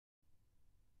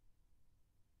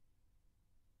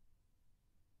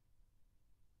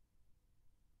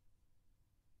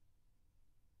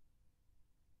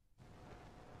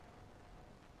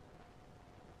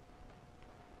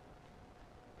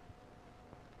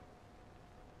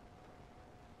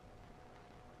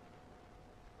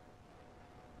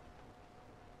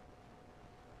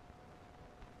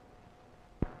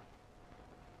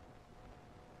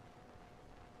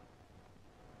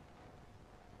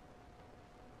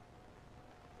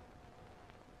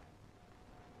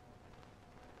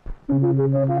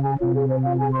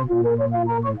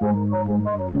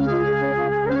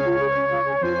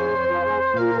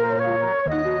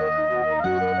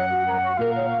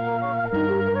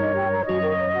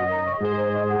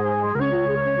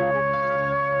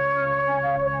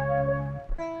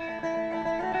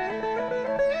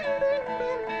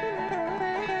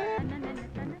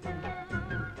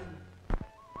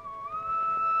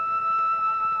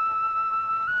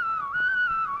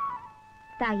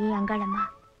தாயே அங்காளம்மா,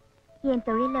 என்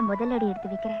தொழில முதலடி எடுத்து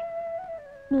வைக்கிறேன்.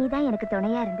 நீதான் எனக்கு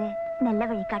துணையா இருந்து நல்ல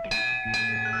வழி காட்டணும்.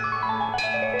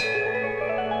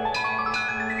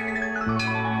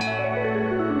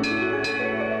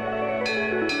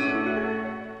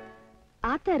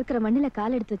 ஆத்தா இருக்கிற மண்ணுல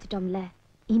கால் எடுத்து வச்சிட்டோம்ல,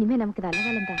 இனிமே நமக்கு நல்ல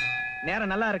காலம் தான்.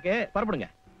 நேரம் நல்லா இருக்கு, புறப்படுங்க.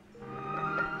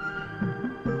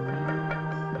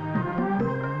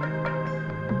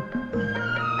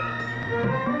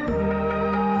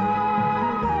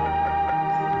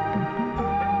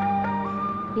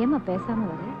 ஏமா பேசாம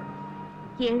வர?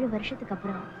 7 வருஷத்துக்கு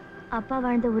அப்புறம் அப்பா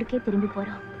வாழ்ந்த ஊருக்கே திரும்பி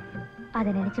போறோம். அத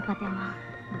நினைச்சு பார்த்தேம்மா.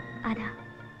 அதான்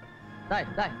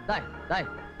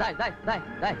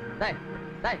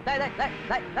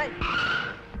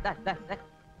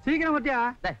சீக்கிரம் ஓட்டியா?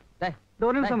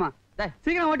 ஒரு நிமிஷமா,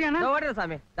 சீக்கிரம் ஓட்டியா? ஓடுற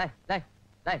சாமி.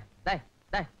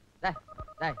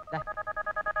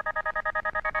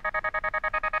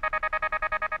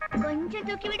 கொஞ்சம்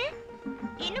தூக்கி விடு,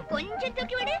 இன்னும் கொஞ்சம்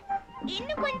தூக்கி விடு,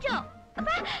 இன்னும் கொஞ்சம்.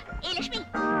 அப்பா, ஏ லட்சுமி,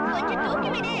 கொஞ்சம் தூக்கி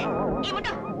விடு. ஏ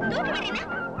முட்டோ, தூக்கி விடுனா?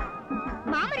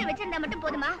 மாமரம் வச்சிருந்தா மட்டும்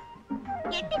போதுமா?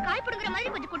 எட்டி காய் புடுங்குற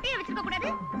மாதிரி கொஞ்சம் குட்டையை வச்சிருக்க கூடாது?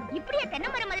 இப்படியே தென்னை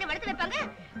மரம் மாதிரி வளர்த்து வைப்பாங்க?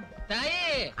 தாயே,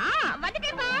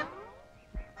 வந்துட்டேப்பா.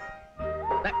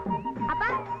 அப்பா,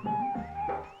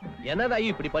 என்னடா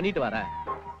இப்படி பண்ணிட்டு வர?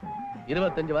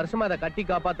 25 வருஷமா அதை கட்டி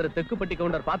காப்பாத்துற தெக்குப்பட்டி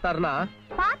கவுண்டர் பார்த்தாருன்னா?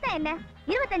 பார்த்தா என்ன,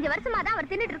 25 வருஷமா தான் அவர்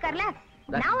தின்னுட்டு இருக்கார்ல.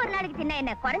 நான் ஒரு நாளைக்கு தின்ன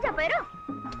என்ன குறைஞ்சா போயிரும்?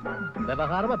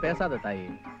 விவகாரமா பேசாத தாயி.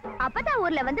 அப்பதான்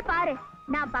ஊர்ல வந்து பாரு,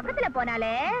 நான் பக்கத்துல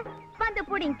போனாலே வந்து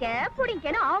புடிங்க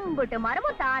புடிங்கன்னு அம்புட்டு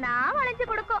மரமும் தானா வளைஞ்சு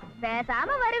கொடுக்கும்.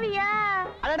 பேசாம வருவியா?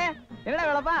 அடடே, என்னடா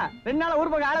வேலைப்பா, 2 நாள்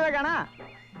ஊர் பக்கம் ஆளவே காணா.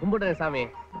 கும்பிடுறேன் சாமி.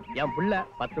 என் புள்ள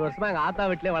 10 வருஷமா எங்க ஆத்தா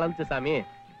வீட்லயே வளர்ந்துச்சு சாமி.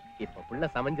 இப்ப புள்ள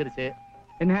சமைஞ்சிருச்சு.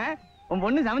 என்ன, உன்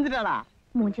பொண்ணு சமைஞ்சிட்டாளா?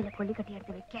 மூஞ்சில கொல்லி கட்டி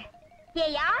எடுத்து வைக்க.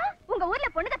 ஏயா, உங்க ஊர்ல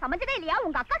பொண்ணுங்க சமைச்சதே இல்லையா?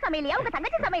 உங்க அக்கா சமையலையா? உங்க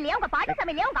தங்கச்சி சமையலையா? உங்க பாட்டி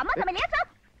சமையலையா? உங்க அம்மா சமையலையா?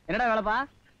 என்னடா வேலைப்பா,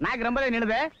 நாக்கு ரொம்ப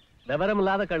நின்னுது. விவரம்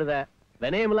இல்லாத கழுத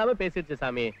வினயம் இல்லாம பேசிடுச்சு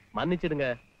சாமி, மன்னிச்சிடுங்க.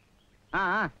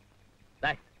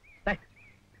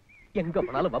 எங்க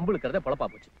போனாலும் வம்புழுக்கிறத பொழப்பா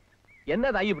போச்சு.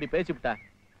 என்னதாயி இப்படி பேசிவிட்டா?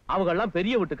 அவங்க எல்லாம்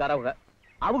பெரிய வீட்டுக்காரவங்க.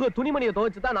 அவங்க துணிமணியை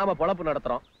துவைச்சுதான் நாம பொழப்பு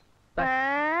நடத்துறோம்.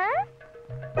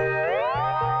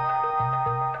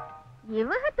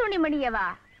 இவக துணிமணியவா?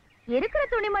 இருக்கிற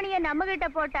துணிமணிய நம்ம கிட்ட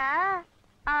போட்டா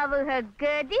அவங்க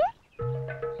கதி.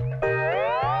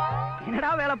 என்னடா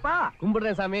வேலைப்பா?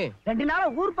 கும்பிடுறேன் சாமி. 2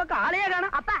 நாள் ஊர் பக்கம் ஆளையே காணா.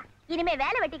 அப்பா, இனிமே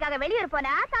வேலை வெட்டிக்காக வெளியூர்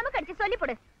போனா தமக்கு அடிச்சு சொல்லி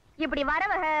போடு. இப்படி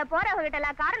வரவக போறவங்க கிட்ட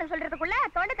எல்லாம் காரணம் சொல்றதுக்குள்ள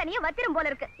தொண்டை தனியா வத்திரும் போல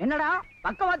இருக்கு. என்னடா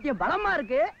பக்கவாத்தியம் பலமா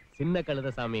இருக்கு? சின்ன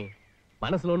கழுத சாமி,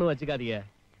 மனசுல ஒண்ணும் வச்சுக்காதீங்க.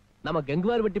 நம்ம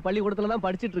கெங்குவார் வெட்டி பள்ளிக்கூடத்துல தான்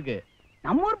படிச்சிட்டு இருக்கு.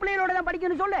 நம்ம ஊர் பிள்ளைகளோட தான்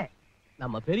படிக்கணும்னு சொல்லு.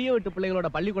 நம்ம பெரிய வீட்டு பிள்ளைகளோட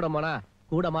பள்ளிக்கூடம் போனா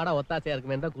கூட மாட ஒத்தாசையா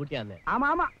இருக்குமே தான் கூட்டியாந்து. ஆமா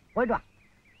ஆமா, போயிட்டு வா.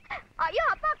 ஐயோ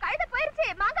அப்பா, கழுத போயிருச்சு.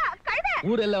 மாங்கா கழுத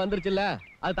ஊர் எல்லாம் வந்துருச்சுல்ல,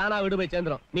 அது தானா வீடு போய்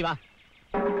சேர்ந்துரும். நீ வா.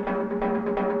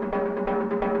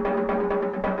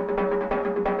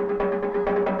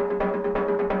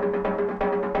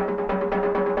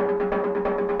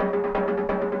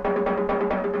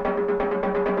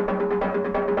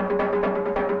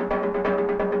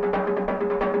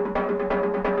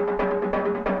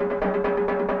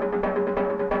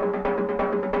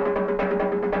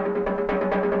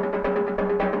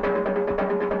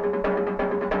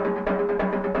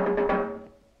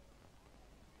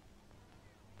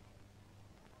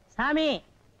 சாமி,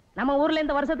 நம்ம ஊர்ல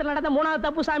இந்த வருஷத்துல நடந்த 3வது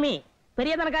தப்பு சாமி.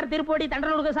 பெரிய தனக்கார திருப்போடி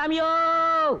தண்டனை கொடுக்க சாமியோ.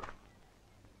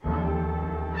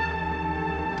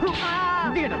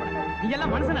 நீ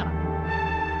எல்லாம் மனுஷனா?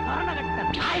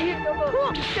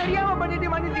 தெரியாம பண்ணிட்டு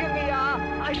மன்னிச்சுக்கங்கய்யா.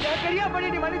 ஐயா, தெரியாம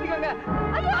பண்ணிட்டு மன்னிச்சுக்கங்க.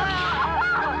 ஐயா,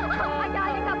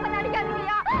 எங்க அப்பா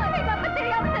நடிக்காதீங்கய்யா. எங்க அப்பா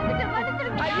தெரியாம செஞ்சுட்டு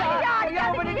மன்னிச்சிருங்க. ஐயா,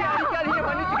 தெரியாம பண்ணிட்டு அடிக்காதீங்க,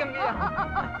 மன்னிச்சுக்கங்கய்யா.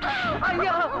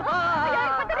 ஐயா, ஐயா,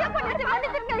 இப்ப தெரியாம பண்ணிட்டு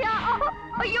மன்னிச்சிருங்கய்யா.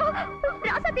 ஐயோ,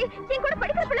 ராசாத்தி, என் கூட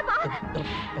படிக்கிற பிள்ளைப்பா.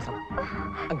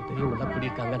 அங்க பெரியவங்க எல்லாம்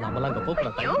கூடியிருக்காங்க, நாமெல்லாம் அங்க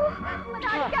போகக்கூடாது.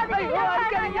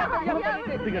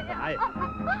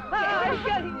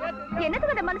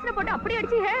 என்னத்துக்கு அந்த மனுஷனை போட்டு அப்படி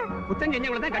அடிச்சீங்க? குத்தம்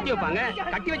செஞ்சவங்கள தான் கட்டி வைப்பாங்க.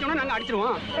 கட்டி வச்சோம்னா நாங்க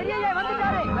அடிச்சிருவோம்.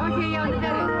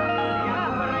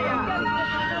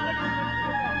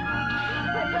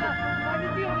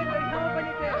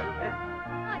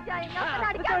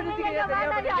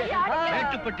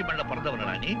 மேட்டுப்பட்டி மண்ண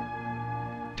பிறந்தவனா நீ?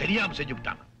 தெரியாம செஞ்சு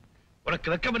விட்டான். உனக்கு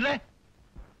வெக்கம் இல்ல?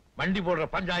 வண்டி போடுற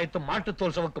பஞ்சாயத்து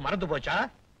மாட்டுத்தோல் சவக்கு மறந்து போச்சா?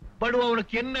 படுவா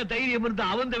உனக்கு என்ன தைரியம் இருந்து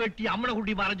அவந்த வெட்டி அம்மனை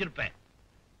குட்டி மறைஞ்சிருப்ப.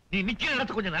 நீ நிக்கிற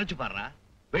இடத்த கொஞ்சம் நினைச்சு பாடுறா.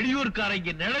 வெளியூர்கார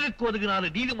இங்க நிழலுக்கு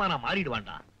ஒதுக்குனாலும் நீதிமானா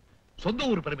மாறிடுவான்டா. சொந்த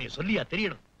ஊர் பெருமையை சொல்லியா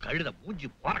தெரியணும். கழுத மூஞ்சி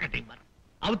போறக்கட்டை மாறு.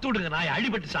 அவுத்து விடுங்க, நாய்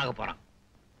அடிபட்டு சாக போறான்.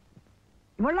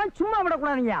 இவெல்லாம் சும்மா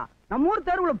விடக்கூடாதுங்கய்யா. நம்ம ஊர்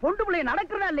தெருவுல பொண்டு பிள்ளைய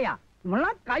நடக்கிறதா இல்லையா?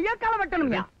 இவெல்லாம் கைய கால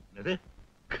வெட்டணுங்கய்யா.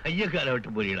 கைய கால வெட்ட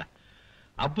போறீங்களா?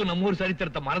 அப்ப நம்ம ஊர்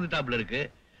சரித்திரத்தை மறந்துட்டாப்ல இருக்கு.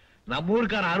 நம்ம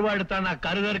ஊருக்கார அருவா எடுத்தா நான்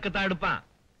கருதறுக்கத்தான் எடுப்பான்,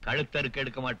 கழுத்தறுக்க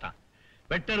எடுக்க மாட்டான்.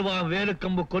 வெட்டருவான்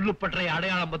வேலுக்கம்பு கொல்லுப்பற்றை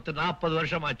அடையாளம் பத்து 40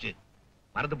 வருஷம் ஆச்சு.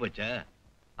 மறந்து போச்ச?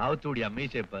 அவத்துடைய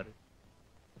மீசை பாரு.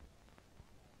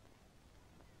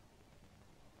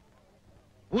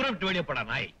 ஊரை விட்டு வெளியப்படா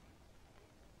நாய்.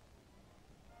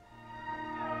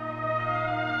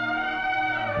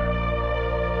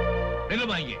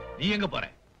 வாங்கி நீ எங்க போற?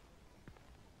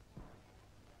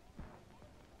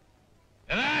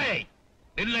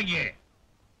 இல்லங்க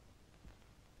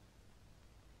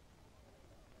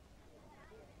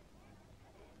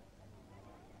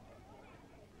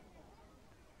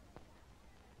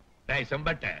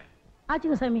செம்பட்ட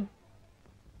ஆச்சுங்க சாமி.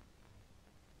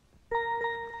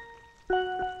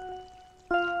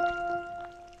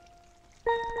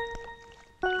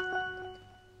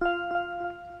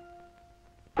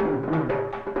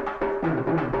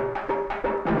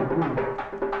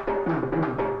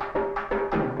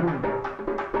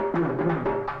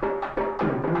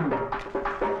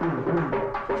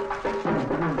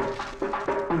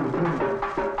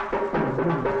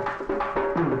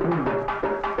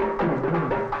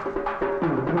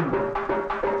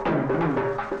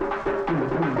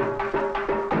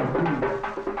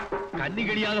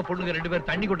 பொண்ணுங்க 2 பேர்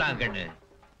தண்ணி கொண்டாங்க கண்ணு.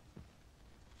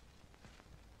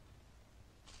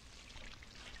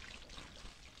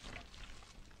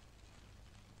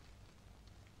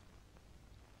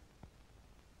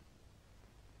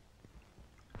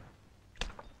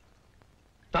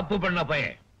 தப்பு பண்ண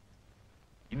பையன்.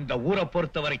 இந்த ஊரை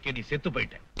பொறுத்த வரைக்கும் நீ செத்து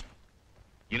போயிட்ட.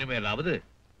 இனிமேலாவது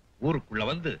ஊருக்குள்ள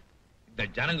வந்து இந்த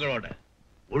ஜனங்களோட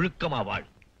ஒழுக்கமா வாழ்.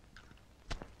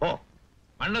 போ,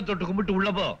 மண்ணை தொட்டு கும்பிட்டு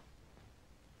உள்ள போ.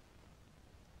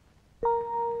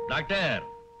 டாக்டர்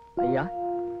ஐயா,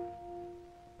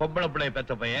 பொம்பளை பிள்ளைய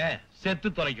பெத்த பையன் செத்து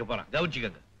தொலைக்க போறான்,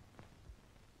 கவனிச்சுக்கங்க.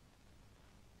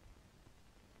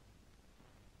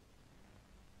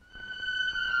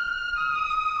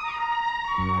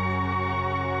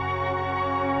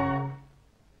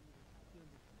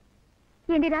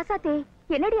 ஏண்டி ராசாத்தே,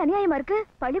 என்னடி அநியாயமா இருக்கு?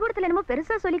 பள்ளிக்கூடத்துல என்னமோ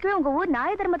பெருசா சொல்லிக்கவே உங்க ஊர்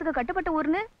நியாய தர்மத்துக்கு கட்டுப்பட்ட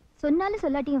ஊர்னு சொன்னாலும்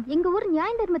சொல்லாட்டியும் எங்க ஊர்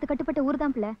நியாய தர்மத்துக்கு கட்டுப்பட்ட ஊர்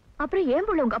தான். அப்புறம் ஏன்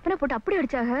புள்ள உங்க அப்பனை போட்டு அப்படி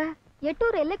அடிச்சாக?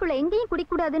 எட்டூர் எல்லைக்குள்ள எங்கேயும்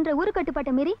குடிக்கூடாதுன்ற ஊரு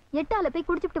கட்டுப்பாட்டை மீறி எட்டால போய்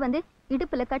குடிச்சுட்டு வந்து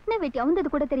இடுப்புல கட்டின வெட்டி அவுந்தது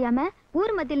கூட தெரியாம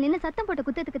ஊர் மத்தியில் நின்று சத்தம் போட்ட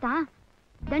குத்தத்துக்கு தான்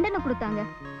தண்டனை கொடுத்தாங்க.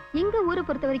 எங்க ஊரை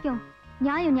பொறுத்த வரைக்கும்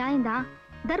நியாயம் நியாயம்தான்,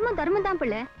 தர்மம் தர்மம் தான்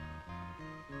பிள்ளை.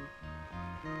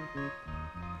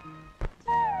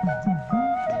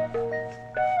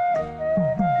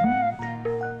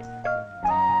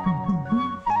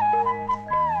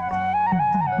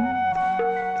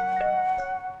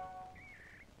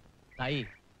 தாயி,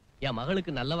 என்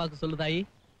மகளுக்கு நல்ல வாக்கு சொல்லு தாயி.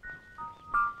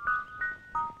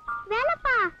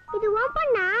 வேலப்பா, இது உன்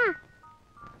பொண்ணா?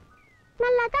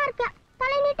 நல்லா தான் இருக்க.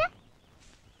 தலை நீட்டு.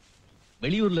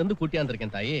 வெளியூர்ல இருந்து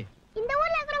கூட்டியாந்திருக்கேன் தாயி. இந்த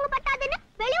ஊர்ல இருக்கிறவங்க பத்தாதுன்னு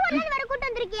வெளியூர்ல இருந்து வர கூட்டி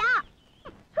வந்திருக்கியா?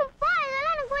 போ,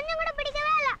 இதெல்லாம் எனக்கு கொஞ்சம் கூட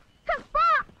பிடிக்கவே இல்ல. போ.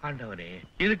 ஆண்டவரே,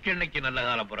 இதுக்கு என்னைக்கு நல்ல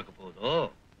காலம் பிறக்க போகுதோ?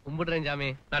 கும்பிடுறேன் சாமி.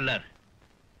 நல்லா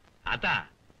அத்தா,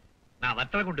 நான்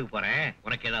வத்தல கூட்டுக்கு போறேன்.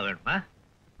 உனக்கு ஏதாவது வேணுமா?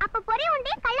 அப்ப பொரி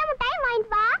உண்டே கள்ள முட்டாய்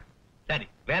வாங்கிட்டு வா. சரி,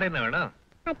 வேற என்ன வேணும்?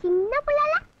 நான் சின்ன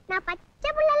புள்ளல, நான் பச்சை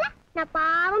புள்ளல, நான்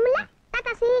பாவம் இல்ல.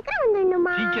 தாத்தா சீக்கிரம்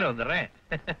வந்துடணுமா? சீக்கிரம் வந்துடுறேன்.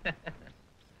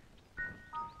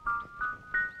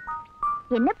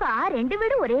 என்னப்பா, 2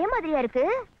 வீடும் ஒரே மாதிரியா இருக்கு?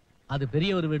 அது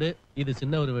பெரிய ஒரு வீடு, இது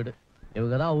சின்ன ஒரு வீடு.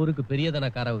 இவங்கதான் ஊருக்கு பெரிய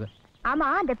தனக்காரவங்க. ஆமா,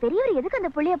 அந்த பெரியவர் எதுக்கு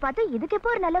அந்த புள்ளைய பார்த்து இதுக்கு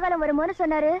எப்போ ஒரு நல்ல காலம் வருமோன்னு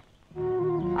சொன்னாரு?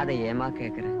 அதை ஏமா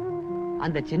கேக்குற?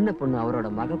 அந்த சின்ன பொண்ணு அவரோட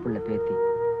மக புள்ள பேத்தி.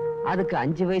 அதுக்கு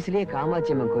 5 வயசுலயே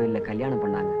காமாட்சி அம்மன் கோயில்ல கல்யாணம்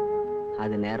பண்ணாங்க.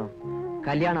 அது நேரம்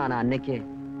கல்யாணம் ஆன அன்னைக்கே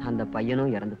அந்த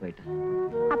பையனும் இறந்து போயிட்டான்.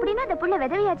 அப்படின்னா அந்த புள்ள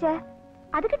விதவையாச்சே,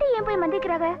 அதுக்கிட்ட ஏன் போய்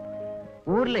மந்திக்கிறாங்க?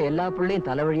 ஊர்ல எல்லா புள்ளையும்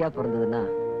தலைவழியா பிறந்ததுன்னா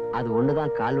அது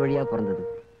ஒண்ணுதான் கால் வழியா பிறந்தது.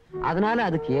 அதனால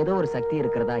அதுக்கு ஏதோ ஒரு சக்தி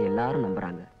இருக்கிறதா எல்லாரும்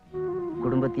நம்புறாங்க.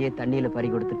 குடும்பத்தையே தண்ணியில பறி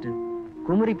கொடுத்துட்டு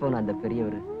குமரி போன அந்த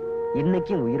பெரியவர்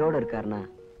இன்னைக்கும் உயிரோட இருக்காருன்னா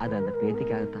அது அந்த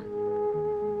பேத்திக்காகத்தான்.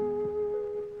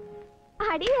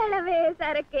 அடி அளவே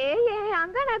சரக்கு ஏன்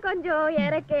அங்கன கொஞ்சம்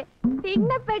இறக்கு,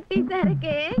 தின்ன பெட்டி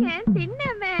சரக்கு ஏன் தின்ன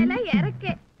மேல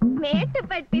இறக்கு, மேட்டு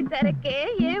பட்டி சரக்கு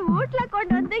ஏன்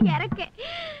இறக்க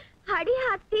அடி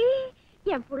ஆத்தி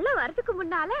என் புள்ள வரதுக்கு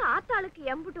முன்னால ஆத்தாளுக்கு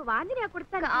எம்புட்டு வாந்தினியா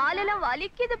கொடுத்தாங்க ஆளெல்லாம்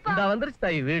வலிக்குதுப்பா வந்துருச்சு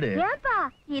தாயி வீடு ஏன்பா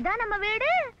இதான் நம்ம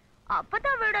வீடு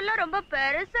அப்பதான் வீடெல்லாம் ரொம்ப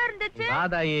பெருசா இருந்துச்சு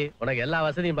தாயி உனக்கு எல்லா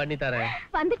வசதியும் பண்ணி தரேன்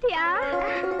வந்துட்டியா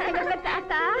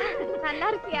தாத்தா நல்லா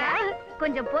இருக்கியா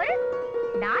கொஞ்சம் பொறு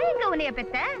நான் எங்க உன்னைய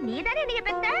பெத்த நீதானே என்னைய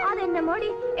பெத்த அது என்ன மோடி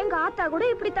எங்க ஆத்தா கூட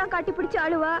இப்படித்தான் கட்டி பிடிச்சு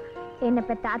அழுவா என்ன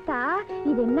பெத்த ஆத்தா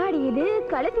இது என்னடி இது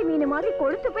கழுத்து மீன் மாதிரி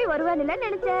கொழுத்து போய் வருவான்னு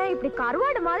நினைச்சேன் இப்படி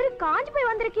கருவாடு மாதிரி காஞ்சு போய்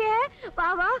வந்திருக்கியே வா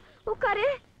வா உட்காரு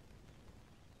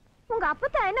உங்க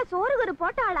அப்பத்தா என்ன சோறு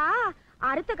போட்டாளா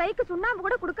அடுத்த கைக்கு சுண்ணாம்பு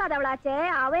கூட குடுக்காதவளாச்சே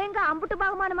அவ எங்க அம்புட்டு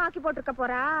பாகமானம் ஆக்கி போட்டிருக்க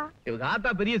போறா இவங்க ஆத்தா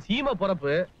பெரிய சீம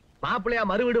பொறப்பு மாப்பிள்ளையா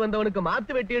மறுவீடு வந்தவனுக்கு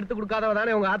மாத்து வெட்டி எடுத்து கொடுக்காதவ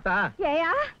தானே உங்க ஆத்தா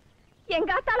ஏயா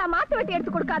எங்க ஆத்தால மாத்து வெட்டி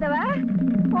எடுத்து கொடுக்காதவ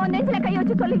உன் நெஞ்சில கை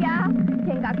வச்சு சொல்லியா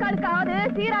எங்க அக்காளுக்காவது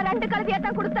சீரா 2 கழுதையா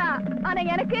தான் கொடுத்தா ஆனா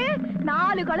எனக்கு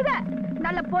 4 கழுதை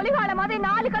நல்ல பொலிகால மாதிரி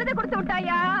 4 கழுதை கொடுத்து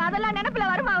விட்டாயா அதெல்லாம் நினைப்புல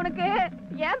வருமா அவனுக்கு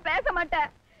ஏன் பேச மாட்டேன்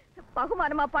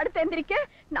பகுமானமா படுத்து எந்திரிக்க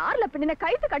நார்ல பின்ன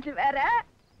கைத்து கட்டில் வேற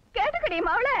கேட்டுக்கடி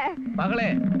மாவளே மகளே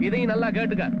இதையும் நல்லா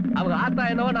கேட்டுக்க அவங்க ஆத்தா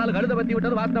என்னவோ 4 கழுதை பத்தி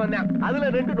விட்டது வார்த்தை வந்தேன் அதுல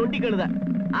 2 நொண்டி கழுதை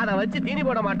அத வச்சு தீனி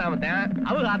போட மாட்டான்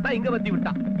அவங்க ஆத்தா இங்க பத்தி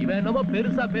விட்டான் இவன் என்னமோ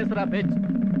பெருசா பேசுறா பேச்சு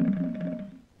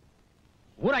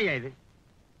ஊராயா இது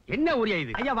என்ன ஊரியா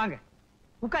இது ஐயா வாங்க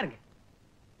உட்காருங்க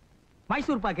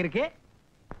மைசூர் பாக்கு இருக்கு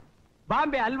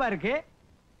பாம்பே அல்வா இருக்கு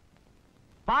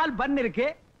பால் பன் இருக்கு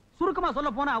சுருக்கமா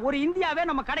சொல்ல போனா ஒரு இந்தியாவே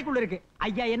நம்ம கடைக்குள்ள இருக்கு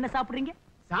ஐயா என்ன சாப்பிடுறீங்க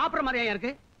சாப்பிடுற மாதிரியா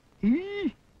இருக்கு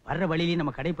வர்ற வழியில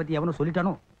நம்ம கடை பத்தி எவனும்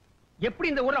சொல்லிட்டானோ எப்படி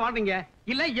இந்த ஊர்ல வாழ்றீங்க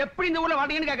இல்ல எப்படி இந்த ஊர்ல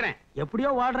வாழ்றீங்கன்னு கேக்குறேன்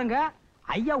எப்படியோ வாழ்றங்க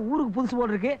ஐயா ஊருக்கு புதுசு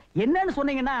போல் இருக்கு என்னன்னு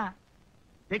சொன்னீங்கன்னா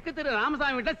தெற்கு திரு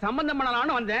ராமசாமி வீட்டை சம்பந்தம்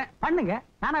பண்ணலாம்னு வந்தேன் பண்ணுங்க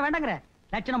நானா வேண்டாங்கிறேன்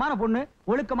லட்சணமான பொண்ணு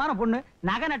ஒழுக்கமான பொண்ணு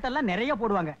நகை நட்டெல்லாம் நிறைய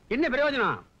போடுவாங்க என்ன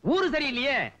பிரயோஜனம் ஊரு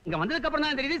சரியில்லையே இங்க வந்ததுக்கு அப்புறம்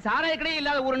தான் தெரியுது சாராய கடை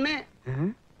இல்லாத ஊருன்னு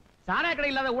சாராய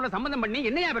கடை இல்லாத ஊர்ல சம்பந்தம் பண்ணி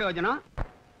என்னையா பிரயோஜனம்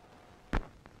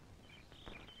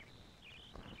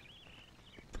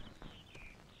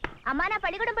அம்மா நான்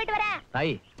பள்ளிக்கூடம் போயிட்டு வரேன்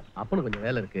தாய் அப்பனுக்கு கொஞ்சம்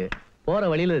வேலை இருக்கு போற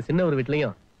வழியில சின்ன ஒரு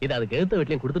வீட்லயும் இது அதுக்கு எழுத்த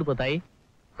வீட்லயும் கொடுத்துட்டு போ தாய்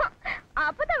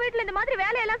அப்பதான் வீட்டுல இந்த மாதிரி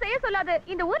வேலையெல்லாம் செய்ய சொல்லாது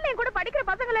இந்த ஊர்லயும் கூட படிக்கிற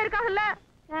பசங்க இருக்காங்கல்ல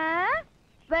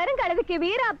வெறுங்கழுதுக்கு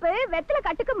வீராப்பு வெத்தல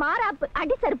கட்டுக்கு மாறாப்பு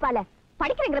அடி செருப்பால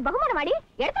படிக்கிறீங்க பகுமானம் அடி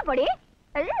எடுத்து போடி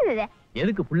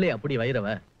எதுக்கு புள்ளை அப்படி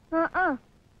வைரவ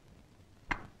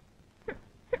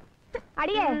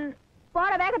அடியே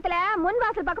போற வேகத்துல முன்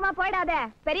வாசல் பக்கமா போயிடாத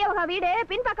பெரியவங்க வீடு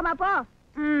பின் பக்கமா போ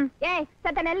ஏய்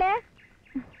சத்த நெல்லு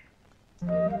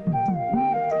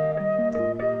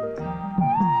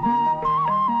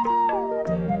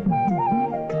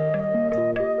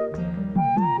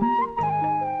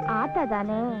ஆத்தா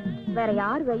தானே வேற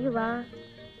யார் வையுவா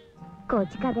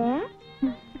கோச்சுக்காத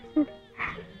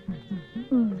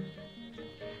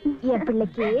என்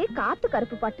பிள்ளைக்கு காத்து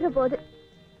கருப்பு பட்டுற போது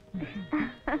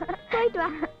போயிட்டு வா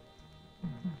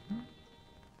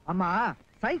அம்மா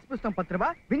சயின்ஸ் புஸ்தகம் 10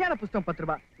 ரூபாய் விஞ்ஞான புஸ்தகம் 10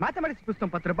 ரூபாய் மேத்தமெட்டிக்ஸ்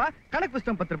புஸ்தகம் 10 ரூபாய் கணக்கு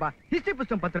புஸ்தகம் 10 ரூபாய் ஹிஸ்டரி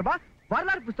புஸ்தகம் 10 ரூபாய்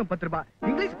வரலாறு புஸ்தகம் 10 ரூபாய்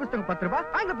இங்கிலீஷ் புஸ்தகம் 10 ரூபாய்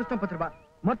ஆங்கில புஸ்தகம் 10 ரூபாய்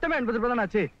மொத்தமே 80 ரூபாய் தான்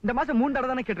ஆச்சு இந்த மாசம் 3 தடவை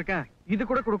தானே கேட்டிருக்கேன் இது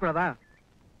கூட கொடுக்கூடாதா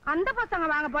அந்த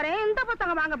புத்தகம் வாங்க போறேன் இந்த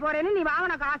புத்தகம் வாங்க போறேன்னு நீ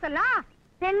வாங்கின காசெல்லாம்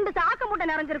 2 சாக்கு மூட்டை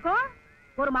நிறைஞ்சிருக்கும்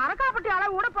ஒரு மரக்காப்பட்டி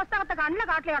அளவு கூட புத்தகத்தை கண்ணுல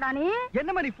காட்டலையாடா நீ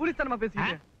என்ன மாதிரி ஃபூலிஷ்தனமா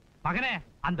பேசுறீங்க மகனே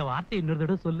அந்த வார்த்தை இன்னொரு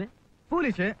தடவை சொல்லு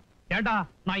ஃபூலிஷ் ஏண்டா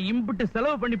நான் இம்புட்டு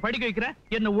செலவு பண்ணி படிக்க வைக்கிறேன்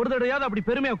என்ன ஒரு தடவையாவது அப்படி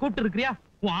பெருமையா கூப்பிட்டு இருக்கிறியா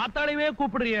உன் ஆத்தாளையவே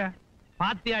கூப்பிடுறிய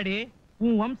பாத்தியாடி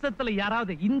உன் வம்சத்துல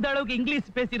யாராவது இந்த அளவுக்கு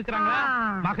இங்கிலீஷ் பேசி இருக்கிறாங்களா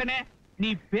மகனே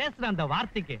நீ பேசுற அந்த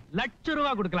வார்த்தைக்கு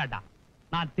 ₹1,00,000 கொடுக்கலாடா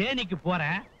நான் தேனிக்கு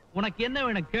போறேன் உனக்கு என்ன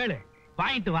வேணும் கேளு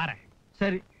வாங்கிட்டு வரேன்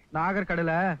சரி நாகர்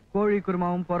கடையில கோழி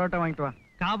குருமாவும் பரோட்டா வாங்கிட்டு வா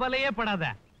கவலையே படாத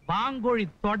வாங்கோழி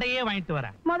தொடையே வாங்கிட்டு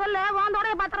வரேன் முதல்ல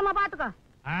வாந்தோடைய பத்திரமா பாத்துக்கோ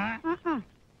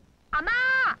அம்மா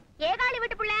ஏகாலி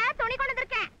வீட்டு புள்ள துணி கொண்டு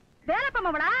வந்திருக்கேன்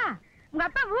வேலைப்பம்மாவளா உங்க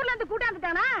அப்பா ஊர்ல இருந்து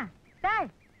கூட்டாந்துட்டானா டேய்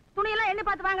துணி எல்லாம் எண்ணி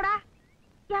பார்த்து வாங்கடா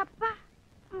அப்பா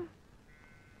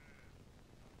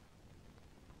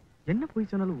என்ன போய்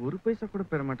சொன்னாலும் ஒரு பைசா கூட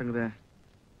பெற மாட்டேங்குதே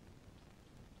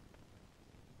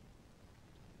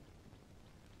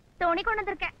துணி கொண்டு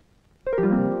வந்திருக்கேன்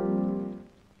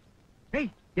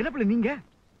ஏய் என்ன பிள்ளை நீங்க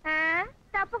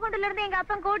தப்பு கொண்டுல இருந்து எங்க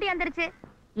அப்பா கூட்டி வந்துருச்சு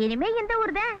இனிமே இந்த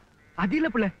ஊர் தான் அது இல்ல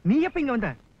பிள்ளை நீ எப்ப இங்க வந்த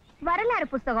வரலாறு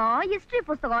புஸ்தகம் ஹிஸ்டரி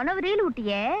புஸ்தகம் ரீல்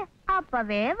ஊட்டியே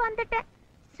அப்பவே வந்துட்டேன்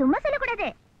சும்மா சொல்லக்கூடாது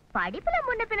படிப்புல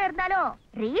முன்ன பின்ன இருந்தாலும்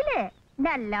ரீலு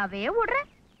நல்லாவே விடுற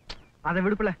அதை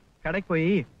விடுப்புல கடைக்கு போய்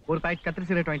ஒரு பாக்கெட் கத்திரி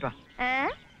சிகரெட் வாங்கிட்டு வா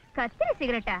கத்திரி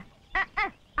சிகரெட்டா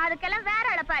அதுக்கெல்லாம் வேற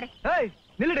ஆள பாரு ஏய்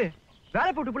நில்லுடு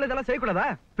வேலை போட்டு புள்ள இதெல்லாம் செய்யக்கூடாதா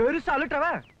பெருசா அழுட்டவ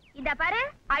இந்த பாரு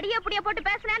அடிய புடிய போட்டு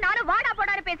பேசுனேன் நானும் வாடா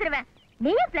போடாரு பேசுறேன்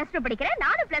நீயும் +2 படிக்கிற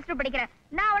நானும் +2 படிக்கிறேன்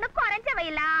நான் உனக்கு குறைஞ்ச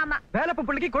வையில்லாமா வேலை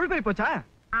பிள்ளைக்கு கொழுப்பறி போச்சா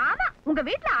ஆமா உங்க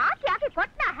வீட்டுல ஆக்கி ஆக்கி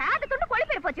கொட்டினா ஹேண்ட் துண்டு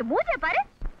கொழுப்பிட போச்சு. மூஞ்சே பாரு.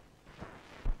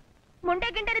 முண்டை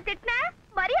கிண்டரு திட்டின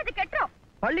மரியாதை கெட்டுரும்.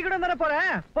 பள்ளிக்கூடம் தானே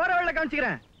போறேன், போற வழியில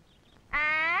காமிச்சுக்கிறேன்.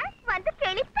 வந்து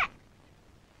கெளிப்ப.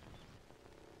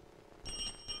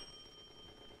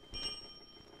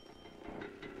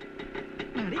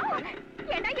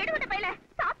 ஏண்டா எடுவட்ட பையல,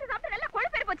 சாப்பிட்டு சாப்பிட்டு நல்லா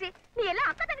கொழுப்பேறி போச்சு. நீ எல்லாம்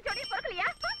அக்கா தங்கச்சியோட பொறுக்கலையா?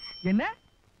 என்ன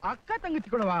அக்கா தங்கச்சி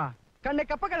கூடவா? கண்ணை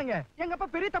கப்ப கலங்க. எங்க அப்பா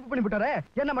பெரிய தப்பு பண்ணி விட்டாரு.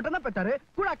 என்ன மட்டும் தான் பெத்தாரு,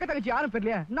 கூட அக்கா தங்கச்சி யாரும்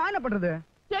பெரியலையா? நான் என்ன பண்றது?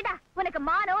 ஏண்டா உனக்கு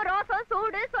மானம் ரோசம்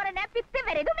சூடு சொரணை பித்து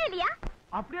வேற எதுவுமே இல்லையா?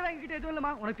 அப்படியே எங்ககிட்ட எதுவும்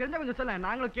இல்லமா. உனக்கு தெரிஞ்சா கொஞ்சம் சொல்ல,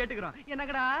 நாங்களும் கேட்டுக்கிறோம்.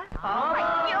 என்னங்கடா?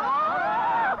 ஐயோ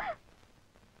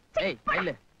ஏய்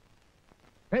கையில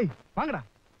ஏய் வாங்கடா.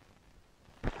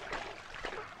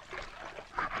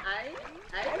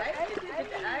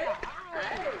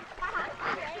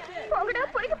 போங்கடா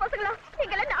பொறுக்கி பசங்களா,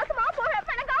 நீங்கள நாசமா போக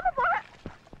பணங்காம போக.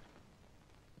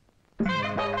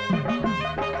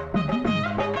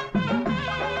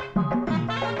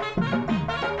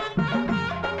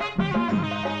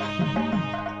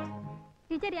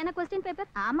 டீச்சர் என்ன क्वेश्चन பேப்பர்?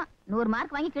 ஆமா 100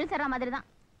 மார்க் வாங்கி கிழிச்சற மாதிரி தான்.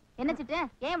 என்ன சிட்டு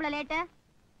ஏன் இவ்வளவு லேட்?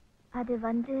 அது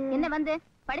வந்து என்ன வந்து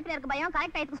படிப்புல இருக்க பயம்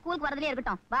கரெக்ட் டைத்துக்கு ஸ்கூலுக்கு வரதுலயே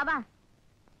இருக்கட்டும். வா வா.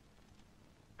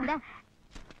 இந்தா.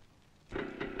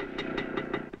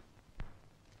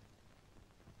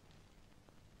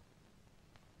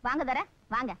 வாங்க தர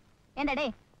வாங்க. ஏண்டா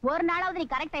டேய், ஒரு நாளாவது நீ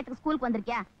கரெக்ட் டைத்துக்கு ஸ்கூலுக்கு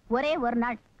வந்திருக்கியா? ஒரே ஒரு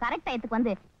நாள் கரெக்ட் டைத்துக்கு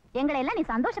வந்து எங்களை எல்லாம் நீ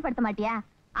சந்தோஷப்படுத்த மாட்டியா?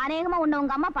 அநேகமா உன்னை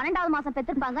உங்க அம்மா 12வது மாசம்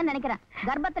பெற்றிருப்பாங்கன்னு நினைக்கிறேன்.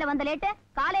 கர்ப்பத்துல வந்த லேட்டு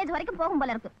காலேஜ் வரைக்கும் போகும்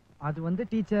போல இருக்கு. அது வந்து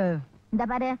டீச்சர், இந்த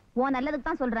பாரு உன் நல்லதுக்கு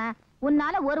தான் சொல்றேன்.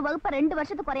 உன்னால ஒரு வகுப்பை 2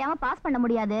 வருஷத்துக்கு குறையாம பாஸ் பண்ண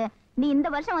முடியாது. நீ இந்த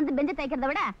வருஷம் வந்து பெஞ்ச தேய்க்கிறத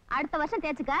விட அடுத்த வருஷம்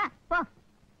தேய்ச்சுக்க போ.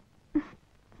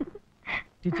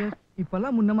 டீச்சர்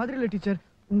இப்பெல்லாம் முன்ன மாதிரி இல்ல டீச்சர்.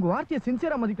 உங்க வார்த்தையை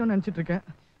சின்சியரா மதிக்கணும்னு நினைச்சிட்டு இருக்கேன்.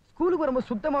 ஸ்கூலுக்கு வரும்போது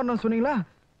சுத்தமா வரணும்னு சொன்னீங்களா?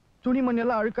 துணிமணி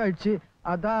எல்லாம் அழுக்காயிடுச்சு.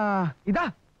 அதான் இதா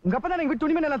உங்க அப்பா தான் எங்க வீட்டு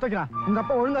துணிமணி எல்லாம் துவைக்கிறான். உங்க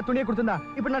அப்பா ஒழுங்கா துணியை கொடுத்திருந்தா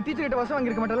இப்ப நான் டீச்சர் கிட்ட வசம்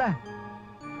வாங்கிருக்க மாட்டேன்ல.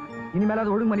 இனிமேல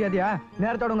அது ஒழுங்கு மரியாதையா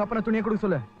நேரத்தோட உங்க அப்பா துணியை கொடுக்க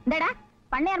சொல்லு. இந்தடா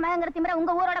பண்ணையார் மகங்கிற திமிர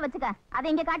உங்க ஊரோட வச்சுக்க.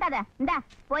 அதை இங்க காட்டாத. இந்தா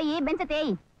போய் பெஞ்ச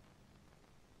தேய்.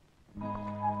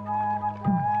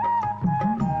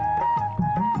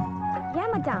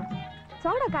 ஏன் மச்சான்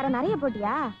சோடாக்கார நிறைய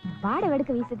போட்டியா? வாட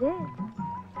வெடுக்க வீசுது.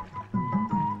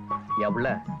 எவ்வள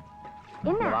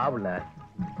என்ன வாவுல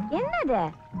என்னது?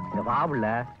 இந்த வாவுல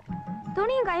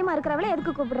துணியும் கைமா இருக்கிறவள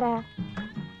எதுக்கு கூப்பிடுற?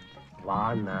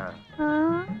 வாண்ணா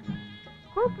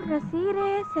கூப்பிடுற சீரே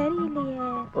சரியில்லையே.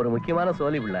 ஒரு முக்கியமான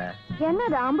சோழி புள்ள.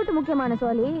 என்னது அம்புட்டு முக்கியமான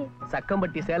சோழி?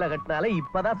 சக்கம்பட்டி சேலை கட்டினாலே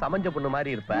இப்பதான் சமஞ்ச பொண்ணு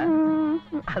மாதிரி இருப்ப.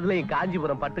 அதுலயும்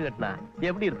காஞ்சிபுரம் பட்டு கட்டினா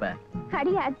எப்படி இருப்ப?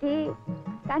 அடியாத்தி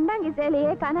கண்டாங்கி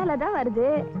சேலையே கனால தான் வருது.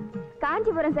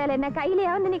 காஞ்சிபுரம் சேலை என்ன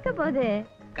கையிலேயே வந்து நிக்க போகுது?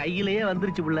 கையிலேயே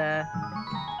வந்துருச்சு புள்ள.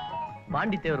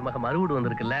 பாண்டித்தேவர் மக மறுவீடு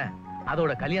வந்திருக்குல்ல,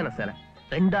 அதோட கல்யாண சேலை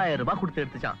 2000 ரூபாய் கொடுத்து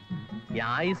எடுத்துச்சான். என்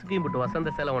ஆயுசுக்கு போட்டு வசந்த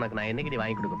சேலை உனக்கு நான் என்னைக்கு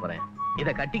வாங்கி கொடுக்க போறேன். இத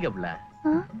கட்டிக்க புள்ள.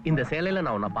 இந்த சேலையில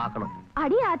நான் உன்னை பாக்கணும்.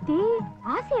 அடியாத்தி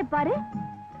ஆசையை பாரு.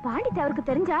 பாண்டித்தேவருக்கு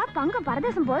தெரிஞ்சா பங்கம்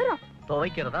பரதேசம் போயிடும்.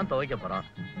 துவைக்கிறதான் துவைக்க போறோம்.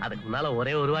 அதுக்கு முன்னால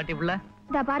ஒரே ஒரு வாட்டி புள்ள.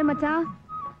 இந்த பாரு மச்சான்,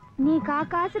 நீ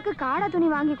காசுக்கு காடை துணி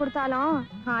வாங்கி கொடுத்தாலும்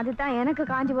அதுதான் எனக்கு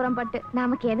காஞ்சிபுரம் பட்டு.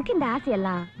 நமக்கு எதுக்கு இந்த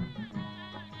ஆசையெல்லாம்?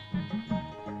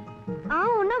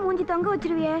 உன்ன மூஞ்சி தொங்க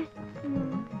வச்சிருவியே.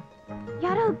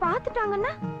 யாராவது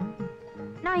பாத்துட்டாங்கன்னா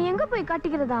நான் எங்க போய்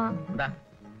கட்டிக்கிறதா?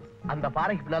 அந்த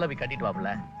பாறைக்கு பின்னால போய் கட்டிட்டு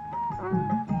வாப்புல.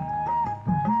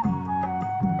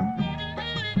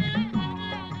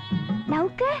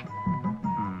 நவுக்க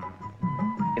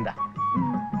இந்தா.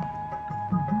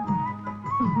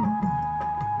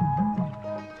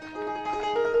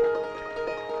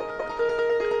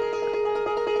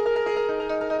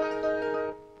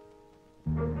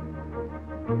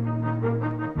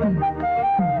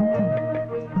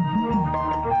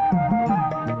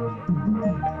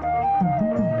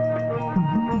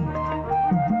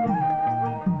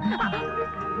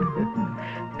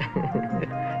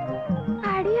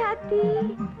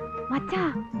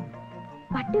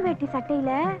 பட்டு வெட்டி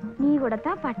சட்டையில நீ கூட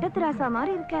தான் பட்டத்து ராசா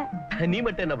மாதிரி இருக்க. நீ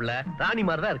மட்டும் என்ன புள்ள, ராணி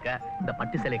மாதிரி தான் இருக்க. இந்த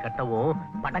பட்டு சேலை கட்டவும்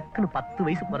படக்குன்னு 10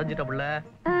 வயசு குறைஞ்சிட்ட புள்ள.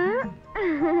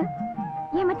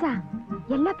 ஏன் மச்சா,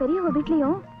 எல்லா பெரியவங்க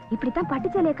வீட்லயும் இப்படித்தான் பட்டு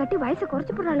சேலையை கட்டி வயசு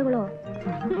குறைச்சு போடுறாளுங்களோ?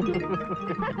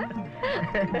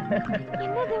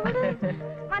 என்னது விடு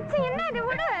மச்சான், என்ன இது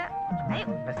விடு.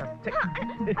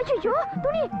 ஐயோ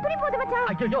துணி துணி போகுது மச்சான்.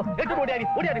 ஐயோ எட்டு ஓடியாடி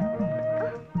ஓடியாடி.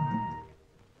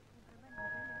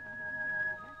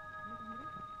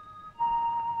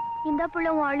 இந்த புள்ள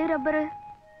உன் அழி ரப்பரு,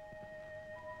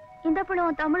 இந்த புள்ள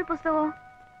உன் தமிழ் புஸ்தகம்.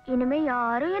 இனிமே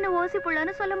யாரும் என்ன ஓசி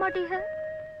புள்ளன்னு சொல்ல மாட்டீங்க.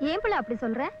 ஏன் புள்ள அப்படி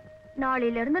சொல்ற?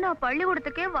 நாளையில இருந்து நான்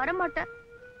பள்ளிக்கூடத்துக்கே வர மாட்டேன்.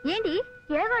 ஏண்டி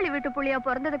ஏகாளி வீட்டு புள்ளியா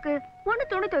பிறந்ததுக்கு ஒண்ணு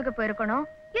துணி துவைக்க போயிருக்கணும்,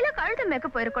 இல்ல கழுத்து மேய்க்க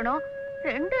போயிருக்கணும்.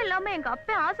 ரெண்டும் இல்லாம எங்க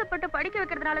அப்பா ஆசைப்பட்டு படிக்க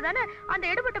வைக்கிறதுனால தானே அந்த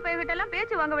எடுபட்ட பையன்கிட்ட எல்லாம்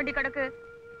பேச்சு வாங்க வேண்டி கிடக்கு.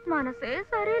 மனசே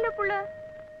சரியில்லை புள்ள.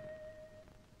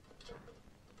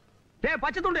 டேய்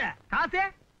பச்சை துண்டு, காசு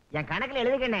என் கணக்குல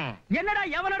எழுதிக்கண்ணே. என்னடா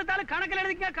எவன் எடுத்தாலும் கணக்குல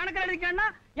எழுதிக்கன்னா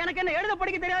எனக்கு என்ன எழுத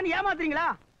படிக்க தெரியாதுன்னு ஏமாத்துறீங்களா?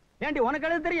 ஏண்டி உனக்கு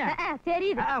எழுத தெரியும்?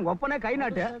 தெரியுது. ஒப்பனே கை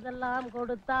நாட்டு அதெல்லாம்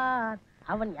கொடுத்தான்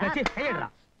அவன் கையடா.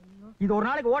 இது ஒரு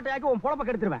நாளைக்கு ஓட்டையாக்கி உன் பொழப்ப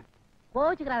கெடுத்துருவேன்.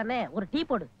 கோச்சுக்கிறானே, ஒரு டீ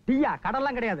போடு. டீயா?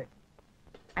 கடல்லாம் கிடையாது.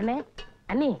 அண்ணே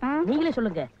அண்ணி நீங்களே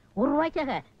சொல்லுங்க,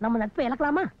 ₹1 நம்ம நட்பை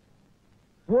இழக்கலாமா?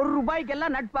 ₹1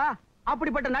 எல்லாம் நட்பா?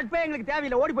 அப்படிப்பட்ட நட்பே எங்களுக்கு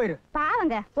தேவையில்லை, ஓடி போயிரு.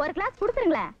 பாவங்க, ஒரு கிளாஸ்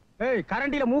குடுத்துருங்களேன். ஏய்,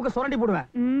 கரண்டில மூக்க சுரண்டி போடுவேன்.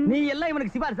 நீ எல்லாம்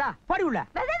இவனுக்கு சிபாரிசா? படி உள்ள.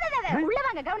 உள்ள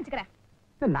வாங்க, கவனிச்சுக்கிறேன்.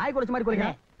 நாய் குறைச்ச மாதிரி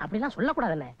குறைக்கிறேன். அப்படிலாம்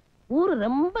சொல்லக்கூடாதுண்ணே. ஊரு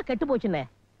ரொம்ப கெட்டு போச்சுண்ணே.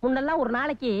 முன்னெல்லாம் ஒரு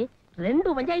நாளைக்கு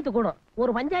 2 பஞ்சாயத்து கூடும்.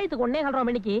 ஒரு பஞ்சாயத்துக்கு 1.25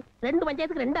 மணிக்கு 2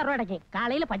 பஞ்சாயத்துக்கு ₹2.5 கிடைக்கும்.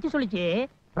 காலையில பச்சை சொல்லிச்சு,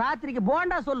 ராத்திரிக்கு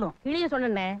போண்டா சொல்லும். கிளிய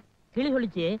சொன்னே, கிளி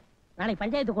சொல்லிச்சு நாளைக்கு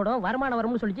பஞ்சாயத்து கூடும், வருமானம்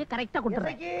வரும்னு சொல்லிச்சு. கரெக்டா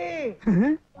கொடுத்துறேன்.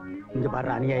 இங்க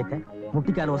பாரு அநியாயத்தை.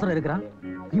 முட்டிக்கால் ஒசரம் இருக்கிறான்.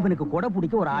 இவனுக்கு கொடை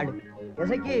பிடிக்க ஒரு ஆளு.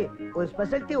 எசக்கி ஒரு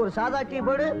ஸ்பெஷல் டீ, ஒரு சாதா டீ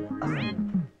போடு.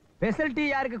 ஸ்பெஷல் டீ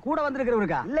யாருக்கு? கூட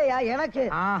வந்திருக்கிறவருக்கா? இல்லையா எனக்கு.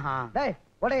 ஆஹா. டேய்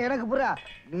போட, எனக்கு புறா.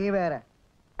 நீ வேற.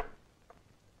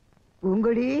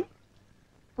 பூங்கொடி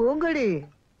பூங்கொடி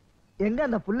எங்க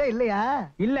அந்த புள்ள இல்லையா?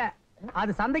 இல்ல,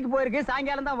 அது சந்தைக்கு போயிருக்கு.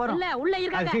 சாயங்காலம் தான் வரும். இல்ல, உள்ள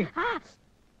இருக்காங்க.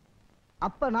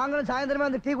 அப்ப நாங்களும் சாயந்தரமே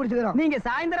வந்து டீ குடிச்சுக்கிறோம். நீங்க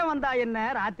சாயந்தரம் வந்தா என்ன,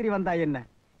 ராத்திரி வந்தா என்ன,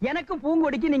 எனக்கும்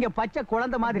பூங்கொடிக்கு நீங்க பச்சை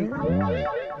குழந்தை மாதிரி.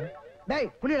 டேய்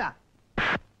புலிடா,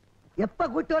 எப்ப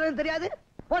கூட்டு வரேன்னு தெரியாது.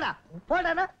 போடா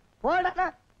போடா போடா.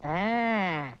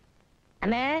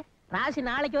 அண்ணே, ராசி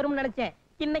நாளைக்கு வரும்னு நினைச்சேன்,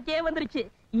 இன்னைக்கே வந்துருச்சு.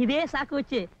 இதே சாக்கு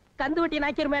வச்சு கந்து வெட்டி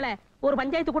நாக்கிற மேல ஒரு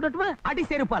பஞ்சாயத்து கூட்டட்டுமா? அடி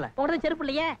செருப்பால. உடனே செருப்பு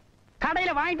இல்லையே,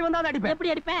 கடையில வாங்கிட்டு வந்தா அடிப்பேன்.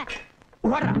 எப்படி அடிப்பேன்?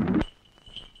 ஓடுறா.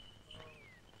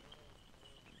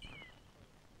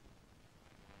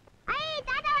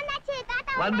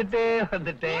 வந்துட்டே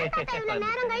வந்துட்டே.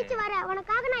 நேரம் கழிச்சு வர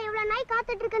உனக்காக நான் இவ்வளவு நாய்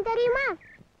காத்துட்டு இருக்கேன் தெரியுமா?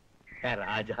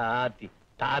 ராஜாத்தி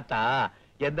தாத்தா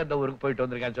எந்தெந்த ஊருக்கு போயிட்டு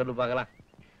வந்திருக்கான்னு சொல்லு பாக்கலாம்.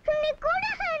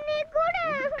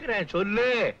 சொல்லு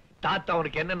தாத்தா,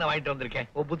 உனக்கு என்னென்ன வாங்கிட்டு வந்திருக்கேன்?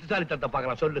 உன் புத்திசாலி தாத்தா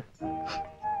பாக்கலாம், சொல்லு.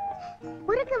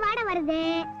 ஊருக்கு வாட வருது,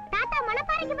 தாத்தா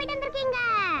மணப்பாறைக்கு போயிட்டு வந்திருக்கீங்க.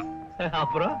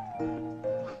 அப்புறம்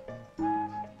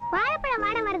வாழைப்பழம்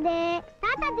வாட வருது,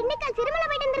 தாத்தா திண்டுக்கல் சிறுமலை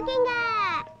போயிட்டு வந்திருக்கீங்க.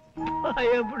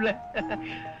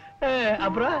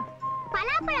 அப்புறம்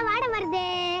பலாப்பழம் வாட வருது,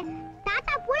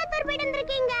 தாத்தா பூலத்தூர் போயிட்டு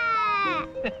வந்திருக்கீங்க.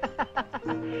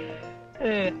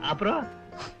 அப்புறம்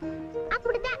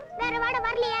அப்படிதான், வேற வாட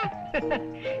வரலையே.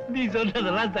 நீ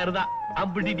சொன்னதெல்லாம் சரிதான்.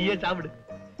 அப்படி நீயே சாப்பிடு.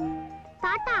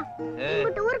 தாத்தா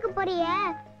உங்க ஊருக்கு போறிய,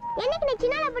 என்னைக்கு நீ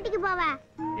சின்னாலப்பட்டிக்கு போவ?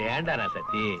 ஏண்டா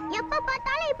சத்தி, எப்ப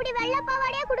பார்த்தாலும் இப்படி வெள்ளை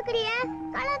பாவாடையா குடுக்குறிய,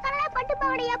 கலர் கலரா பட்டு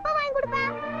பாவாடை எப்ப வாங்கி கொடுப்ப?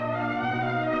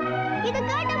 இது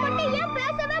கேட்ட மட்டும் ஏன்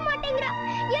பேசவே மாட்டேங்கிற?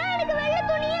 ஏன் எனக்கு வெள்ளை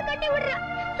துணியே கட்டி விடுற?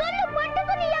 சொல்லு, பட்டு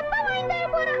துணி எப்ப வாங்கி தர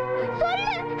போற?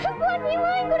 சொல்லு, நீ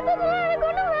வாங்கி கொடுத்தது எனக்கு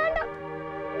ஒண்ணும் வேண்டாம்.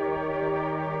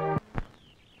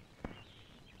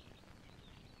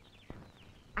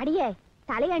 அடியே,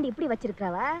 தலையாண்டி இப்படி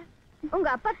வச்சிருக்கவ, உங்க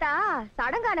அப்பத்தா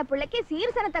சடங்கான பிள்ளைக்கு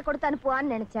சீர்சனத்தை கொடுத்து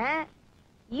அனுப்புவான்னு நினைச்சேன்.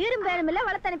 ஈரும் பேருமில்ல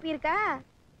வளர்த்து அனுப்பி இருக்கா.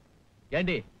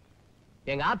 ஏண்டி,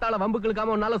 எங்க ஆத்தால வம்புக்கு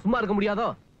இழுக்காம உன்னால சும்மா இருக்க முடியாதோ?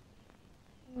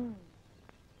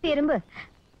 திரும்ப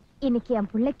இன்னைக்கு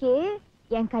என் பிள்ளைக்கு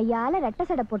என் கையால ரெட்டை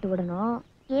சடை போட்டு விடணும்.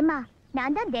 ஏமா,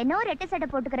 நான் தான் தினம் ரெட்டை சட்டை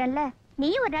போட்டுக்கிறேன்ல, நீ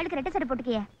ஒரு நாளைக்கு ரெட்டை சட்டை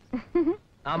போட்டுக்கிய.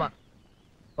 ஆமா,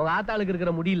 உங்க ஆத்தாளுக்கு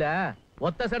இருக்கிற முடியல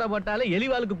ஒத்த சடை போட்டாலே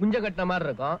எலிவாளுக்கு குஞ்ச கட்டின மாதிரி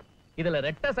இருக்கும். இதுல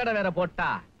ரெட்டை சடை வேற போட்டா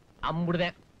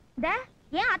அம்புடுதேன்.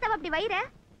 ஏன் ஆத்தாவ அப்படி வயிற?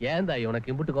 ஏன் தாய்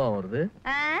உனக்கு இம்புட்டு கோவம் வருது?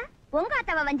 உங்க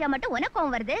ஆத்தாவ வஞ்சா மட்டும்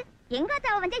உனக்கும் வருது, எங்க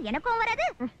ஆத்தாவ வஞ்சா எனக்கும் வராது.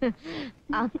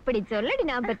 அப்படி சொல்லடி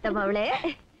நான் பெத்தவளே.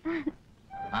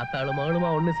 ஆத்தாளும் மகளுமா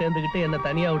ஒண்ணு சேர்ந்துகிட்டு என்ன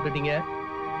தனியா விட்டுட்டீங்க.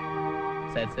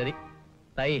 சரி சரி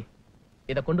தாயி,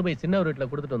 இத கொண்டு போய் சின்னவர் வீட்டுல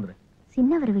கொடுத்துட்டு வந்துரு.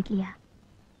 சின்னவர் வீட்லயா?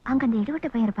 அங்க அந்த எடுவட்ட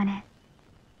பையன் இருப்பானே,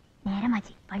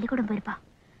 நேரமாச்சு, பள்ளிக்கூடம் போயிருப்பா.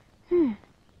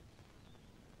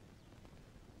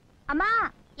 அம்மா,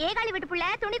 ஏகாலி வீட்டு புள்ள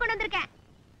துணி கொண்டு வந்திருக்கேன்.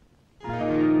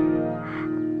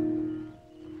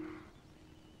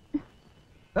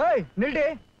 ஏய் நில்டி,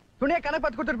 துணியை கணக்கு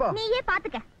பார்த்து கொடுத்துட்டு போ. நீயே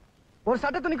பாத்துக்க. ஒரு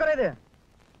சட்டை துணி குறையுது.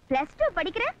 +2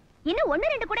 படிக்கிற, இன்னும்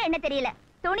 1-2 கூட என்ன தெரியல.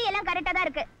 துணி எல்லாம் கரெக்டா தான்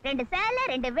இருக்கு. 2 சேலை,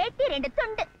 2 வேட்டி, 2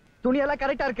 துண்டு. துணி எல்லாம்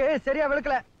கரெக்டா இருக்கு, சரியா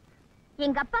வெளுக்கல.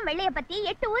 எங்க அப்பா வெள்ளைய பத்தி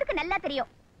 8 ஊருக்கு நல்லா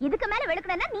தெரியும். இதுக்கு மேல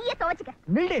வெளுக்கணும்னா நீயே துவைச்சுக்க.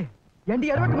 நில்டி,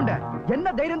 எண்டி எடுவட்டு முண்ட,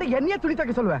 என்ன தைரியம் இருந்தா என்னையே துணி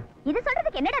துவைக்க சொல்லுவேன்? இது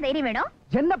சொல்றதுக்கு என்னடா தைரியம் வேணும்?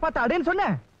 என்ன பார்த்து அடேன்னு சொன்ன?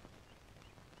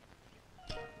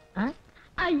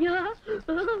 ஐயோ,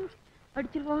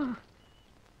 அடிச்சிருவோம்.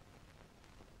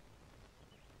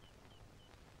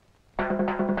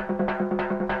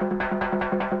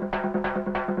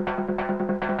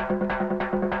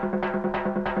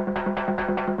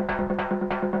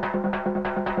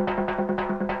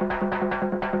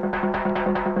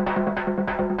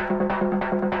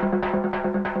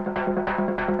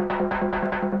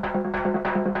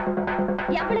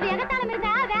 இவ்வளவு எகத்தாலும்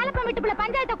இருந்தா வேலைப்ப வீட்டுக்குள்ள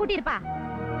பஞ்சாயத்தை கூட்டியிருப்பா.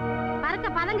 பறக்க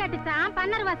பதம் கேட்டுச்சான்,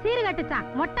 பன்னருவா சீரு கேட்டுச்சான்,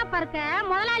 மொட்டை பறக்க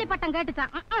முதலாளி பட்டம்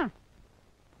கேட்டுச்சான்.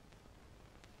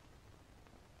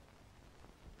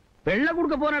 வெள்ள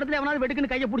குடுக்க போன இடத்துல எவனாவது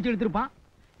வெட்டுக்குன்னு கையை பிடிச்சி எடுத்திருப்பான்.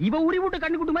 இவ உரி விட்டு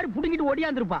கண்ணு குட்டு மாதிரி புடுங்கிட்டு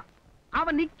ஓடியாந்துருப்பான்.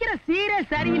 அவன் நிக்கிற சீரே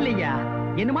சரியில்லையா.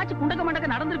 என்னமாச்சு குண்டக்க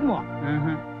மண்டக்க நடந்திருக்குமோ?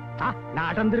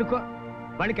 நடந்திருக்கும்.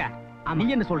 வழுக்க நீ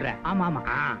என்ன சொல்ற? ஆமா ஆமா.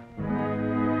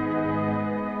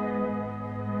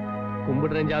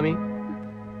 கும்பிடுறேன் சாமி.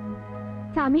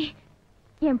 சாமி,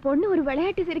 என் பொண்ணு ஒரு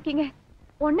விளையாட்டு சிரிக்கீங்க.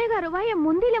 1.25 ரூபாய்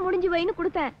முந்தியில முடிஞ்சு வைன்னு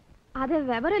கொடுத்தேன். அத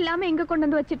விவரம் இல்லாம எங்க கொண்டு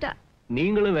வந்து வச்சுட்டா.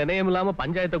 நீங்களும் வினயம் இல்லாம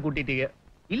பஞ்சாயத்தை கூட்டிட்டீங்க.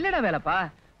 இல்லடா வேலைப்பா,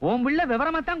 உன் பிள்ளை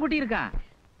விவரமா தான் கூட்டி இருக்கான்.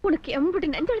 உனக்கு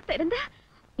எம்புட்டு நெஞ்செழுத்த இருந்தா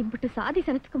இம்புட்டு சாதி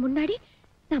சனத்துக்கு முன்னாடி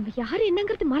நம்ம யாரு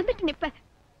என்னங்கிறது மறந்துட்டு நிப்ப.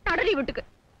 நடலி வீட்டுக்கு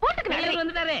போட்டுக்கு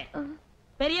வந்துட்டாரே,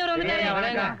 பெரியவர் வந்துட்டாரே.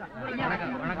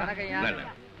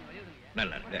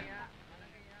 நல்லா இருக்க,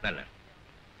 நல்லா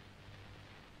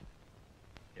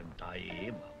என் தாயே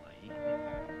மாமாயி.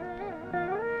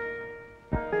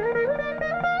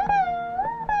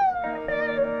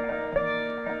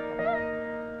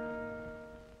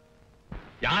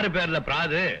 யாரு பேர்ல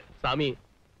பிராது? சாமி,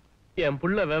 என்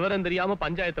புள்ள விவரம் தெரியாம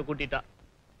பஞ்சாயத்தை கூட்டிட்டா.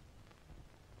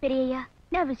 பெரியய்யா,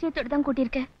 நான் விஷயத்தோட தான்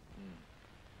கூட்டியிருக்கேன்.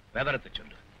 விவரத்தை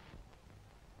சொல்லு.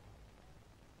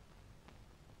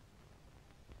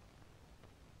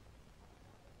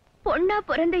 பொண்ணா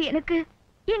பிறந்த எனக்கு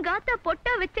எங்க ஆத்தா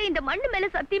பொட்டா வச்ச இந்த மண்ணு மேல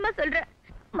சத்தியமா சொல்ற,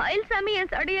 மயில்சாமி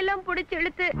என் சடையெல்லாம் புடிச்சு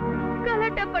இழுத்து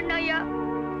கலாட்டா பண்ணாயா.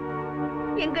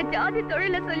 எங்க ஜாதி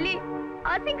தொழில சொல்லி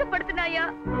அசிங்கப்படுத்தினாயா.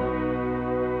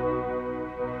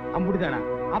 அம்புடுதானா?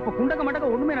 அப்ப குண்டக்க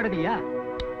மண்டக்க ஒண்ணுமே நடக்கலையா?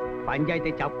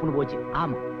 பஞ்சாயத்தை சப்புன்னு போச்சு.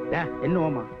 ஆமா, என்ன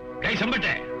ஓமா கை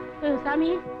சம்பட்ட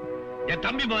சாமி, என்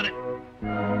தம்பி பாரு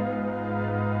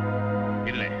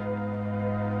இல்ல,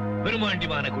 பெருமாண்டி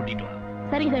மான கூட்டிட்டு வா.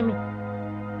 சரிங்க சாமி.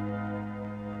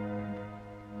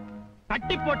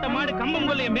 கட்டி போட்ட மாடு கம்பம்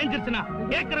கொள்ளைய மேஞ்சிருச்சுனா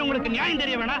கேட்கறவங்களுக்கு நியாயம்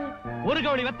தெரிய வேணா? ஒரு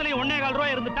கவடி வெத்தலையும் 1.25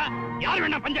 ரூபாய் இருந்துட்டா யார்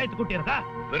வேணா பஞ்சாயத்து கூட்டியிருக்கா?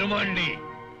 பெருமாண்டி,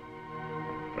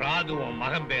 பிராது உன்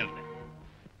மகன் பேர்.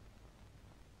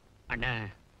 அண்ணா,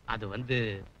 அது வந்து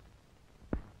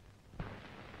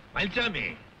மயில்சாமி,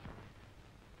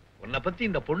 உன்னை பத்தி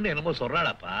இந்த பொண்ணு என்னமோ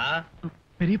சொல்றாளப்பா.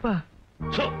 பெரியப்பா,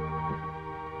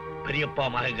 பெரியப்பா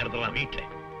மகங்கிறதெல்லாம் வீட்டுல,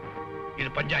 இது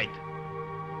பஞ்சாயத்து.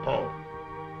 ஓ,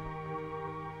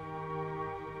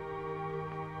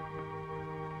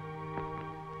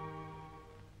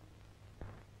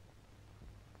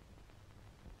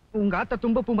 உங்க ஆத்தா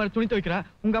தும்பப்பூ மாதிரி துணி துவைக்கிறா,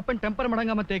 உங்க அப்பன் டெம்பர்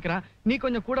மடங்காம தேய்க்கிறா, நீ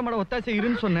கொஞ்சம் கூட மட ஒத்தாசை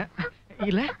இருன்னு சொன்ன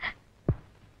இல்ல?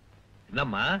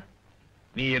 என்னம்மா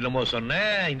நீ என்னமோ சொன்ன,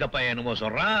 இந்த பையன் என்னமோ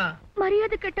சொல்றான்.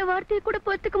 மரியாதை கெட்ட வார்த்தையை கூட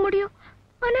பொறுத்துக்க முடியும்,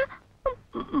 ஆனா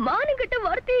மானம் கெட்ட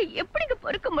வார்த்தையை எப்படிங்க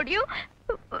பொறுக்க முடியும்?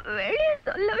 வெளியே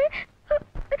சொல்லவே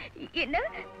என்ன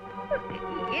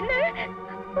என்ன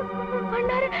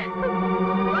பண்ணாரு?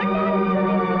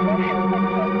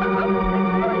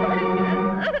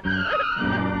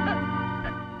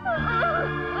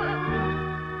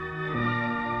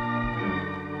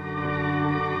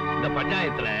 இந்த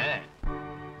பஞ்சாயத்துல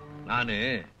நானு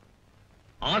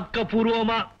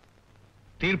ஆக்கப்பூர்வமா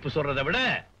தீர்ப்பு சொல்றதை விட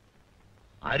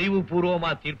அறிவுபூர்வமா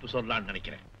தீர்ப்பு சொல்லலாம்னு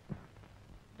நினைக்கிறேன்.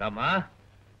 தாமா,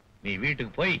 நீ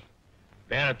வீட்டுக்கு போய்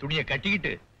வேற துணியை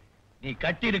கட்டிக்கிட்டு நீ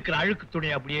கட்டி இருக்கிற அழுக்கு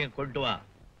துணியை அப்படியே கொண்டு வா.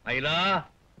 மயிலா,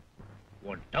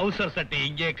 உன் டவுசர் சட்டை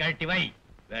இங்கே கட்டி வை,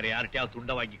 வேற யார்கிட்டயாவது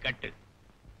துண்டை வாங்கி கட்டு.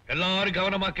 எல்லாரும்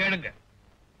கவனமா கேளுங்க.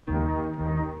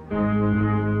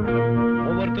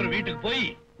 ஒவ்வொருத்தரும் வீட்டுக்கு போய்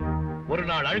ஒரு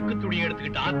நாள் அழுக்கு துணியை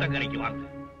எடுத்துக்கிட்டு ஆத்தங்கரைக்கு வாங்க.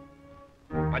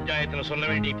 பஞ்சாயத்துல சொல்ல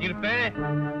வேண்டிய தீர்ப்பை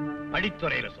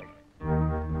படித்துறையில சொல்றேன்.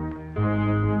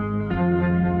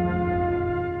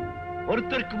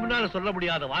 ஒருத்தருக்கு முன்னால சொல்ல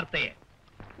முடியாத வார்த்தைய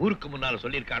ஊருக்கு முன்னால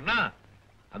சொல்லியிருக்கான்னா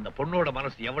அந்த பொண்ணோட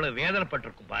மனசு எவ்வளவு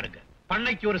வேதனைப்பட்டிருக்கும் பாருங்க.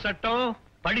 பண்ணைக்கு ஒரு சட்டம்,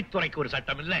 படித்துறைக்கு ஒரு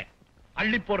சட்டம் இல்ல.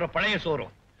 அள்ளி போடுற பழைய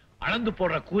சோறும் அளந்து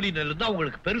போடுற கூலி நெல்லு தான்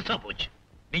உங்களுக்கு பெருசா போச்சு.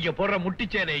 நீங்க போடுற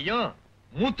முட்டிச்சேலையும்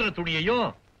மூத்திர துணியையும்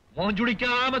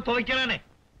மோஞ்சுடிக்காம துவைக்கிறானே,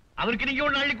 அவருக்கு நீங்க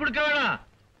ஒண்ணு அள்ளி கொடுக்க வேணாம்.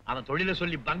 அவன் தொழில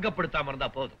சொல்லி பங்கப்படுத்தாம இருந்தா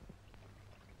போதும்.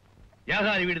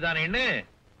 ஏகாரி வீடு தானேன்னு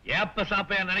ஏப்ப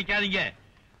சாப்பையா நினைக்காதீங்க.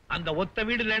 அந்த ஒத்த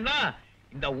வீடு இல்லைன்னா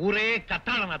இந்த ஊரே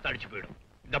கத்தாழ நாத்த அடிச்சு போயிடும்.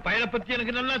 இந்த பயலை பத்தி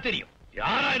எனக்கு நல்லா தெரியும்.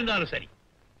 யாரா இருந்தாலும் சரி,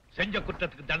 செஞ்ச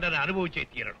குற்றத்துக்கு தண்டனை அனுபவிச்சே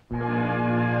தீரணும்.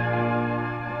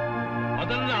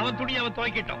 முதல்ல அவன் துணி அவன்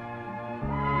துவைக்கட்டும்,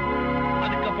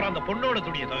 அதுக்கப்புறம் அந்த பொண்ணோட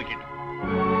துணியை துவைக்கட்டும்,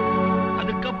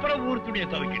 அதுக்கப்புறம் ஊர் துணியை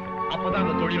துவைக்கட்டும். அப்பதான்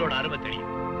அந்த தொழிலோட அருமை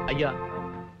தெரியும். ஐயா,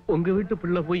 உங்க வீட்டு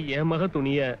பிள்ளை போய் என் மக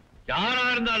துணிய யாரா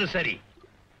இருந்தாலும் சரி,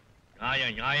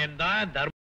 நியாயம் நியாயம்தான்,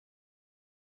 தர்மம்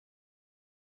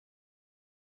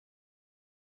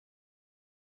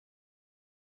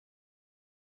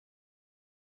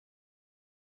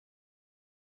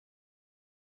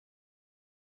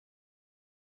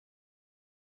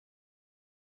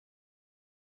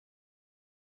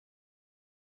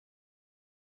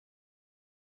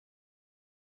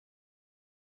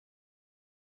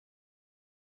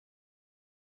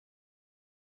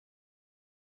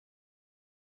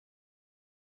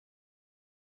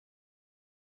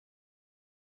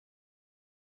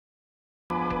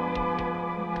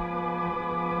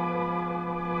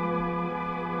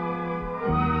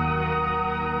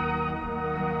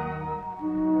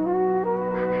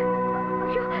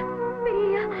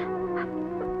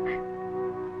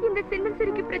போன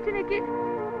சின்னசிரிக்கு பிரச்சனைக்கு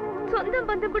சொந்தம்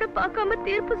பந்தம் கூட பார்க்காம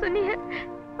தீர்ப்பு சொன்னீங்க.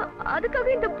 அதுக்காக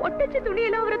இந்த பொட்டச்ச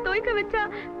துணியெல்லாம் அவரை துவைக்க வச்சா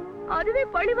அதுவே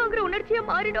பழி வாங்குற உணர்ச்சியா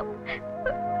மாறிடும்.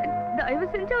 தயவு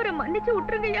செஞ்சு அவரை மன்னிச்சு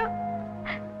விட்டுருங்கய்யா.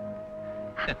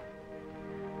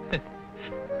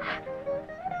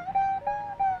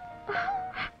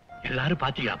 எல்லாரும்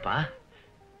பாத்தீங்களாப்பா?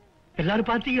 எல்லாரும்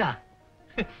பாத்தீங்களா?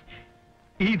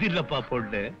 இது இல்லப்பா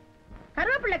பொண்ணு.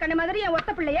 கருவேப்பிள்ளை கண்ணு மாதிரி என்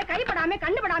ஒத்த பிள்ளைய கைப்படாம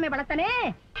கண்ணுபடாம வளர்த்தனே.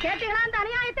 கேட்டீங்களா அந்த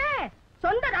அநியாயத்தை?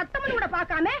 சொந்த ரத்தமும் கூட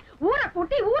பார்க்காம ஊரை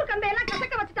கூட்டி ஊர் கந்தையெல்லாம்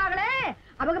கசக்க வச்சுட்டாங்களே.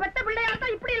 அவங்க பெத்த பிள்ளையா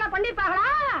தான் இப்படி எல்லாம் பண்ணிருப்பாங்களா?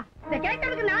 இத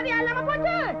கேட்கறதுக்கு நாதியா இல்லாம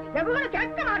போச்சு. எவ்வளவு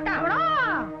கேட்க மாட்டாங்களோ?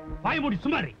 வாய் மூடி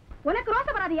சுமாரி. உனக்கு ரோச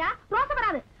வராதியா? ரோச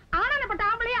வராது. ஆனானப்பட்ட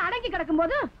ஆம்பளையே அடங்கி கிடக்கும்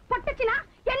போது பொட்டுச்சுனா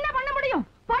என்ன பண்ண முடியும்?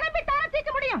 பொணப்பிட்டார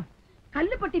தீக்க முடியும்.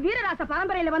 கல்லுப்பட்டி வீரராச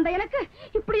பரம்பரையில வந்த எனக்கு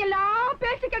இப்படி எல்லாம்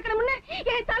பேசி கேட்கணும்னு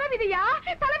என் தலைவிதியா?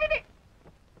 தலைவிதி.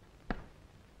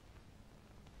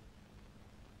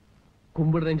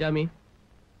 கும்பிடுறேன் சாமி.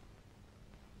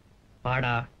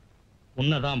 பாடா,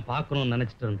 உன்னதான் பார்க்கணும்னு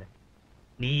நினைச்சிட்டு இருந்தேன்.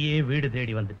 நீயே வீடு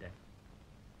தேடி வந்துட்ட.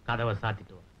 கதவை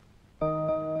சாத்திட்டு வா.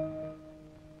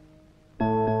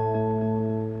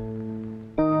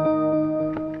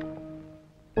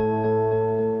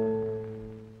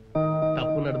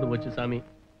 தப்பு நடந்து போச்சு சாமி.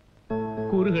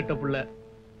 கூறுகட்ட புள்ள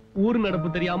ஊர்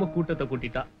நடப்பு தெரியாம கூட்டத்தை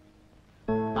கூட்டிட்டா.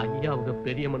 ஐயா அவங்க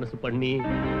பெரிய மனசு பண்ணி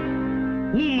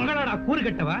உன் மகளோட கூறு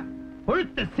கட்டவா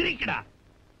கொழுத்த சிரிக்கடா.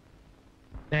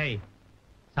 டேய்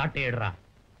சாட்டையிடுறா.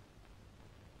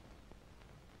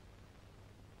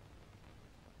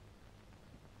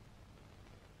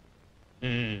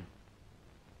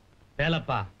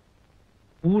 வேலப்பா,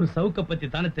 ஊர் சவுக்க பத்தி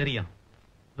தானே தெரியும்.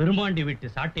 விருமாண்டி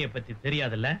வீட்டு சாட்டைய பத்தி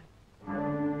தெரியாதுல்ல?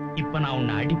 இப்ப நான்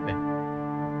உன்னை அடிப்பேன்.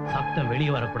 சத்தம்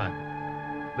வெளியே வரக்கூடாது.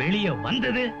 வெளியே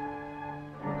வந்தது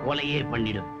கொலையே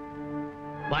பண்ணிடும்.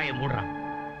 வாய மூடுறா.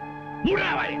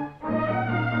 மூடுறா வாய.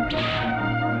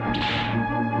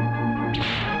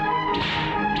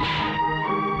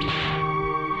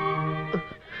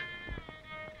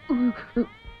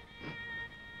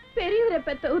 பெரியவரை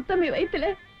பெத்த உத்தமி வயித்துல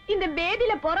இந்த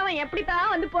பேதியில போறவன்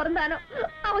எப்படித்தான் வந்து பிறந்தானோ.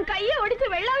 அவன் கைய ஒடிச்சு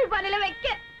வெள்ளாவி பானையில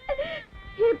வைக்க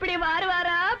இப்படி வார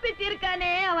வாரா பிச்சு இருக்கானே.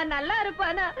 அவன் நல்லா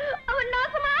இருப்பானா? அவன்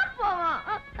நாசமா போவான்.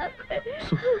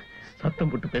 சத்தம்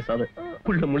போட்டு பேசாத.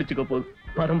 புள்ள முழிச்சுக்க போகுது.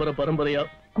 பரம்பரை பரம்பரையா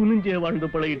குனிஞ்சே வாழ்ந்து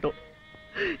பழகிட்டோம்.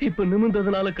 இப்ப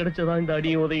நிமிந்ததுனால கிடைச்சதா இந்த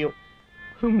அடியும் உதையும்.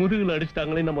 முதுகுல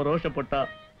அடிச்சிட்டாங்களே நம்ம ரோஷப்பட்டா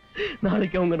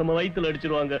நாளைக்கு அவங்க நம்ம வயித்துல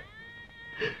அடிச்சிருவாங்க.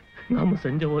 நாம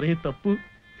செஞ்ச ஒரே தப்பு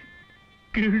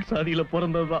கீழ் சாதியில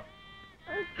பிறந்ததுதான்.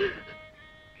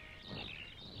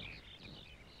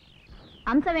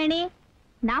 அம்சவேணி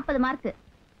 40 மார்க்.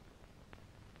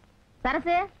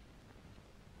 சரசு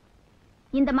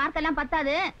இந்த மார்க் எல்லாம்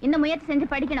பத்தாது, இன்னும் முயற்சி செஞ்சு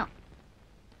படிக்கணும்.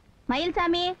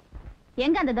 மயில்சாமி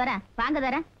எங்க அந்த துரை? வாங்க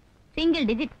துரை. Single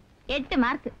digit 8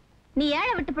 mark. நீ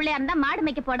ஏழை விட்டு பிள்ளையா இருந்தா மாடு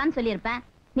மேய்க்க போடான்னு சொல்லியிருப்பேன்.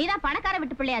 நீதான் பணக்கார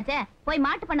விட்டு பிள்ளையாச்சே, போய்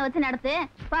மாட்டு பண்ண வச்சு நடத்து.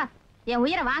 பா, என்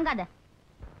உயிரை வாங்காத.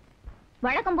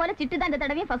 வழக்கம் போல சிட்டு தான் இந்த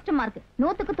தடவையும் ஃபர்ஸ்ட் மார்க்.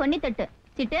 100க்கு 98.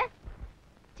 சிட்டு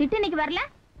சிட்டு இன்னைக்கு வரல.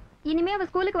 இனிமே அவ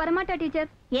ஸ்கூலுக்கு வரமாட்டா டீச்சர்.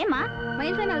 ஏமா?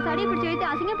 மயில்சாமி அவ சடையை பிடிச்சு வைத்து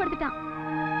அசிங்கப்படுத்திட்டான்.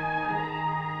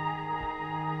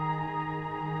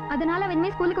 அதனால அவ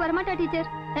இனிமே ஸ்கூலுக்கு வரமாட்டா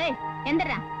டீச்சர். ஏய்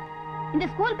எந்திரா. இந்த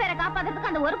ஸ்கூல் பேரை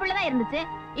காப்பாத்துறதுக்கு அந்த ஒரு பிள்ளை தான் இருந்துச்சு.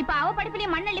 இப்ப அவ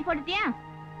படிப்புலயே மண்ணள்ளி போட்டுட்டியா?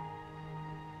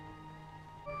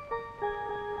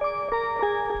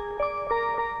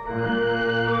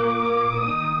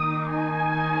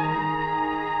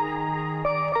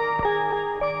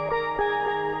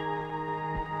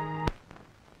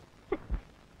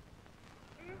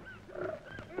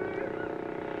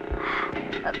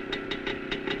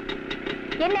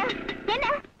 என்ன என்ன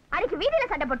அன்னைக்கு வீதியில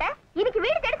சண்டை போட்ட, இன்னைக்கு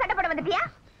வீடு தேடி சண்டை போட வந்துட்டியா?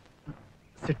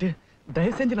 சிட்டு,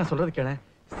 தயவு செஞ்சு நான் சொல்றது கேள.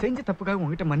 செஞ்ச தப்புக்காக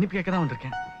உங்ககிட்ட மன்னிப்பு கேட்க தான்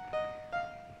வந்திருக்கேன்.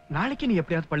 நாளைக்கு நீ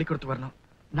எப்படியாவது பள்ளிக்கூடத்துக்கு வரணும்.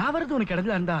 நான் வரது உனக்கு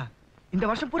இடத்துல இருந்தா இந்த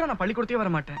வருஷம் பூரா நான் பள்ளிக்கூடத்தையே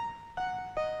வர மாட்டேன்.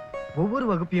 ஒவ்வொரு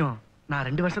வகுப்பையும் நான்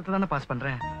 2 வருஷத்தை தானே பாஸ்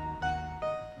பண்றேன்.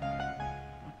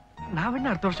 நான்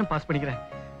வேணா அடுத்த வருஷம் பாஸ் பண்ணிக்கிறேன்.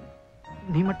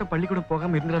 நீ மட்டும் பள்ளிக்கூடம்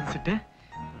போகாம இருந்துடாது சிட்டு.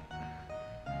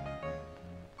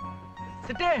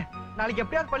 சிட்டு, நாளைக்கு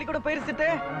எப்படியாவது பள்ளிக்கூடம் போயிரு சிட்டு.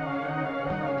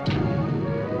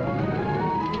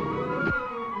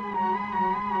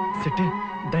 சிட்டு,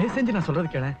 தயவு செஞ்சு நான் சொல்றது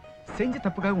கேள. செஞ்ச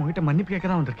தப்புக்காக உங்ககிட்ட மன்னிப்பு கேட்க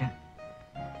தான் வந்திருக்கேன்.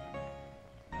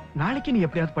 நாளைக்கு நீ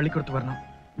எப்படியாவது பள்ளிக்கூடத்துக்கு வரணும்.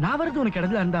 நான் வரது உனக்கு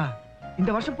இடத்துல இருந்தா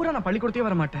இந்த வருஷம் பூரா நான் பள்ளிக்கூடத்தையே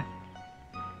வர மாட்டேன்.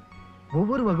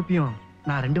 ஒவ்வொரு வகுப்பையும்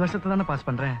நான் 2 வருஷத்தை தானே பாஸ்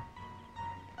பண்றேன்.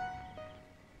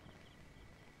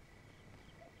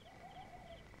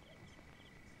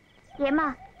 ஏமா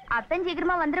அப்பன்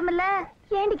சீக்கிரமா வந்துருமில்ல?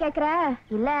 ஏண்டி கேக்குற?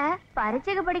 இல்ல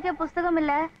பரீட்சைக்கு படிக்க புஸ்தகம்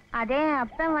இல்ல, அதே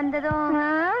அப்பன் வந்ததும்.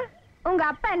 உங்க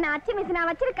அப்பா என்ன அச்சி மிஷினா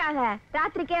வச்சிருக்காங்க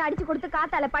ராத்திரிக்கே அடிச்சு கொடுத்து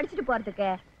காத்தால படிச்சுட்டு போறதுக்கு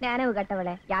நினைவு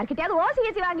கட்டவளே யார்கிட்டயாவது ஓசி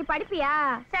ஏசி வாங்கி படிப்பியா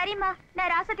சரிம்மா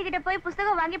நான் ராசத்தி கிட்ட போய்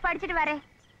புஸ்தகம் வாங்கி படிச்சுட்டு வரேன்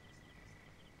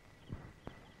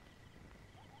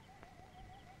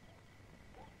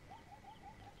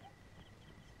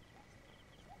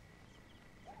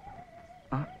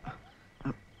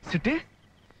சிட்டு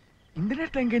இந்த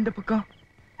நேரத்துல எங்க இந்த பக்கம்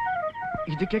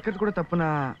இது கேட்கறது கூட தப்புனா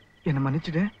என்ன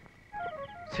மன்னிச்சுடு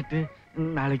சிட்டு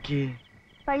நாளைக்கு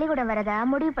பள்ளிக்கூடம் வரதா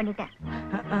முடிவு பண்ணிட்டேன்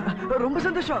ரொம்ப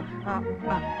சந்தோஷம்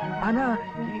ஆனா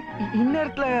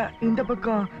இந்நேரத்துல இந்த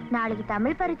பக்கம் நாளைக்கு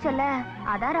தமிழ் பரீட்சைல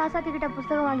அதான் ராசாத்தி கிட்ட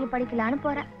புஸ்தகம் வாங்கி படிக்கலான்னு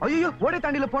போறேன் ஐயோ ஓடை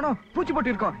தாண்டில போனோம் பூச்சி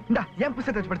போட்டு இருக்கோம் இந்த என்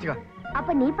புஸ்தகத்தை வச்சு படிச்சுக்க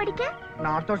அப்ப நீ படிக்க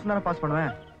நான் அடுத்த வருஷம் தானே பாஸ்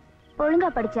பண்ணுவேன்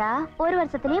ஒழுங்கா படிச்சா ஒரு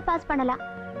வருஷத்துலயே பாஸ் பண்ணலாம்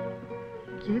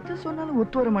எது சொன்னாலும்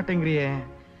ஒத்து வர மாட்டேங்கிறியே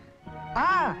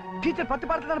டீச்சர் 10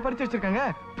 பாடத்துல தானே படிச்சு வச்சிருக்காங்க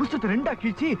புஸ்தகத்தை 2ஆ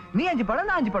கிழிச்சு நீ 5 படம்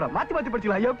நான் 5 படம் மாத்தி மாத்தி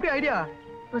படிச்சுக்கலாம் எப்படி ஐடியா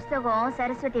புஸ்தகம்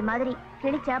சரஸ்வதி மாதிரி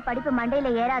கிழிச்சா படிப்பு மண்டையில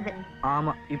ஏறாது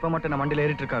ஆமா இப்ப மட்டும் நான் மண்டையில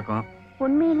ஏறிட்டு இருக்காக்கும்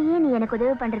உண்மையிலேயே நீ எனக்கு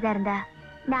உதவி பண்றதா இருந்தா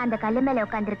நான் அந்த கல்லு மேல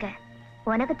உட்காந்துருக்கேன்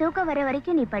உனக்கு தூக்கம் வர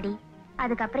வரைக்கும் நீ படி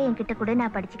அதுக்கப்புறம் என்கிட்ட கூட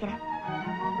நான் படிச்சுக்கிறேன்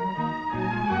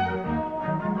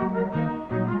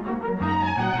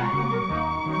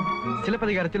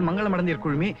சிலப்பதிகாரத்தில் மங்களமடந்தீர்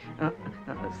குழுமி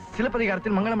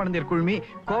சிலப்பதிகாரத்தில் மங்களமடந்தீர் குழுமி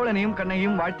கோவலனையும்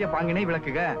கண்ணகியும் வாழ்த்திய பாங்கினை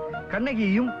விளக்குக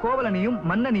கண்ணகியையும் கோவலனையும்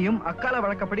மன்னனையும் அக்கால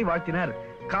வழக்கப்படி வாழ்த்தினர்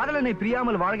காதலனை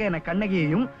பிரியாமல் வாழ்க என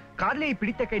கண்ணகியையும் காதலியை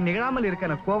பிடித்த கை நிகழாமல் இருக்க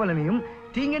என கோவலனையும்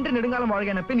தீங்கென்று நெடுங்காலம்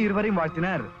வாழ்க என பெண் இருவரையும்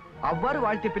வாழ்த்தினர் அவ்வாறு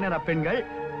வாழ்த்திய பின்னர் அப்பெண்கள்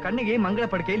கண்ணகியை மங்கள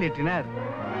படுக்கையில் ஏற்றினர்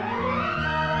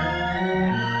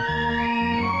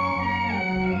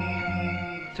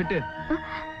சிட்டு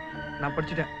நான்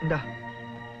படிச்சுட்டேன் இந்தா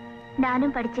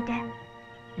நானும் படிச்சுட்டேன்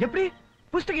எப்படி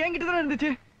புஸ்தகம் என்கிட்ட தானே இருந்துச்சு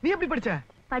நீ எப்படி படிச்ச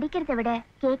படிக்கிறதை விட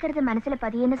கேட்கறது மனசுல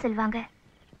பதியன்னு சொல்லுவாங்க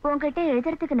உன்கிட்ட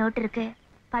எழுதுறதுக்கு நோட் இருக்கு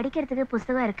படிக்கிறதுக்கு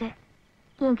புஸ்தகம் இருக்கு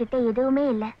என்கிட்ட எதுவுமே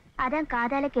இல்ல அதான்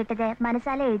காதால கேட்டதை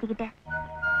மனசால எழுதிக்கிட்டேன்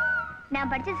நான்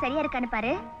படிச்சது சரியா இருக்கான்னு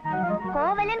பாரு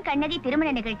கோவலன் கண்ணகி திருமண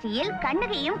நிகழ்ச்சியில்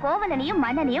கண்ணகியும் கோவலனையும்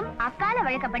மன்னனையும் அக்கால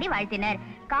வழக்கப்படி வாழ்த்தினர்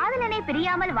காதலனை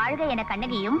பிரியாமல் வாழ்க என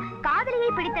கண்ணகியும் காதலியை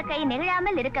பிடித்த கை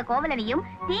நெகிழாமல் இருக்க கோவலனையும்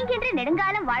தீங்கின்றி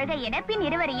நெடுங்காலம் வாழ்க என பின்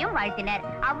இருவரையும் வாழ்த்தினர்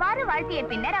அவ்வாறு வாழ்த்திய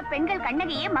பின்னர் அப்பெண்கள்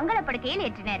கண்ணகியை மங்களப்படுக்கையில்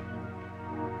ஏற்றினர்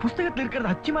புஸ்தகத்தில்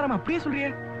இருக்கிறது அச்சி மரம் அப்படியே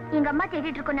சொல்றியே எங்க அம்மா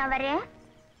தேடிட்டு இருக்கோம் நான் வரேன்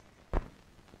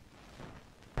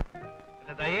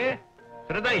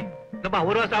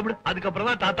ஒரு ரூபா சாப்பிடு அதுக்கப்புறம்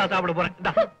தான் தாத்தா சாப்பிட போறேன்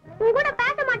உங்கூட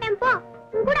பேச மாட்டேன் போ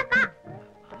உங்கூட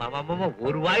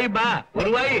ஒரு வாய்ப்பா ஒரு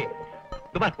வாய்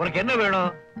உனக்கு என்ன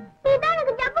வேணும்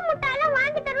எனக்கு ஜப்பு முட்டாலாம்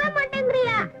வாங்கி தரவே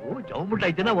மாட்டேங்கறியா ஓ ஜவு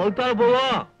முட்டாய் தின்னா வவுத்தால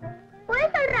போவோம்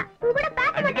போய் சொல்ற உங்கூட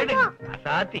பேச மாட்டேன்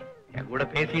சாத்தி என் கூட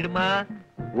பேசிடுமா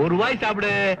ஒரு வாய்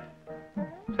சாப்பிடு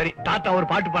சரி தாத்தா ஒரு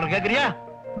பாட்டு பாட கேக்குறியா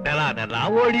நல்லா நல்லா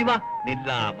ஓடிவா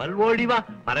நில்லாமல் ஓடிவா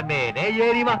மரமேனே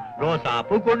ஏறிவா ரோசா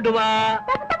பூ கொண்டு வா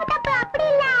அப்படி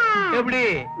இல்ல எப்படி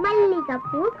மல்லிகை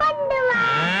பூ கொண்டு வா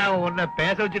உன்னை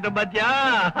பேச வச்சுட்டேன் பாத்தியா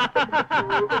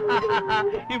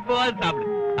இப்போ சாப்பிடு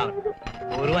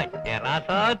ஒரு வாய்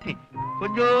ராசாத்தி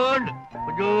கொஞ்சோண்டு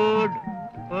கொஞ்சோண்டு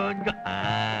கொஞ்சம்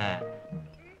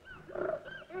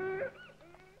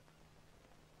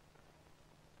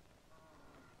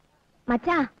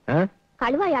மச்சான்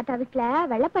கழுவா யாத்தா வீட்டுல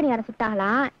வெள்ளப்பணியாரம்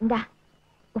சுட்டாங்களாம் இந்த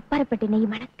உப்பரப்பட்டி நெய்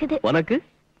மணக்குது உனக்கு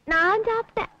நான்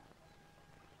சாப்பிட்டேன்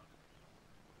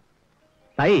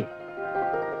தாய்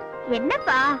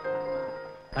என்னப்பா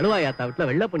கழுவாயாத்தா வீட்டுல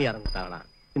வெள்ள பணியாரம் கொடுத்தாங்களா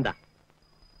இந்தா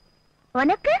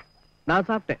உனக்கு நான்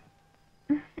சாப்பிட்டேன்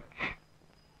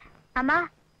அம்மா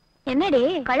என்னடி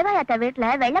கழுவாயாத்தா வீட்டுல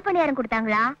வெள்ள பணியாரம்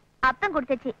கொடுத்தாங்களா அப்பம்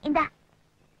கொடுத்துச்சு இந்தா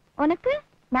உனக்கு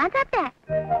நான் சாப்பிட்டேன்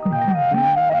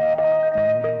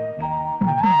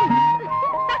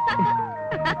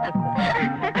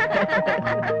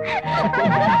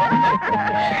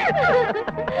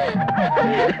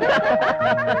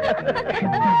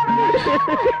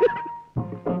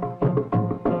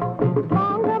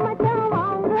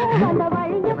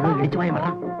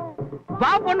வா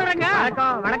பொண்ணுறங்க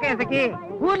வணக்கம் சக்கி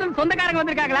ஊர்ல இருந்து சொந்தக்காரங்க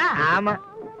வந்திருக்காங்களா ஆமா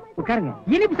உட்காருங்க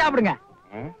இனிப்பு சாப்பிடுங்க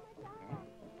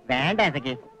வேண்டாம்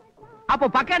சக்கி அப்போ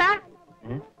பக்கடா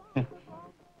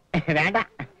வேண்டாம்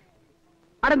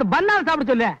அட இந்த பன்னால சாப்பிட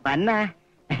சொல்லு பண்ண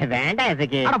வேண்டாம்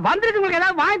சக்கி அட வந்திருக்கவங்களுக்கு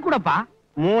ஏதாவது வாங்கி கூடப்பா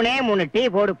 3 டீ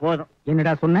போடு போதும்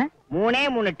என்னடா சொன்ன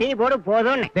 3 டீ போடு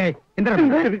போதும் டேய்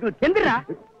எந்திரா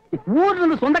ஊர்ல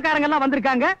இருந்து சொந்தக்காரங்க எல்லாம்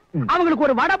வந்திருக்காங்க அவங்களுக்கு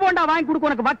ஒரு வடை போண்டா வாங்கி கொடுக்க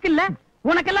உனக்கு வக்கில்ல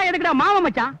உனக்கெல்லாம் எதுக்குடா மாமா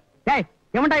மச்சான் டேய்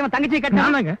எவன்டா இவன் தங்கச்சியை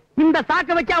கட்டினாங்க இந்த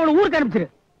சாக்க வச்சு அவளை ஊருக்கு அனுப்பிச்சிரு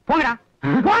போங்கடா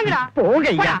போங்கடா போங்க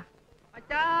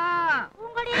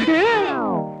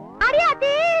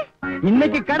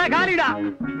இன்னைக்கு கடை காலிடா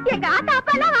எங்க ஆத்தா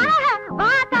அப்பா எல்லாம் வராங்க.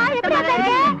 ஆத்தா எப்படி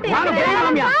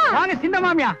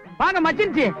மாமியா, வாங்க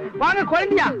மச்சின்ச்சி, வாங்க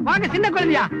குழந்தையா, வாங்க சின்ன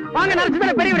குழந்தையா, வாங்க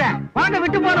நரசிம்மர பெரியவரே, வாங்க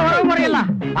விட்டு போன உறவு முறையெல்லாம்.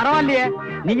 பரவாயில்லையே,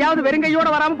 நீயாவது வெறுங்கையோட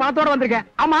வராம பணத்தோட வந்திருக்க.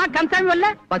 ஆமா, கந்தசாமி வரல?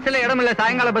 பஸ்ல இடம் இல்ல,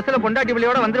 சாயங்கால பஸ்ல பொண்டாட்டி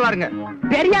பிள்ளையோட வந்துருவாருங்க.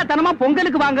 தெரியாதனமா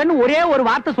பொங்கலுக்கு வாங்கன்னு ஒரே ஒரு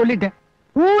வார்த்தை சொல்லிட்டேன்.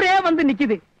 ஊரே வந்து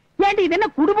நிக்குது. ஏண்டி இது என்ன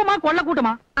குடும்பமா கொள்ள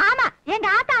கூட்டமா? ஆமா, எங்க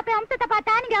ஆத்தா அப்ப அம்சத்தை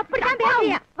பார்த்தா நீங்க அப்படிதான்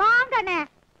பேசுவீங்க. வாங்கண்ணே.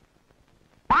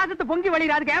 பாசத்தை பொங்கி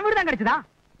வழியிற அதுக்கு என் வீடு தான் கிடைச்சதா?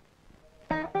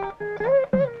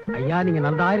 ஐயா, நீங்க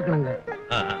நல்லா இருக்கணுங்க.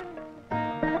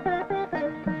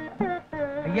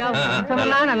 ஐயா,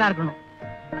 வம்சமெல்லாம் நல்லா இருக்கணும்.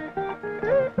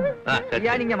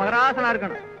 ஐயா, நீங்க மகராசனா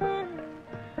இருக்கணும்.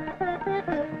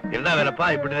 என்ன வேலைப்பா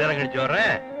இப்படி நேரம் கழிச்சு வர்ற?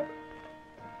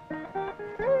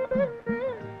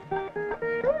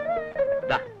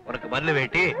 உனக்கு மல்லு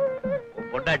வேட்டி, உன்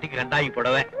பொண்டாட்டிக்கு கண்டாகி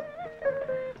போடவே.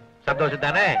 சந்தோஷம்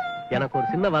தானே? எனக்கு ஒரு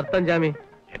சின்ன வருத்தம் சாமி.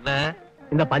 என்ன?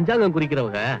 இந்த பஞ்சாங்கம்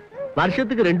குறிக்கிறவங்க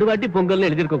வருஷத்துக்கு 2 வாட்டி பொங்கல்னு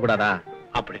எழுதிருக்க கூடாதா?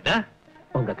 அப்படின்னா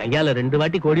உங்க கையால 2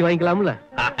 வாட்டி கோடி வாங்கிக்கலாம்ல?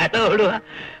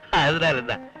 அதனால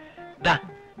இருந்தா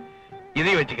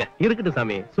இதையும் வச்சுக்க. இருக்கட்டும்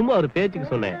சாமி, சும்மா ஒரு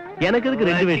பேச்சுக்கு சொன்னேன். எனக்கு இதுக்கு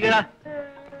 2 வேட்டி.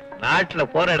 நாட்டுல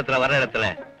போற இடத்துல வர இடத்துல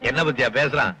என்ன பத்தியா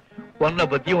பேசுறான்? பொண்ணை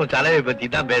பத்தி உன் தலைவை பத்தி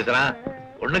தான் பேசுறான்.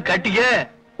 ஒண்ணு கட்டிக்க,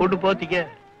 ஒண்ணு போத்திக்க.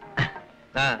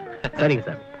 சரிங்க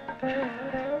சார்.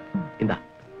 இந்தா,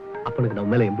 அப்பனுக்கு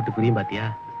நம்ம மேல எம்பிட்டு புரியும் பாத்தியா?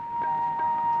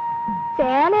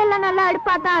 சேலையெல்லாம் நல்லா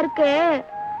அடுப்பாதான் இருக்கு.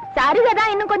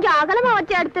 சரிகதான் இன்னும் கொஞ்சம் அகலமா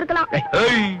வச்சு எடுத்திருக்கலாம்.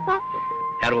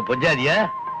 யாரும் பொஞ்சாதியா?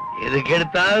 எதுக்கு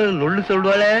எடுத்தாலும் நொல்லு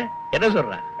சொல்லுவாளே. என்ன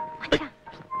சொல்றான்?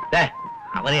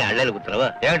 அவனே அள்ளையில குத்துறவ.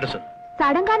 என்கிட்ட சொல்லு.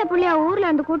 சடங்கான புள்ளியா ஊர்ல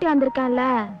இருந்து கூட்டி வந்திருக்கான்ல,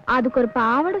 அதுக்கு ஒரு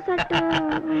பாவாடை சட்டை.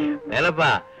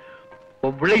 வேலைப்பா,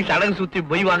 உன் பிள்ளைக்கு சடங்கு சுத்தி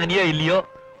போய் வாங்கினியோ இல்லையோ,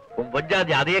 உன்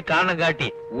பொஞ்சாதி அதையே காரணம் காட்டி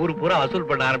ஊரு பூரா வசூல்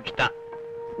பண்ண ஆரம்பிச்சுட்டான்.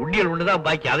 உண்டியல் ஒண்ணுதான்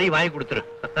பாக்கி, அதையும் வாங்கி கொடுத்துரு.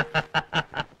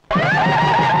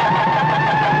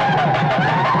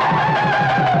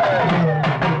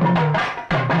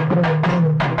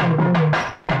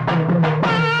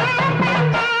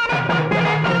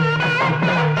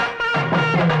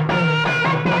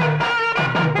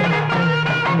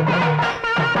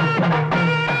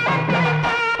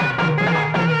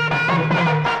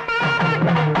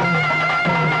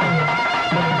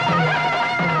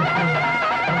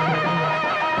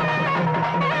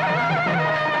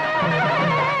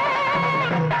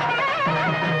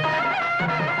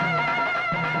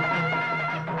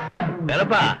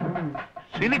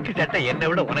 சிலுக்கு சட்டை என்னை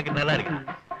விட உனக்கு நல்லா இருக்கு.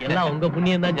 எல்லாம் உங்க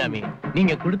புண்ணியம் தான் சாமி.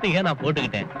 நீங்க கொடுத்தீங்க, நான்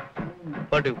போட்டுக்கிட்டேன்.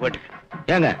 போட்டு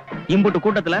ஏங்க, இம்புட்டு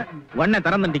கூட்டத்துல வண்ண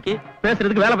தரந்தண்டிக்கு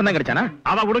பேசுறதுக்கு வேலை பண்ணா கிடைச்சானா?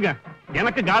 அவ கொடுங்க.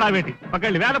 எனக்கு காலா வேட்டி,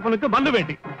 பக்கத்துல வேலை பொண்ணுக்கு பந்து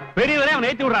வேட்டி. பெரியவரே அவன்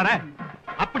ஏத்தி விடுறாரு.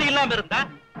 அப்படி இல்லாம இருந்தா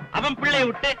அவன் பிள்ளைய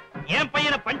விட்டு என்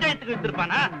பையனை பஞ்சாயத்துக்கு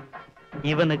எடுத்திருப்பானா?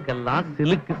 இவனுக்கெல்லாம்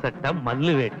சிலுக்கு சட்டை,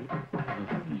 மல்லு வேட்டி.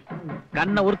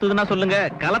 கண்ணை உறுத்துதுன்னா சொல்லுங்க,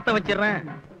 களத்தை வச்சிடுறேன்.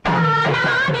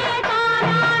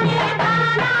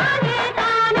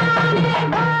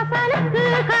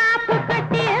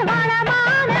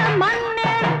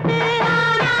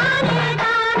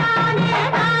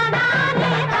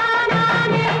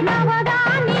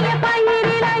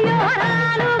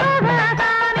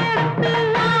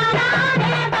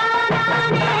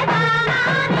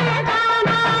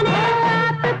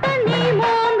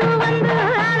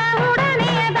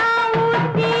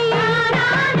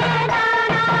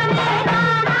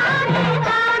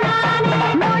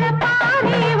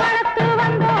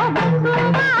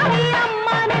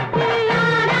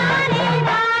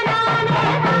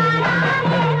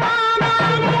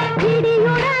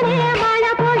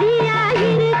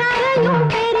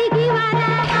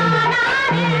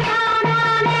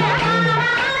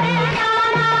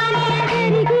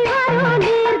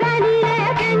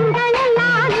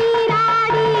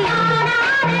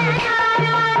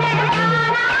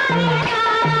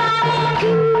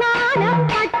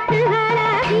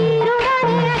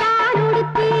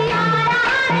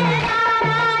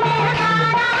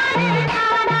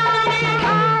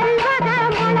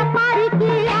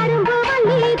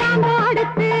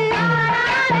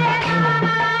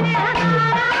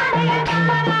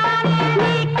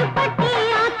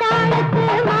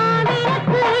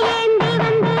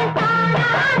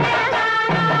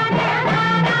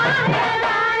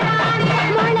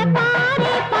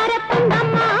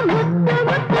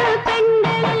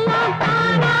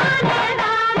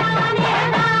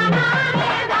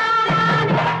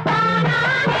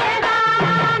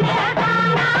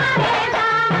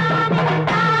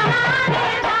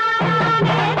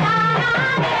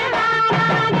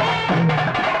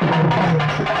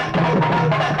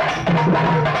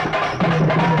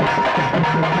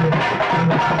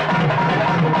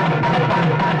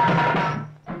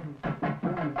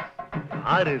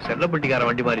 செல்லப்பட்டிக்கார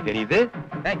வண்டி மாதிரி தெரியுது.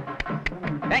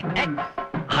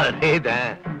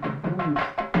 அதேதான்.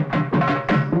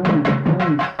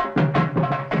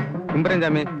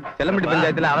 கும்பரஞ்சாமி, செல்லம்பட்டி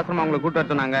பஞ்சாயத்துல அவசரமா உங்களை கூட்டு வர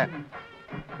சொன்னாங்க.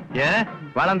 ஏன்?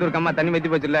 வாழந்தூருக்கு அம்மா தண்ணி வத்தி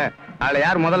போச்சுல்ல, அதுல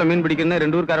யார் முதல்ல மீன் பிடிக்கணும்னு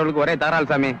 2 ஊர்க்காரர்களுக்கு ஒரே தாராள்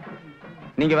சாமி.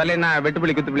 நீங்க வரலன்னா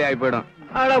வெட்டுப்புள்ளி குத்துப்புள்ளி ஆகி போயிடும்.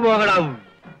 ஆனா போகடா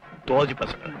தோஜி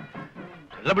பசங்க.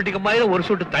 செல்லம்பட்டி கம்மாயில ஒரு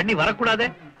சொட்டு தண்ணி வரக்கூடாதே,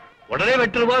 உடனே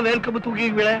வெட்டுருவா வேல்கம்பு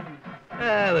தூக்கிங்களே.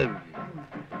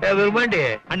 விரும்பாண்டி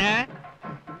அண்ணே,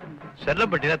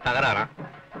 செல்லம்பட்டியில தகராறாம்.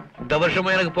 இந்த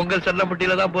வருஷமும் எனக்கு பொங்கல்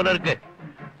செல்லம்பட்டியில தான் போல இருக்கு.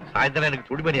 சாயந்தரம் எனக்கு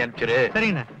துணிமணி அனுப்பிச்சிரு.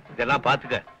 சரிங்க. இதெல்லாம்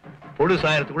பாத்துக்க. பொழு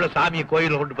சாயறதுக்குள்ள சாமியை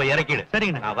கோயில கொண்டு போய் இறக்கிடு.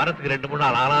 சரிங்க. நான் வரத்துக்கு 2-3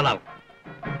 நாள் ஆனாலும்.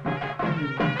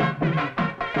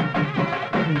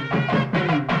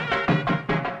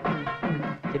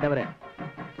 சின்னவரே,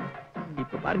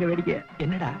 இப்ப பாருங்க வேடிக்கை.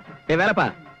 என்னடா வேலைப்பா,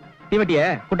 தீவட்டிய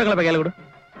குட்டக்கலப்ப கையில கொடு.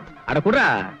 அட குடுறா.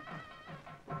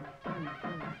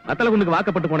 மத்தள குண்டுக்கு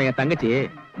வாக்கப்பட்டு போன என் தங்கச்சி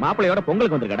மாப்பிள்ளையோட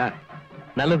பொங்கலுக்கு வந்திருக்கடா.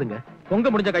 நல்லதுங்க. பொங்க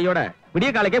முடிஞ்ச கையோட விடிய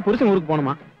காலைக்கே புருஷன் ஊருக்கு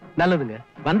போகணுமா. நல்லதுங்க.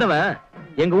 வந்தவ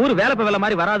எங்க ஊரு வேலைப்ப வேலை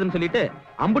மாதிரி வராதுன்னு சொல்லிட்டு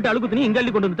அம்புட்டு அழுக்கு துணி இங்க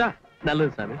அள்ளி கொண்டு வந்துட்டா.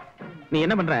 நல்லது சாமி. நீ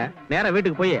என்ன பண்ற, நேரா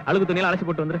வீட்டுக்கு போய் அழுக்கு துணியில அலசி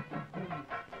போட்டு வந்துரு.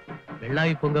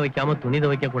 வெள்ளாவி பொங்க வைக்காம துணி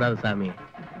துவைக்க கூடாது சாமி.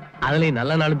 அதுலயும்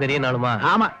நல்ல நாளும் பெரிய நாளுமா.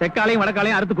 ஆமா, தெக்காலையும்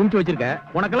வடக்காலையும் அறுத்து கும்பிட்டு வச்சிருக்க.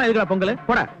 உனக்கெல்லாம் எதுக்குடா பொங்கல்?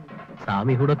 போட.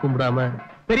 சாமி கூட கும்பிடாம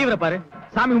பெரியவரை பாரு,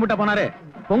 சாமி கும்பிட்டா போனாரு.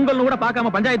 பொங்கல் கூட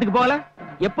பார்க்காம பஞ்சாயத்துக்கு போகல.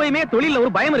 எப்பயுமே தொழில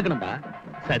ஒரு பயம் இருக்கணும்டா.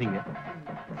 சரிங்க,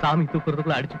 சாமி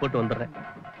தூக்குறதுக்குள்ள அடிச்சு போட்டு வந்துடுறேன்.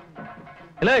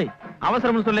 இல்லை,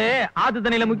 அவசரம் சொல்லி ஆத்து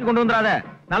தண்ணியில முக்கி கொண்டு வந்துடாத.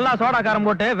 நல்லா சோடா காரம்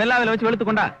போட்டு வெள்ளாவில வச்சு வெளுத்து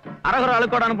கொண்டா. அரகுற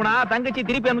அழுக்கோட அனுப்புனா தங்கச்சி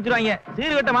திருப்பி அனுப்பிச்சிருவாங்க.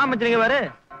 சீர்கட்ட மாமச்சிருங்க பாரு.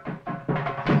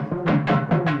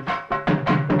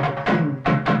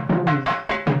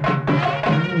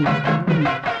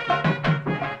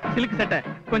 சிலுக்கு சட்டை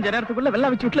கொஞ்ச நேரத்துக்குள்ள வெள்ளா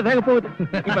வச்சு வீட்டுல வேக போகுது.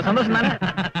 இப்ப சந்தோஷம் தானே?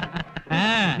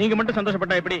 நீங்க மட்டும்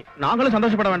சந்தோஷப்பட்டா எப்படி? நாங்களும்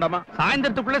சந்தோஷப்பட வேண்டாமா?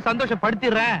 சாயந்தரத்துக்குள்ள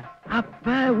சந்தோஷப்படுத்திடுறேன்.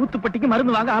 அப்ப ஊத்துப்பட்டிக்கு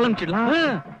மருந்து வாங்க ஆரம்பிச்சிடலாம்.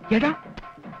 ஏடா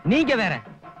நீங்க வேற,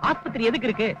 ஆஸ்பத்திரி எதுக்கு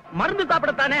இருக்கு? மருந்து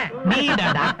சாப்பிடத்தானே. நீடா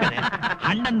டாக்டர்,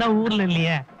 அண்ணன் தான் ஊர்ல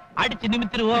இல்லையே, அடிச்சு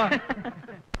நிமித்திருவோம்.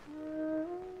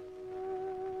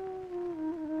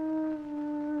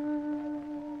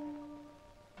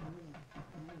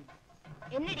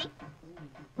 என்னடி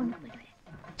ஒண்ணு போயிட்டு வரேன்.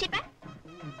 சிப்பா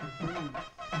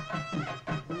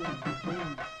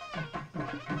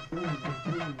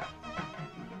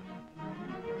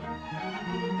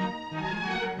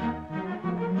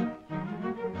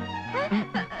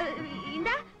இந்த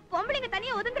பொம்பளைங்க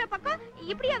தனியா ஒதுங்குற பக்கம்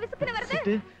இப்படியா விசுக்குன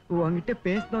வருது? உன்கிட்ட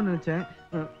பேசணும்னு நினைச்சேன்,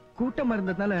 கூட்டமா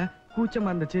இருந்ததுனால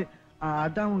கூச்சமா இருந்துச்சு.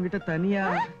 அதான் உன்கிட்ட தனியா.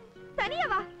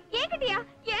 தனியாவா? ஏன்கிட்டயா?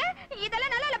 ஏன்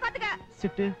இதெல்லாம் நல்லா இல்ல பாத்துக்க.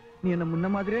 சிட்டு, நீ என்ன முன்ன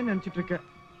மாதிரியே நினைச்சிட்டு இருக்க.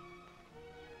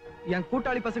 என்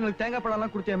கூட்டாளி பசங்களுக்கு தேங்காய் பழம்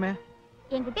எல்லாம் குடுத்தியாமே.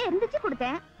 என்கிட்ட இருந்துச்சு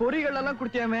கொடுத்தேன். பொரிகள் எல்லாம்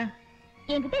குடுத்தியாமே.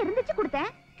 என்கிட்ட இருந்துச்சு கொடுத்தேன்.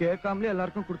 கேட்காமலே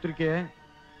எல்லாருக்கும் கொடுத்திருக்கே.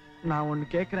 நான் ஒண்ணு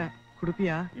கேக்குறேன்,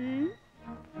 குடுப்பியா?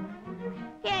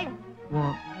 கேளு.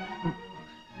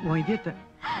 உன் இதயத்தை.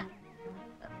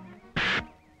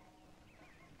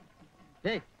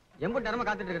 டேய், எம்பு நேரமா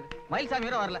காத்துட்டு இருக்கு. மயில்சாமி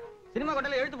வேற வரல. சினிமா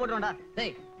கொட்டையில எழுத்து போட்டுருவான்டா.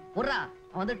 டேய் புர்ரா,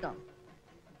 அவன் வந்துட்டான்.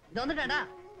 இது வந்துட்டான்டா.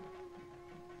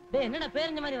 டேய், என்னடா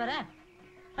பேரஞ்ச மாதிரி வர?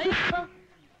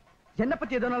 என்ன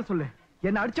பத்தி எதனாலும் சொல்லு.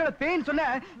 என்ன அடிச்சோட பேன் சொன்ன.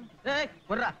 டேய்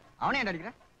புர்ரா, அவனே ஏன்டா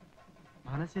அடிக்கிற?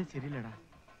 மனசே சரியில்லடா.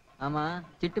 ஆமா,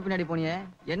 சிட்டு பின்னாடி போனியே,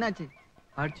 என்னாச்சு?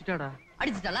 அடிச்சிட்டாடா.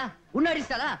 அடிச்சிட்டாளா? உன்ன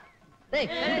அடிச்சிட்டாளா? டேய்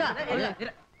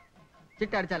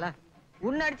சிட்டு அடிச்சாலா?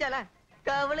 உன்ன அடிச்சாலா?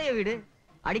 கவலைய விடு.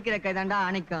 அடிக்கிற கைதாண்டா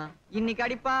அணைக்கும். இன்னைக்கு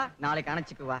அடிப்பா, நாளைக்கு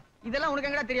அணைச்சுக்குவா. இதெல்லாம் உனக்கு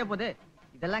எங்கடா தெரிய போகுது?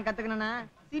 இதெல்லாம் கத்துக்கணும்னா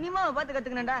சினிமாவை பார்த்து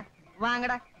கத்துக்கணும்டா.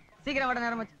 வாங்கடா, சீக்கிரம் வட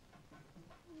நேரம் வச்சு.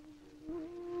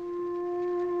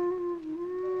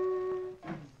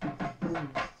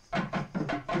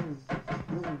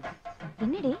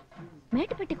 என்னடி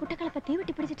மேட்டுப்பட்டி குட்டக்கலப்ப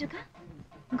தீவட்டி பிடிச்சிட்டு இருக்கா?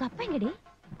 உங்க அப்பா எங்கடி?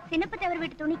 சின்னப்பத்தி அவர்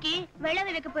வீட்டு துணிக்கு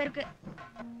வெள்ளவை வைக்க போயிருக்கு.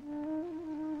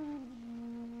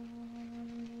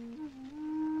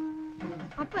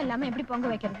 அப்பா இல்லாம எப்படி பொங்க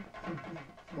வைக்கிறது?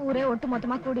 ஊரே ஒட்டு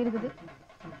மொத்தமா கூடி இருக்குது.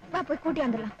 வா போய் கூட்டி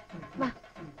வந்துடலாம். வா.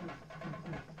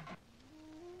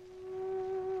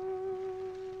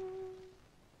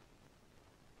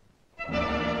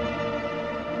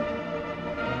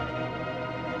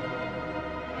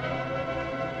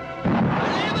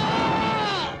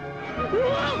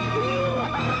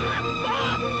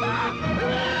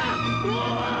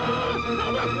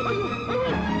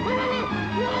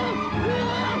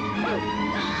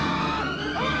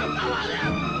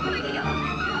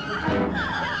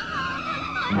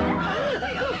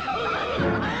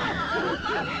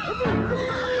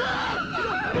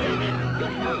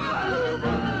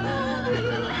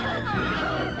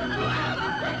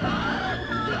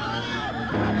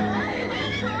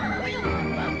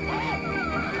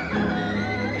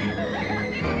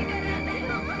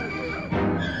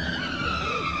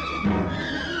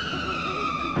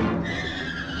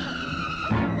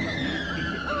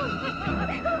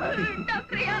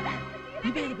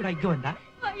 எதுக்குடா இங்க வந்தா?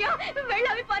 ஐயா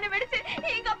வெள்ளாவி பானை வெடிச்சு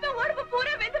எங்க அப்பா உடம்பு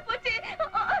பூரா வெந்து போச்சு.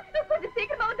 கொஞ்சம்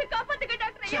சீக்கிரமா வந்து காப்பாத்துங்க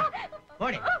டாக்டர் ஐயா.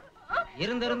 போடி.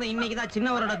 இருந்திருந்து இன்னைக்குதான்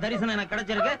சின்னவரோட தரிசனம் எனக்கு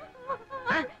கிடைச்சிருக்கு.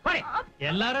 போடி.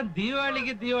 எல்லாரும்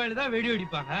தீபாவளி தான் வெடி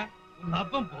வெடிப்பாங்க. உங்க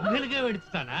அப்பா பொங்கலுக்கே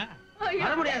வெடிச்சுட்டானா?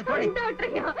 வர முடியாது. போடி. டாக்டர்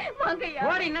ஐயா வாங்க ஐயா.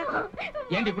 போடி. என்ன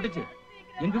ஏண்டி பிடிச்சு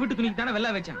எங்க வீட்டு துணிக்கு தானே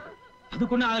வெள்ளை வச்சான்,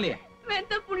 அதுக்கு ஒண்ணும் ஆகலையே.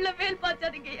 வெந்த புள்ள வேல்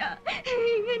பாச்சாதீங்கய்யா.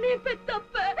 என்னை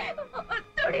பெத்தப்ப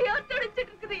தொடியா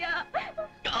தொடிச்சிட்டு இருக்குதுயா.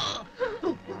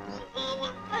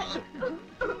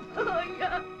 ஐயா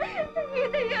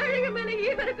இந்த ஏழைங்க மேல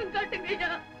ஈவருக்கும் காட்டுங்கய்யா.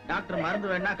 டாக்டர் மருந்து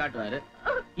வேணா காட்டுவாரு,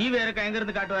 ஈவ இருக்க எங்க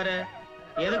இருந்து காட்டுவாரு?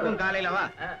 எதுக்கும் காலையில வா,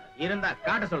 இருந்தா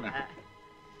காட்ட சொல்றேன்.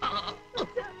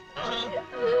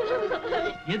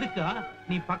 எதுக்கா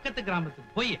நீ பக்கத்து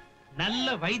கிராமத்துக்கு போய்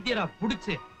நல்ல வைத்தியரா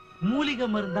புடிச்சு மூலிகை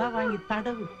மருந்தா வாங்கி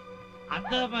தடவு.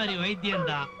 அந்த மாதிரி வைத்தியம்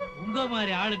தான் உங்க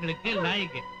மாதிரி ஆளுங்களுக்கு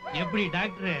லாய்க்கு. எப்படி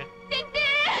டாக்டர்?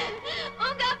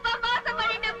 உங்க அப்பா மாசம்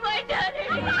பண்ணிட்டு போயிட்டாரு.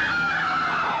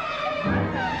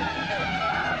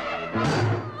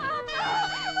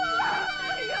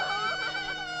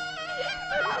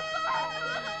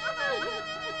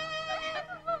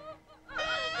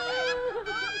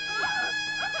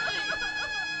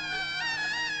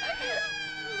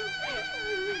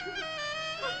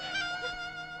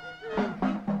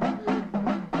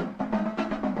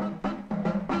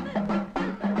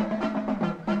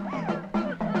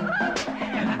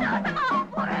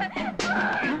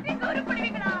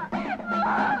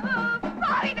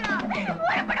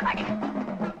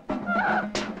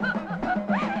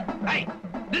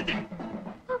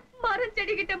 மரம்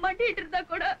செடிகிட்ட மாட்டிட்டு இருந்தா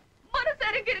கூட மனசு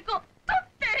இறங்கி இருக்கும்.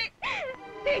 சரி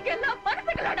நீங்க எல்லாம்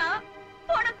மனசுகளடா,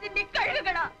 போன திண்ணி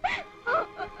கழுகுகளா.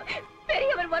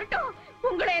 பெரியவர் வரட்டும்,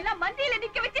 உங்களை எல்லாம் மந்தியில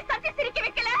நிக்க வச்சு சத்தி சிரிக்க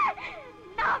வைக்கல.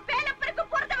 நான் வேலை பிறகு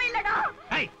பொறுத்தவே இல்லடா.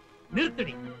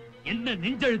 நிறுத்தடி. என்ன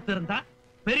நெஞ்செழுத்து இருந்தா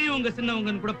பெரியவங்க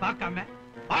சின்னவங்கன்னு கூட பார்க்காம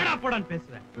பாடா போடான்னு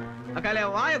பேசுவேன். அக்கால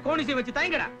வாய கோணிசி வச்சு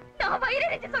தயங்கடா. நான் வயிறு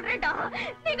வச்சு சொல்றேன்டா.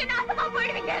 நீங்க நாசமா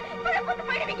போயிடுவீங்க, புறப்பட்டு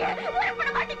போயிடுவீங்க, உருப்பட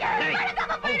மாட்டீங்க,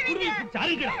 அழகாம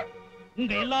போயிடுவீங்க.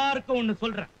 உங்க எல்லாருக்கும் ஒண்ணு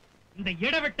சொல்றேன், இந்த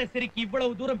இடவெட்ட சிரிக்கு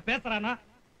இவ்வளவு தூரம் பேசுறானா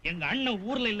எங்க அண்ணன்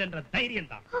ஊர்ல இல்லைன்ற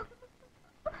தைரியம் தான்.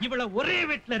 இவள ஒரே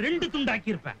வீட்டுல 2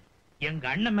 துண்டாக்கி இருப்பேன். எங்க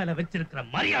அண்ணன் மேல வச்சிருக்கிற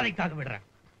மரியாதைக்காக விடுறேன்.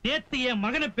 நேத்து என்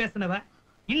மகனை பேசினவ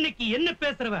இன்னைக்கு என்ன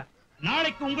பேசுறவ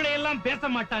நாளைக்கு உங்களை எல்லாம் பேச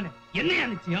மாட்டான்னு என்னையா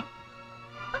நிச்சயம்?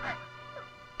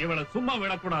 இவளை சும்மா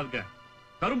விடக்கூடாதுங்க.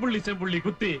 கரும்புள்ளி செம்புள்ளி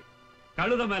குத்தி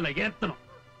கழுத மேல ஏத்தணும்.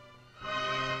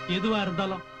 எதுவா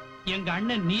இருந்தாலும் எங்க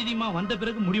அண்ணன் நீதிமா வந்த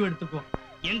பிறகு முடிவெடுத்துக்குவோம்.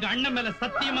 எங்க அண்ணன் மேல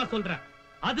சத்தியமா சொல்றேன்,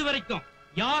 அது வரைக்கும்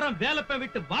யாரும் வேலைப்ப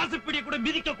விட்டு வாசப்பிடி கூட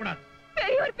மிதிக்க கூடாது.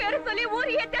 பெரியவர் பேரு சொல்லி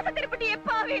ஊரையே தேச திருப்பி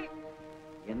எப்பாவே.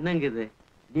 என்னங்க இது,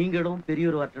 நீங்களும்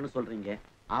பெரியவர் வரட்டுன்னு சொல்றீங்க,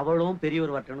 அவளும்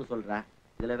பெரியவர் வரட்டுன்னு சொல்றா,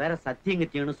 இதுல வேற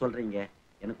சத்தியங்கத்தியன்னு சொல்றீங்க.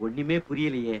 எனக்கு ஒண்ணுமே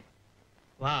புரியலையே.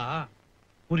 வா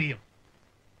புரியும்.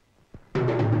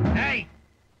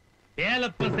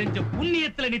 வேலப்ப செஞ்ச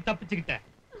புண்ணியத்துல நீ தப்பிச்சுக்கிட்ட.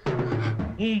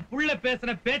 உன் புள்ள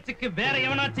பேசுற பேச்சுக்கு வேற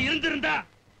எவனாச்சும் இருந்திருந்தா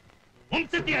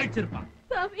வம்சத்தை அழிச்சிருப்பான்.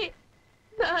 சாமி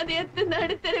நான் நேத்து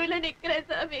நடுத்தருவில நிக்கிறேன்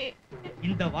சாமி.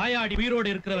 இந்த வாயாடி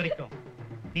உயிரோடு இருக்கிற வரைக்கும்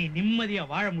நீ நிம்மதியா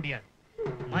வாழ முடியாது.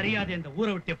 மரியாதை இந்த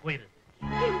ஊரை விட்டே போயிரு.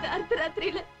 இந்த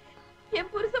அர்த்தராத்திரியில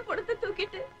என் புருஷ படத்தை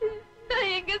தூக்கிட்டு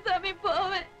நான் எங்க சாமி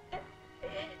போவேன்?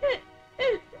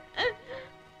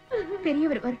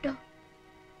 பெரியவர் வரட்டும்,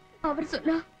 அவர்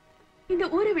சொன்னா இந்த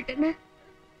ஊரை விட்டு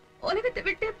உலகத்தை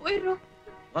விட்டே போயிடுறோம்.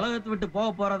 உலகத்தை விட்டு போக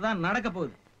போறதுதான் நடக்க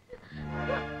போகுது.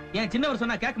 ஏன் சின்னவர்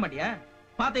சொன்னா கேட்க மாட்டியா?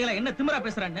 பாத்தீங்களா என்ன திமிரா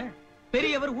பேசுறான்னு?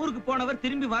 பெரியவர் ஊருக்கு போனவர்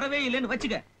திரும்பி வரவே இல்லைன்னு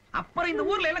வச்சுக்க, அப்புறம் இந்த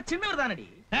ஊர்ல எல்லாம் சின்னவர் தானடி.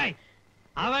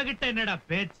 அவகிட்ட என்னடா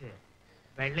பேச்சு?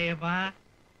 வெள்ளையம்மா,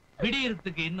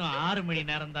 விடியறதுக்கு இன்னும் 6 மணி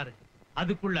நேரம் தான் இருக்கு.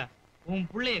 அதுக்குள்ள உன்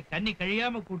புள்ளைய கண்ணி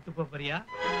கழியாம கூட்டு போறியா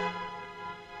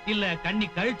இல்ல கண்ணி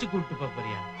கழிச்சு கூட்டு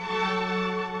போறியா?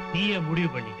 நீயே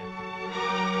முடிவு பண்ணிக்க.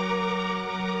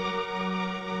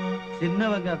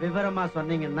 சின்னவங்க விவரமா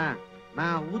சொன்னீங்கன்னா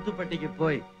நான் ஊத்துப்பட்டிக்கு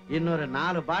போய் இன்னொரு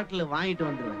 4 பாட்டில் வாங்கிட்டு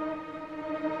வந்துருவேன்.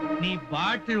 நீ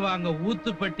பாட்டில் வாங்க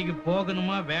ஊத்துப்பட்டிக்கு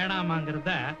போகணுமா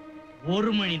வேணாமாங்கிறத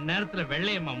 1 மணி நேரத்துல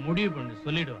வெள்ளையம்மா முடிவு பண்ணி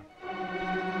சொல்லிடுவான்.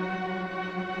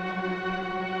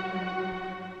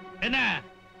 என்ன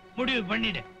முடிவு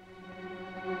பண்ணிடு.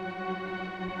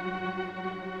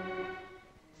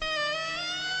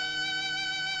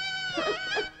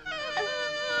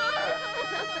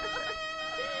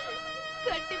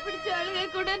 கட்டி பிடிச்ச அழுக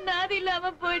கூட நாதி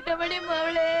இல்லாம போயிட்டபடி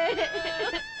மவளே.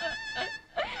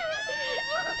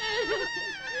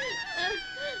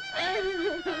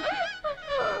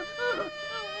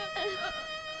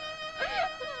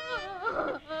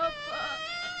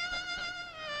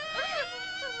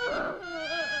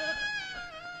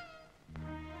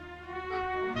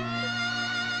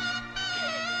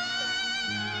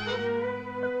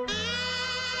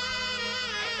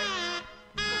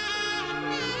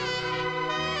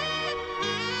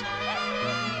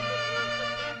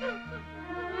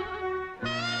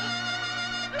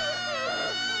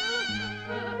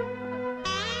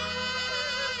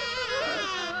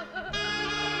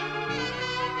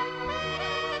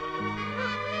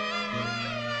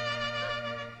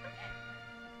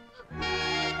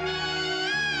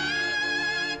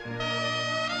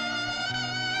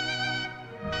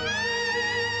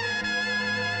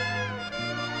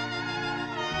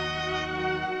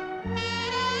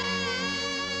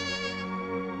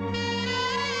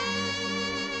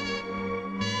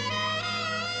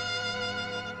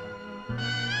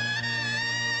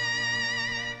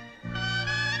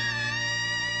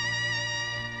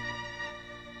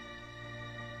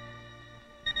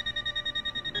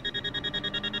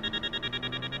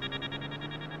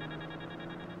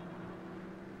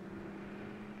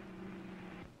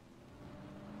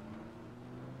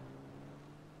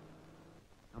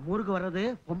 நம்ம ஊருக்கு வர்றது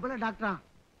பொம்பளை டாக்டரா.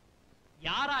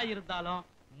 யாரா இருந்தாலும்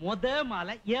முத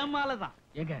மாலை ஏன் மாலை தான்.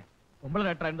 ஏங்க பொம்பளை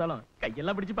டாக்டரா இருந்தாலும்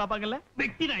கையெல்லாம் பிடிச்சு பாப்பாங்கல்ல.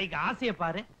 வெட்டி நாய்க்கு ஆசைய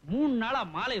பாரு. 3 நாளா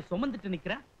மாலையை சுமந்துட்டு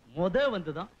நிக்கிறேன். முத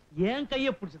வந்துதான் என்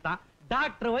கைய பிடிச்சுதான்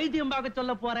டாக்டர் வைத்தியம் பார்க்க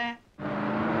சொல்ல போறேன்.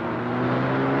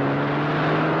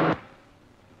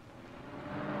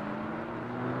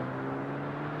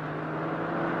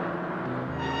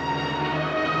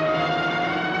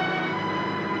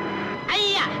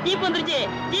 ஜீப் வந்துருச்சு,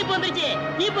 ஜீப் வந்துருச்சு,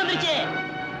 ஜீப் வந்துருச்சு.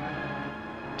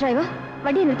 டிரைவர்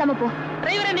வண்டியை நிறுத்தாம போ.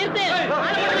 டிரைவரை நிறுத்து.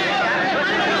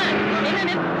 என்ன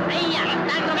நிறுத்து? ஐயா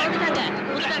டாக்டர் வந்துட்டாங்க,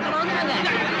 டாக்டர் வந்துட்டாங்க.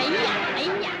 ஐயா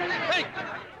ஐயா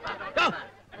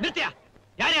நிறுத்தியா?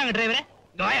 யார் யாங்க டிரைவரே?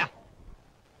 இங்க வாயா.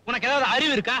 உனக்கு ஏதாவது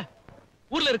அறிவு இருக்கா?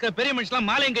 ஊர்ல இருக்க பெரிய மனுஷன்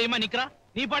மாலையும் கையுமா நிக்கிறான்.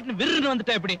 நீ பாட்டு விருன்னு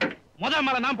வந்துட்டா எப்படி? முத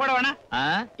மாலை நான் போட வேணா?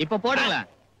 இப்ப போடுங்களேன்.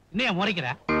 இன்னும் முறைக்கிற?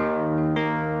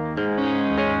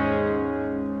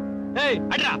 ஏய்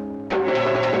அட்ரா.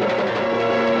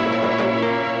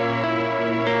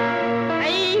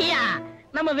 ஐயா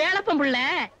நம்ம வேலப்பன் புள்ள,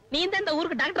 நீ தான் இந்த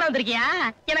ஊருக்கு டாக்டரா வந்திருக்கியா?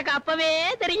 எனக்கு அப்பவே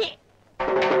தெரியும்.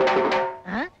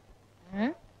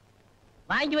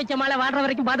 வாங்கி வச்ச மாலை வாடுற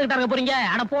வரைக்கும் பாத்துக்கிட்டாங்க போறீங்க.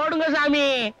 அட போடுங்க சாமி.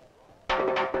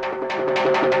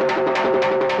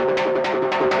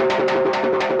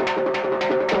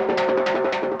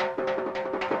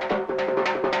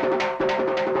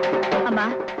 அம்மா,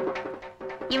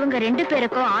 இவங்க 2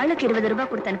 பேருக்கும் ஆளுக்கு 20 ரூபாய்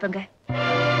கொடுத்து அனுப்புங்க.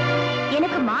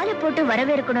 எனக்கு மாலை போட்டு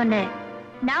வரவேற்கணும்னு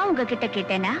நான் உங்ககிட்ட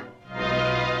கேட்டேனா?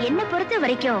 என்ன பொறுத்த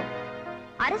வரைக்கும்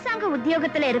அரசாங்க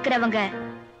உத்தியோகத்துல இருக்கிறவங்க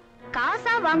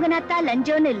காசா வாங்கினாத்தான்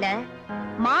லஞ்சம்னு இல்ல,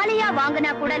 மாலையா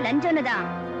வாங்கினா கூட லஞ்சம்னு தான்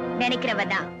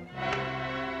நினைக்கிறவதான்.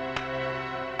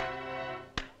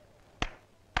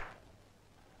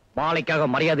 மாலைக்காக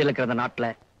மரியாதை இழக்கிற இந்த நாட்டுல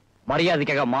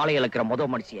மரியாதைக்காக மாலை இழக்கிற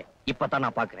முதல் மனுஷிய இப்பதான்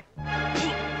நான் பாக்குறேன்.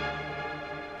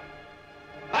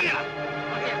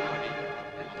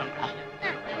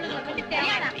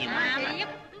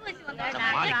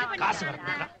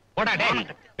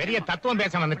 பெரிய தத்துவம்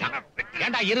பேச வந்துட்டான்.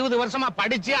 ஏண்டா 20 வருஷமா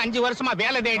படிச்சு 5 வருஷமா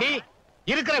வேலை தேடி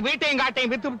இருக்கிற வீட்டையும்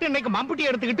காட்டையும் வித்து விட்டு இன்னைக்கு மம்புட்டி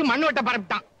எடுத்துக்கிட்டு மண் வெட்ட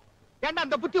பரப்பிட்டான். ஏண்டா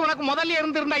அந்த புத்தி உனக்கு முதல்ல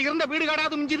இருந்திருந்தா இருந்த வீடு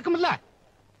காடாவது மிஞ்சி இருக்கும்ல?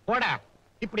 போட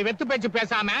இப்படி வெத்து பேச்சு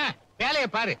பேசாம வேலையை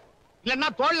பாரு. இல்லன்னா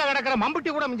தோல்ல கிடக்கிற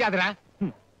மம்புட்டி கூட மிஞ்சாதுற.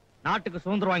 நாட்டுக்கு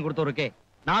சுதந்திரம் வாங்கி கொடுத்தவருக்கு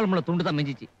 4 முளை துண்டு தான்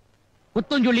மிஞ்சிச்சு.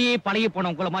 குத்தம் சொல்லியே பழகி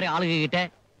போன உங்களை மாதிரி ஆளுங்க கிட்ட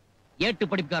ஏட்டு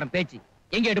படிப்புக்காரன் பேச்சு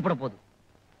எங்க எடுப்பட போகுது?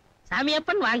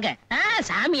 சாமியப்பன் வாங்க.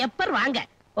 சாமியப்பர் வாங்க.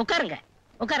 உட்காருங்க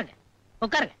உட்காருங்க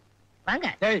உட்காருங்க வாங்க.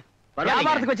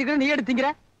 வியாபாரத்துக்கு வச்சுக்கிட்டு நீ எடுத்தீங்கிற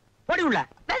போடி உள்ள.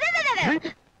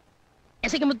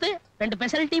 எசைக்கு முத்து 2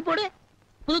 ஸ்பெஷல் டீ போடு.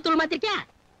 புது தூள் மாத்திருக்கியா?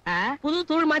 புது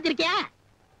தூள் மாத்திருக்கியா?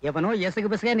 எவனோ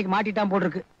எசகு பெசக இன்னைக்கு மாட்டிட்டான் போல்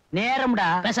இருக்கு. நேரம்டா.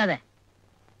 பேசாத.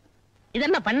 இது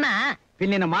என்ன பண்ணா?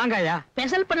 பின்ன மாங்காயா?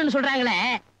 ஸ்பெஷல் பண்ணுன்னு சொல்றாங்களே.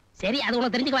 சரி, அது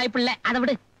உனக்கு தெரிஞ்சுக்க வாய்ப்பு இல்ல. அதை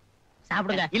விடு.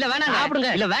 சாப்பிடுங்க. இல்ல வேணாங்க. சாப்பிடுங்க.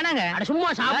 இல்ல வேணாங்க. அட சும்மா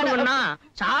சாப்பிடுங்கண்ணா.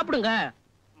 சாப்பிடுங்க.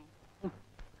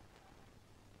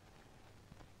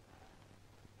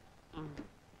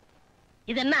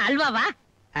 இது என்ன அல்வாவா?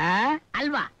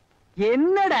 அல்வா.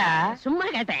 என்னடா? சும்மா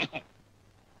கேட்டேன்.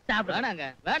 சாப்பிடுங்க.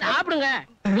 வேணாங்க. சாப்பிடுங்க.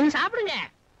 நீங்க சாப்பிடுங்க.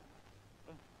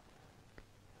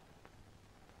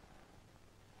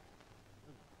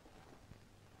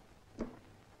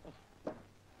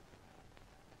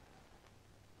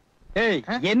 ஏய்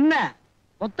என்ன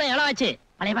மொத்தம் எவ்வளவாச்சு?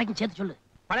 பழைய பாக்கி சேர்த்து சொல்லு.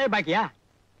 பழைய பாக்கியா?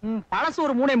 பழசு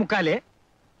ஒரு 3.25,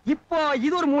 இப்போ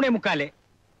இது ஒரு 3.25,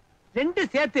 2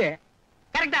 சேர்த்து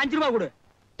கரெக்டா 5 ரூபாய் கொடு.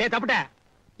 டேய் தப்புட்ட,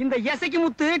 இந்த எசைக்கு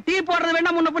முத்து டீ போடுறது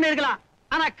வேணா முன்ன பண்ணி இருக்கலாம்,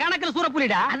 ஆனா கணக்குல சூற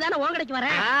புலிடா. அதான உன் கடைக்கு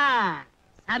வரேன்.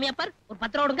 சாமியப்பர் ஒரு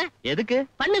 10 ரூபா கொடுங்க. எதுக்கு?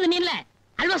 பண்ணுது நீ இல்ல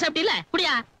அல்வா சாப்பிட்டு இல்ல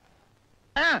குடியா?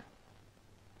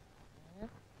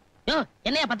 யோ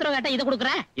என்னையா 10 ரூபா கேட்டா இதை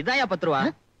கொடுக்குற? இதாயா 10 ரூபா?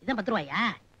 இதான் 10 ரூபாயா?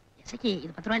 எசைக்கு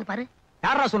இது 10 ரூபாய்னு பாரு.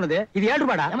 யாரா சொன்னது? இது 7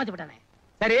 ரூபாடா. ஏமாத்தி விட்டானே.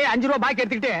 சரி 5 ரூபாய் பாக்கி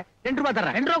எடுத்துக்கிட்டு 2 ரூபாய்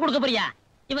தர்றேன். 2 ரூபா கொடுக்க போறியா?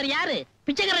 இவர் யாரு?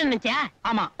 பிச்சைக்காரன் நினைச்சா?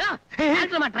 ஆமா.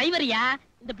 டிரைவரியா?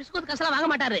 இந்த பிஸ்கோத் காசெல்லாம் வாங்க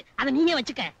மாட்டாரு, அதை நீங்க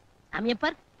வச்சுக்க.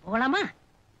 சாமியப்பர் போகலாமா?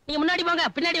 நீங்க முன்னாடி போங்க,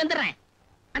 பின்னாடி வந்துடுறேன்.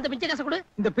 அந்த பிச்சை காசை கொடு.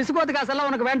 இந்த பிஸ்கோத்து காசெல்லாம்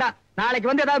உனக்கு வேண்டாம், நாளைக்கு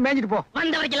வந்து ஏதாவது மேய்ஞ்சிட்டு போ.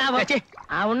 வந்த வரைக்கும்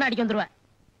லாபம். ஒன்னு அடிக்க வந்துருவேன்.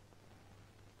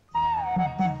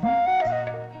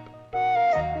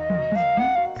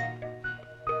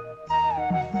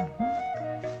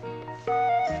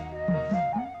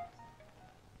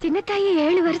 சின்னத்தாயி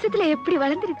 7 வருஷத்துல எப்படி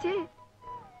வளர்ந்துருச்சு?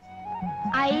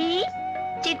 ஐ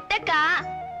சித்தக்கா,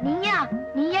 நீயா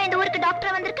இந்த ஊருக்கு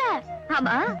டாக்டர் வந்திருக்க?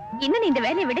 ஆமா, இன்னும் நீ இந்த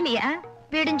வேலையை விடலையா?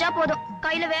 விடிஞ்சா போதும்,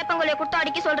 கையில வேப்பங்கொலைய கொடுத்து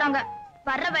அடிக்க சொல்றாங்க.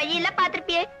 வர்ற வழியில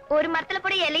பாத்திருப்பியே, ஒரு மரத்துல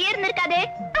கூட இலையே இருந்திருக்காதே.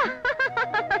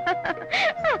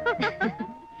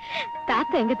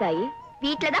 தாத்தா எங்க தாயி?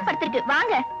 வீட்டுலதான் படுத்திருக்கு,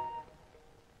 வாங்க.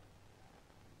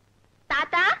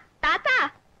 தாத்தா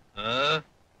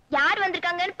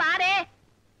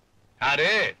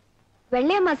யாரு?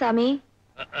 வெள்ளையம்மா சாமி.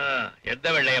 எந்த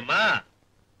வெள்ளையம்மா?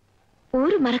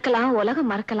 ஊரு மறக்கலாம், உலகம்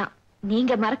மறக்கலாம்,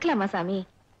 நீங்க மறக்கலாமா சாமி?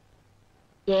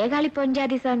 ஏகாலி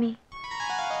பொஞ்சாதி சாமி.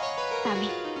 சாமி,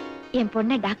 என்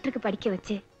பொண்ணை டாக்டருக்கு படிக்க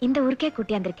வச்சு இந்த ஊருக்கே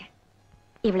கூட்டியாந்திருக்கேன்.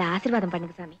 இவ்வளவு ஆசீர்வாதம்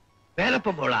பண்ணுங்க சாமி.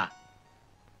 வேலப்ப போலா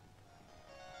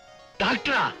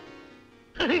டாக்டரா?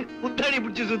 முத்தாடி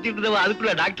பிடிச்சு சுத்திட்டு இருந்தவ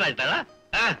அதுக்குள்ள டாக்டர் ஆயிட்டாளா?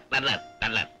 நல்லா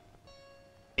நல்லா.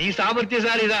 நீ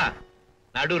சாமர்த்தியசாலிதான்.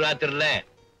 நடு ராத்திரில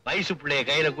வயசு பிள்ளைய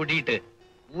கையில கூட்டிட்டு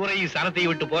ஊரையும் சனத்தையும்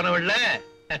விட்டு போனவள்ல.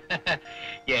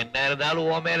 என்ன இருந்தாலும்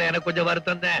உன் மேல எனக்கு கொஞ்சம்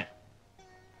வருத்தம் தான்.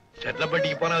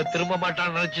 செல்லப்பட்டிக்கு போன திரும்ப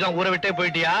மாட்டான்னு நினைச்சுதான் ஊரை விட்டே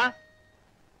போயிட்டியா?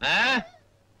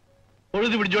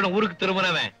 பொழுது பிடிச்சோட ஊருக்கு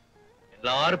திரும்பினவன்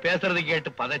எல்லாரும் பேசுறதை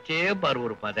கேட்டு பதச்சே பாரு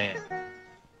ஒரு பத.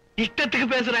 இஷ்டத்துக்கு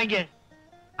பேசுறாங்க.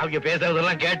 அவங்க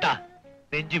பேசுறதெல்லாம் கேட்டா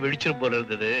நெஞ்சு வெடிச்சிரும் போல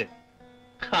இருந்தது.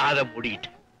 காதை மூடிட்டு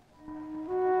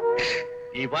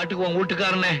நீ பாட்டுக்கு உன்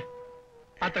வீட்டுக்காரனே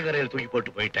ஆத்தங்கரையில் தூக்கி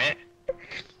போட்டு போயிட்டேன்.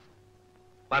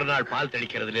 மறுநாள் பால்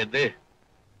தெளிக்கிறதுல இருந்து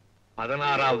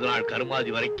 16வது நாள்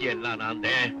கருமாதி வரைக்கும் எல்லாம் நான்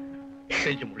தான்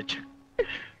செஞ்சு முடிச்சேன்.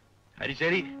 சரி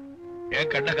சரி,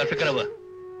 ஏன் கண்ண கசக்கிறவ?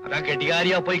 அதான்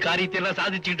கெட்டிகாரியா போய் காரியத்தை எல்லாம்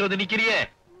சாதிச்சுக்கிட்டு வந்து நிக்கிறியே.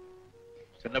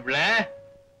 சின்ன பிள்ளை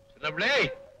சின்ன பிள்ளை,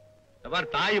 இந்த மாதிரி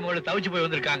தாய் மோடு தவிச்சு போய்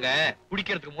வந்திருக்காங்க,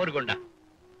 குடிக்கிறதுக்கு மோர் கொண்டா.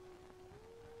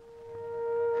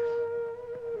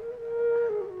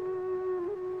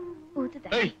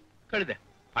 கழுத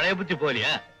பழைய புத்தி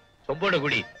போலியா? சொம்போட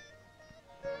குடி.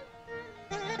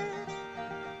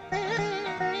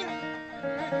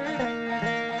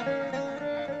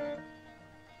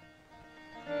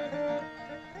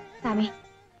 சாமி,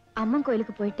 அம்மன்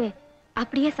கோயிலுக்கு போயிட்டு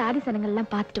அப்படியே சாதி சனங்கள்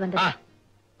எல்லாம் பார்த்துட்டு வந்தேன்.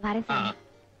 வரேன் சாமி.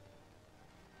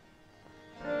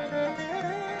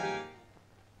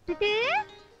 சிட்டு,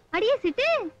 அடியே சிட்டு,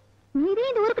 நீரே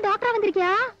இந்த ஊருக்கு டாக்டரா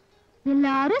வந்திருக்கியா?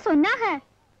 எல்லாரும் சொன்னாங்க.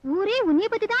 ஊரே உன்னைய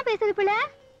பத்தி தான் பேசுது பிள்ளை.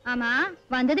 ஆமா,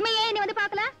 வந்ததுமே ஏன் என்ன வந்து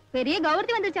பாக்கல? பெரிய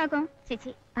கௌரவம் வந்துருச்சாக்கும்.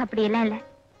 சிச்சி, அப்படி எல்லாம் இல்ல.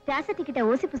 ராசத்தி கிட்ட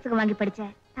ஓசி புஸ்தகம் வாங்கி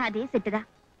படிச்சேன், அதே சிட்டுதான்.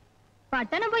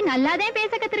 பட்டணம் போய் நல்லாதான்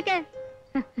பேச கத்திருக்க.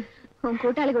 உன்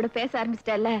கூட்டாளி கூட பேச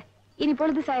ஆரம்பிச்சிட்டல்ல, இனி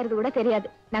பொழுது சாயறது கூட தெரியாது.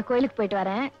 நான் கோயிலுக்கு போயிட்டு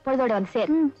வரேன், பொழுதோட வந்து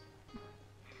சேர்.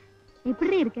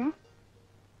 எப்படி இருக்க?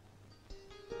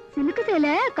 சிலுக்கு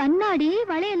சேலை, கண்ணாடி,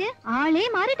 வளையல், ஆளே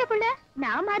மாறிட்ட புள்ள.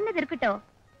 நான் மாறினது இருக்கட்டும்,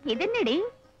 இது என்னடி?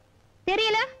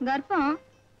 தெரியல, கர்ப்பம்.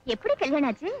 எப்படி கல்யாணம்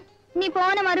ஆச்சு? நீ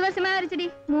போன மறு வருஷமா இருச்சுடி.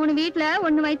 3 வீட்டுல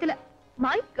 1 வயித்துல.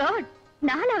 My God,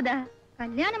 4வதா?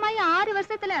 கல்யாணமாயி 6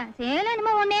 வருஷத்துல சேலை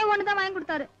என்னமோ ஒன்னே ஒண்ணுதான் வாங்கி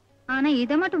கொடுத்தாரு. ஆனா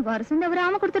இதை மட்டும் வருஷம்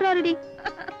தவறாம கொடுத்துறாருடி.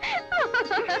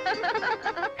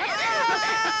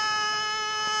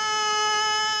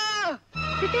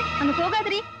 சிட்டு, அங்க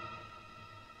போகாதடி.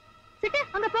 சிட்டு,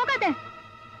 அங்க போகாத.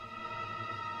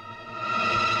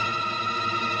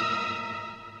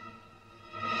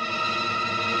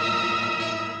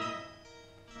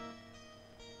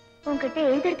 உன்கிட்ட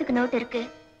எழுதுறதுக்கு நோட் இருக்கு,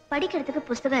 படிக்கிறதுக்கு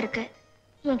புஸ்தகம் இருக்கு.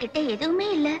 என்கிட்ட எதுவுமே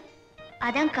இல்ல.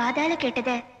 அதான் காதால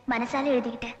கேட்டத மனசால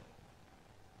எழுதிக்கிட்டேன்.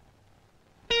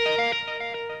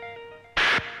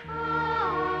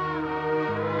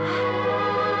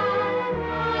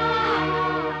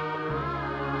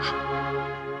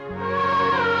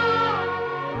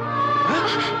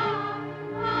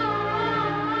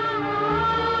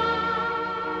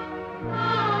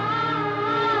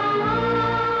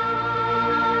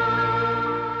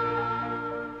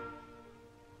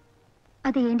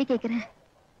 அதை ஏண்டி கேக்குறேன்?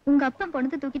 உங்க அப்பா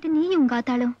பணத்தை தூக்கிட்டு நீ உங்க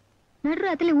ஆத்தாலும்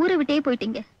நடுராத்துல ஊரை விட்டே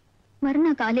போயிட்டீங்க.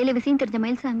 மறுநாள் காலையில விஷயம் தெரிஞ்ச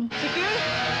மயில்சாமி.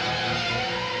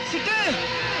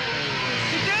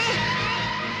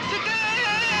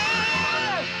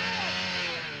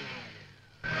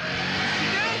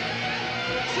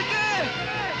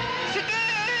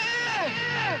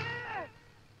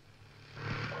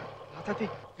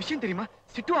 விஷயம் தெரியுமா?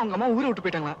 சிட்டு அவங்க அம்மா ஊரை விட்டு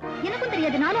போயிட்டாங்களா? எனக்கும்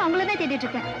தெரியாது, நானும் அவங்களதான் தேடிட்டு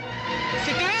இருக்கேன்.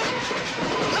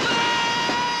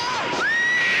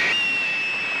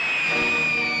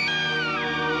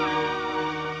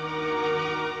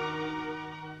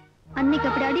 அன்னைக்கு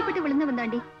அப்படி அடிபட்டு விழுந்து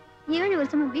வந்தாண்டி. 7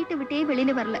 வருஷமா வீட்டை விட்டே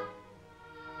வெளியில வரல.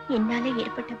 என்னால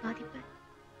ஏற்பட்ட பாதிப்பு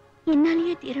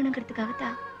என்னாலேயே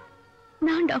தீரணுங்கிறதுக்காகத்தான்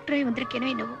நான் டாக்டராய் வந்திருக்கேனோ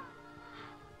என்னவோ.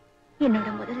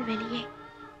 என்னோட முதல் வேலையே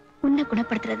உன்னை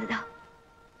குணப்படுத்துறதுதான்.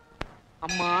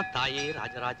 அம்மா தாயே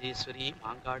ராஜராஜேஸ்வரி,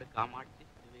 மாங்காடு காமாட்சி,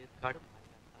 திருவேற்காடு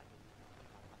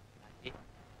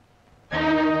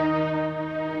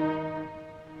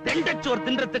தெண்டச்சோர்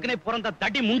தின்றதுக்குனே பிறந்த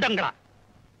தடி முண்டங்களா,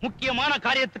 முக்கியமான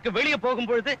காரியத்துக்கு வெளியே போகும்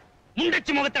பொழுது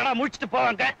முண்டச்சி முகத்தடா முடிச்சுட்டு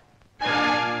போவாங்க.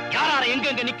 யாரார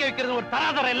எங்க நிக்க வைக்கிறது ஒரு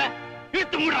தராதரம் இல்ல.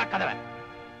 இழுத்து மூடுறா கதவை.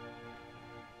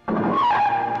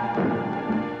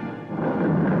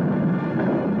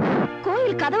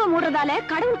 கோயில் கதவை மூடுறதால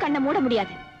கடவுள் கண்ணை மூட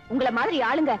முடியாது. உங்களை மாதிரி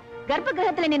ஆளுங்க கர்ப்ப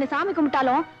கிரகத்துல நின்னு சாமி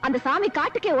கும்பிட்டாலும் அந்த சாமி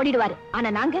காட்டுக்கே ஓடிடுவாரு. ஆனா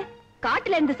நாங்க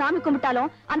காட்டுல இருந்து சாமி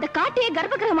கும்பிட்டாலும் அந்த காட்டையே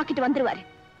கர்ப்ப கிரகமாக்கிட்டு வந்துருவாரு.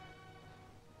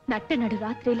 நட்ட நடு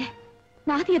ராத்திரியில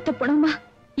நாதியத்த பணமா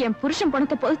என் புருஷன்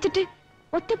பணத்தை பொதிச்சிட்டு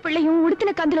ஒத்த பிள்ளையும்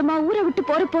உடுத்தின கந்தலமா ஊரை விட்டு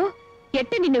போறப்போ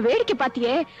எட்ட நின்னு வேடிக்கை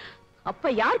பாத்தியே,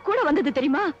 அப்ப யார் கூட வந்தது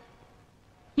தெரியுமா?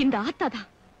 இந்த ஆத்தாதான்.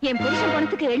 என் புருஷன்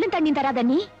பணத்துக்கு எள்ளும் தண்ணி தராத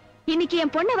நீ இன்னைக்கு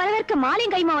என் பொண்ணை வரவேற்க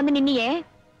மாலையும் கைமா வந்து நின்னியே.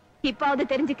 இப்பாவது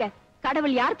தெரிஞ்சுக்க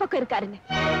கடவுள் யார் பக்கம் இருக்காருன்னு.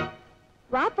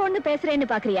 வா பொண்ணு பேசுறேன்னு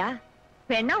பாக்குறியா?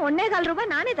 வேணா 1.25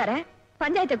 ரூபாய் நானே தரேன்.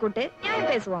 பஞ்சாயத்தை கூட்டு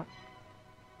நியாயம் பேசுவோம்.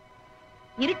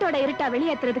 இருட்டோட இருட்டா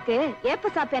வெளியேற்றுறதுக்கு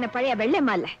ஏப்ப சாப்பியான பழைய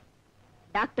வெள்ளம்மா இல்ல,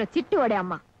 டாக்டர் சிட்டுவோட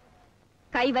அம்மா.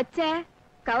 கை வச்ச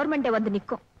கவர்மெண்ட் வந்து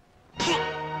நிக்கும்.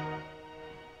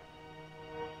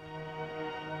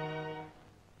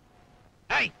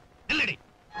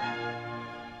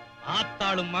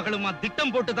 ஆத்தாளும் மகளுமா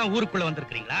திட்டம் போட்டுதான் ஊருக்குள்ள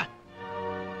வந்திருக்கீங்களா?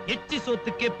 எச்சி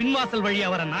சோத்துக்கே பின்வாசல் வழியா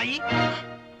வர நாய்,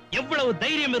 எவ்வளவு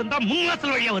தைரியம் இருந்தா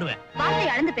முன்வாசல் வழியா வருவேன். வார்த்தை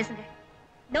அளந்து பேசுங்க.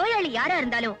 நோயாளி யாரா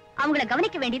இருந்தாலும் அவங்கள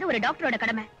கவனிக்க வேண்டியது ஒரு டாக்டரோட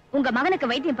கடமை. உங்க மகனுக்கு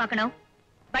வைத்தியம் பார்க்கணும்,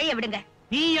 வழிய விடுங்க.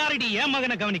 நீ யாரடி என்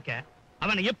மகனை கவனிக்க?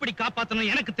 அவனை எப்படி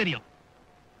காப்பாத்தணும் எனக்கு தெரியும்.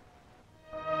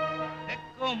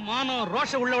 வெக்கம் மானம்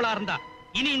ரோஷம் உள்ளவளா இருந்தா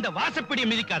இனி இந்த வாசப்படியை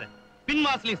மிதிக்காத.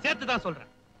 பின்வாசலையும் சேர்த்துதான்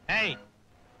சொல்றேன். ஏய்,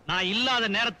 நான் இல்லாத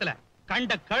நேரத்துல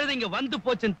கண்ட கழுதைங்க வந்து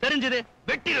போச்சுன்னு தெரிஞ்சது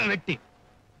வெட்டிடுவேன். வெட்டி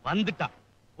வந்துட்டா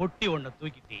ஒட்டி ஒன்ன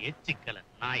தூக்கிட்டு எச்சிக்கல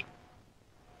நாய்.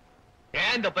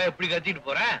 ஏன் இந்த பையன் இப்படி கத்திட்டு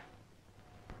போற?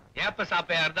 ஏப்ப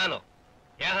சாப்பையா இருந்தாலும்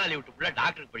ஏகாலி விட்டு புள்ள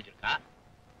டாக்டருக்கு படிச்சிருக்கா.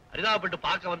 அரிதாபப்பட்டு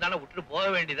பார்க்க வந்தானே விட்டுட்டு போக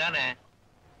வேண்டியதானே.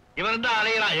 இவன் தான்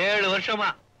அலையிறான் 7 வருஷமா.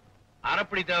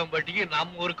 அரப்படி தேவம்பட்டிக்கு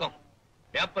நம்ம ஊருக்கும்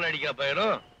பேப்பர் அடிக்கிற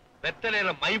பயிரும்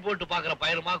வெத்தலையில மை போட்டு பாக்குற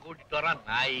பயிருமா கூட்டிட்டு வரான்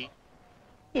நாய்.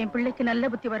 என் பிள்ளைக்கு நல்ல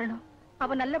புத்தி வரணும்,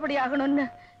 அவ நல்லபடி ஆகணும்னு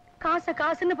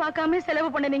காசுன்னு பார்க்காம செலவு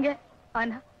பண்ணுனீங்க.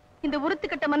 ஆனா இந்த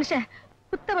உருத்துக்கிட்ட மனுஷன்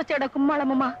குத்த வச்ச இடம்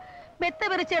கும்மாளமமா, மெத்த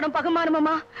விரிச்ச இடம்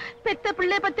பகமானமமா, பெத்த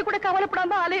பிள்ளை பத்தி கூட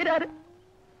கவலைப்படாம அலையிறாரு.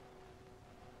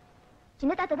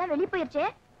 சின்ன தாத்தா தான் வெளியே போயிருச்சு,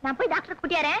 நான் போய் டாக்டர்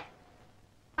கூட்டியாரேன்.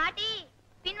 பாட்டி,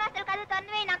 பின்வாசல் கதவு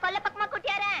திறந்து நான் கொல்ல பக்கமா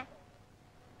கூட்டியாரேன்.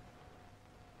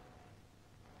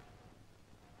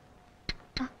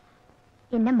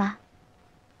 என்னம்மா?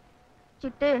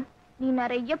 சிட்டு, நீ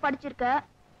நிறைய படிச்சிருக்க,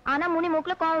 ஆனா முனி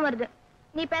மூக்குல கோவம் வருது.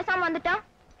 நீ பேசாம வந்துட்டா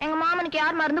எங்க மாமனுக்கு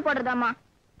யார் மருந்து போடுறதாமா?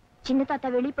 சின்ன தாத்தா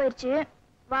வெளியே போயிருச்சு,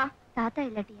 வா. தாத்தா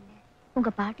இல்லாட்டி என்ன, உங்க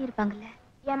பாட்டி இருப்பாங்கல்ல.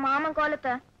 என் மாமன்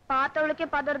கோலத்தை பார்த்தவளுக்கே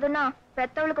பதறதுன்னா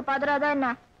பெத்தவளுக்கு பதறாதா என்ன?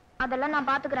 அதெல்லாம் நான்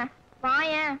பாத்துக்கிறேன்,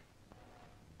 வாயேன்.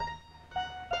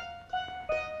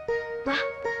 வா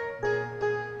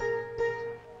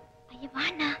ஐயா,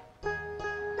 வாண்ணா.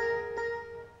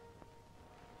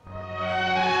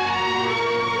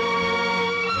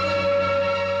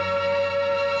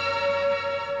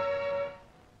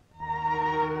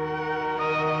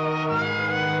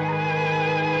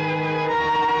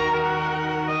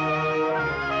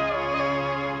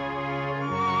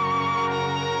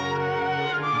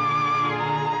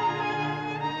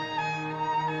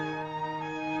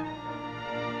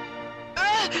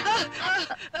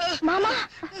 மாமா,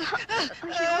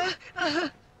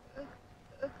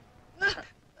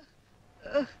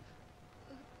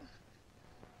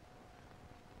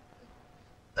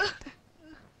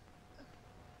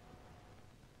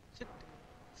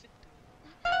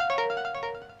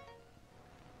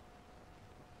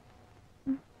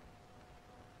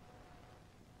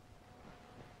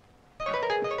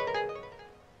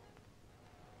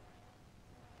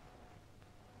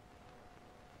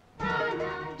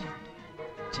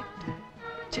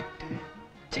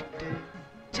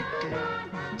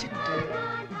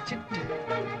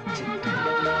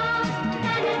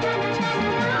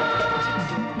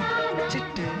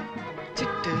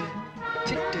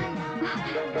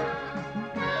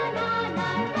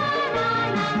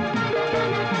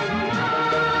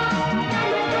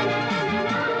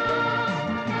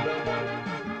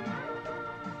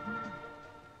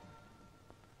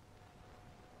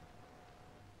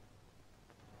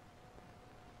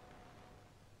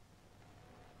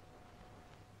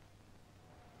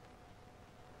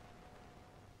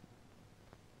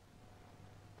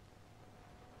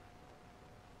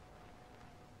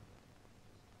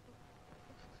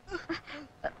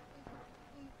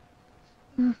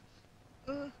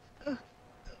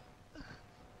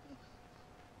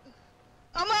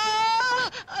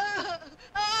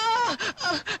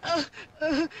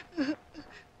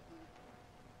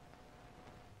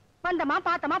 வந்தமா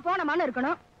பார்த்தமா போனமான்னு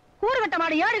இருக்கணும். கூறுகட்ட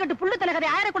மாடு 7 கட்டு புல்லு தனகதை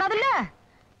ஆயிடக்கூடாதுல்ல.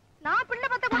 நான் பிள்ளை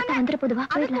பத்த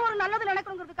அதுக்கு ஒரு நல்லது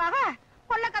நடக்கணுங்கிறதுக்காக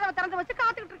கொல்ல கதவை திறந்து வச்சு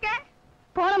காத்துக்கிட்டு இருக்கேன்.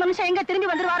 போன மனுஷன் எங்க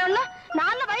திரும்பி வந்துருவாரோன்னு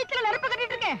நான் வயிற்றுல நெருப்பு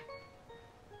கட்டிட்டு இருக்கேன்.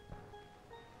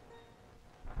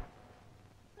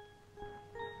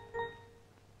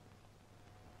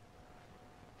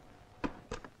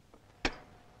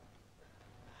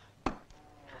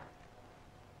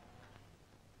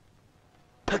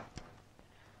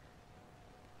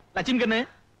 லட்சுமி கண்ணு,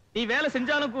 நீ வேலை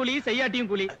செஞ்சாலும் கூலி, செய்யாட்டியும்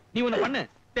கூலி. நீ ஒண்ணு பண்ணு,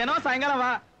 தினம் சாயங்காலம் வா,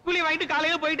 கூலி வாங்கிட்டு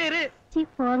காலையில போயிட்டே இரு.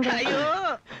 ஐயோ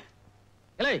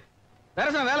இல்லை,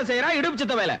 வேலை செய்யறா, இடுப்பு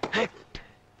சித்த வேலை.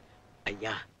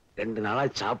 ஐயா 2 நாளா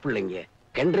சாப்பிடலைங்க,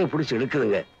 கெண்டரை புடிச்சு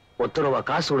இழுக்குதுங்க. 1 ரூபா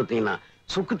காசு கொடுத்தீங்கன்னா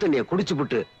சுக்கு தண்ணிய குடிச்சு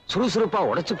விட்டு சுறுசுறுப்பா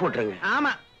உடைச்சு போட்டுருங்க.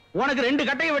 ஆமா, உனக்கு 2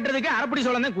 கட்டையை வெட்டுறதுக்கு அரைப்படி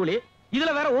சோளம் கூலி.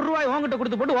 இதுல வேற 1 ரூபாய் உன்கிட்ட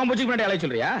கொடுத்து போட்டு உன் போச்சுக்கு முன்னாடி அழைய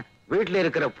சொல்றியா? வீட்டுல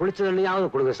இருக்கிற புளிச்ச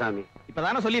தண்ணியாவது கொடுங்க சாமி.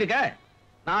 இப்பதானே சொல்லியிருக்க,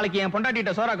 நாளைக்கு என்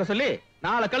பொண்டாட்டிட்ட சோறாக்க சொல்லி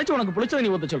நாளை கழிச்சு உனக்கு புளிச்ச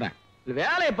தண்ணி ஊத்த சொல்றேன்.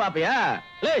 வேலையை பாப்பியா?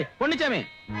 பொன்னிச்சாமி,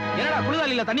 என்னடா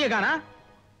குளிதாலில தண்ணிய காணா?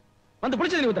 வந்து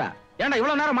புளிச்ச தண்ணி ஊத்துறா. ஏன்டா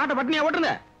இவ்வளவு நேரம் மாட்டை பட்டினியா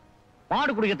ஓட்டுங்க?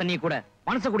 மாடு குடிக்க தண்ணிய கூட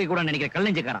மனச குடிக்க கூட நினைக்கிற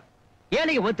கல்லஞ்சக்காரன்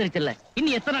ஏழைக்கு ஓத்திருச்சுல்ல.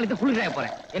 இன்னும் எத்தனை நாளைக்கு குளிராய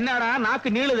போறேன்? என்னடா நாக்கு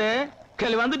நீளுது?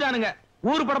 கேள்வி வந்துட்டானுங்க.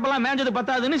 ஊர் படப்பெல்லாம் மேஞ்சது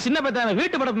பத்தாதுன்னு சின்ன பத்தாம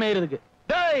வீட்டு படப்பு மேயிறதுக்கு.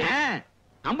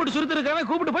 அம்புட்டு சுருத்து இருக்கிறவன்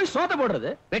கூப்பிட்டு போய் சோத்த போடுறது.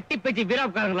 வெட்டி பேச்சு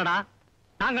வீராப்காரங்களடா.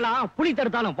 நாங்களா புலி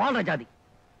தடுத்தாலும் வாழ்ற ஜாதி,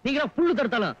 நீங்களா புல்லு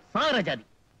தடுத்தாலும் சாகுற ஜாதி.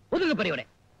 ஒதுங்க பெரியவரே.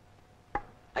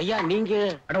 ஐயா நீங்க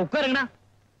அட உட்காருங்கண்ணா.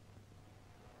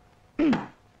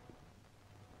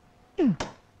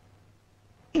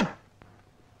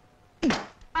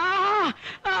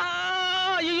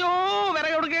 ஐயோ,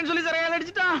 விறகு உடைக்கன்னு சொல்லி சிறையால்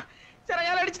அடிச்சுட்டா.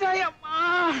 அம்மா,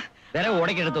 விறகு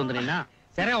உடைக்க எடுத்து வந்துட்டீங்கன்னா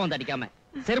சிறையா வந்து அடிக்காம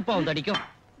செருப்பா வந்து அடிக்கும்.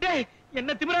 டேய்,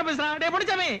 என்ன திமிரா பேசுறான்? டேய்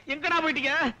பொன்னிச்சாமி, எங்கடா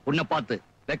போயிட்டீங்க? உன்னை பார்த்து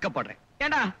வெக்கப்படுறேன்.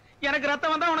 ஏண்டா எனக்கு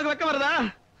ரத்தம் வந்தா உனக்கு வெக்கம் வருதா?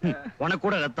 உனக்கு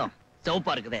கூட ரத்தம்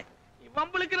சிவப்பா இருக்குதே.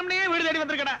 வம்பளுக்கு நம்மளே வீடு தேடி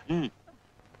வந்திருக்கடா.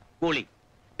 கூலி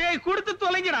டேய் கொடுத்து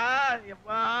தொலைங்கடா.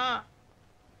 எப்பா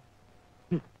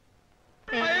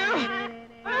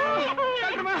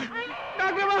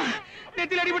டாக்டர்மா,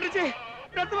 நெத்தில அடிபட்டுச்சு,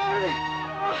 ரத்தமா வருது.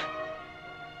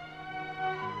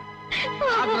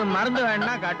 டாக்டர் மருந்து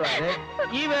வேணா காட்டுவாரு,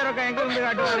 வேறக்கா எங்க இருந்து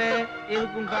காட்டுவாரு?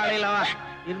 இதுக்கும் காலையில வா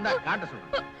இருந்தா காட்ட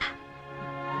சொல்லுங்க.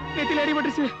 நெத்தில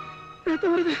அடிபட்டுச்சு,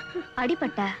 ரத்தம் வருது.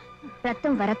 அடிபட்டா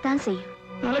ரத்தம் வரத்தான் செய்யும்.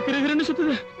 நல்ல கிருகிருன்னு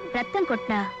சுத்துது. ரத்தம்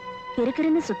கொட்டினா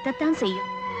கிருகிருன்னு சுத்தத்தான் செய்யும்.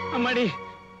 அம்மாடி,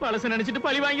 பழச நினைச்சிட்டு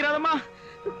பழி வாங்கிறாதம்மா.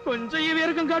 கொஞ்சம்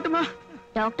ஈவேருக்கும் காட்டுமா.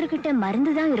 டாக்டர் கிட்ட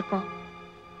மருந்து தான் இருக்கும்.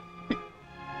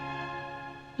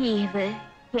 ஈவு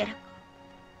இறக்கும்.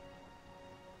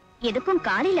 எதுக்கும்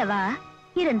காலையில வா,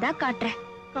 இருந்தா காட்டுறேன்.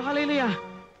 காலையிலயா?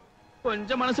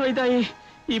 கொஞ்சம் மனசு வைத்தாயி.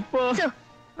 இப்போ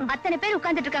அத்தனை பேர்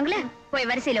உட்கார்ந்துட்டு இருக்காங்களே, போய்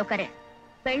வரிசையில உட்காரு.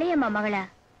 வெள்ளையம்மா மகளா,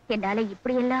 என்னால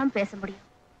இப்படி எல்லாம் பேச முடியும்.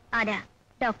 ஆனா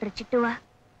டாக்டர் சிட்டுவா,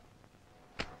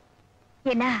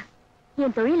 என்ன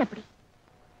என் தொழில் அப்படி.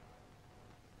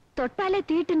 தொட்டாலே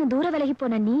தீட்டுன்னு தூர விலகி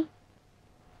போன நீ,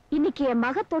 இன்னைக்கு என்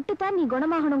மக தொட்டுத்தான் நீ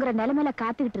குணமாகணுங்கிற நிலைமையில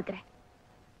காத்துக்கிட்டு இருக்கிற.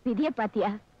 விதிய பாத்தியா?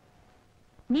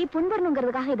 நீ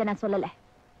புண்படணுங்கிறதுக்காக இதை நான் சொல்லல.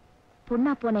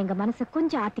 புண்ணா போன எங்க மனசை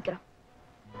கொஞ்சம் ஆத்திக்கிறோம்.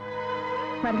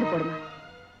 மருந்து போடுமா.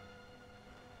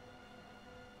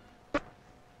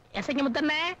 எசைக்கு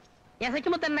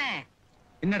முத்தண்ணே,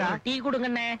 என்னடா டீ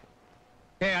கொடுங்கண்ணே.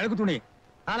 ஏய் அழுக்கு துணி,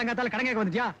 காலங்காத்தால கடங்க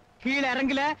வந்துட்டியா? கீழே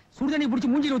இறங்கல, சுடுதண்ணி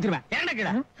புடிச்சு மூஞ்சில ஊத்திடுவேன். ஏன்டா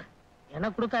கீழே?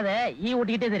 எனக்கு கொடுக்காத, ஈ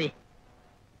ஓட்டிக்கிட்டே தெரி.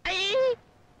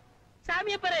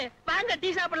 சாமிய பாரு, வாங்க டீ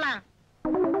சாப்பிடலாம்.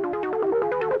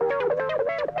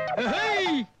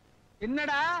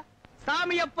 என்னடா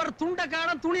சாமியப்பர் துண்ட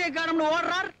காணம் துணியை காணம்னு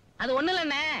ஓடுறார்? அது ஒண்ணு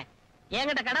இல்லண்ணே,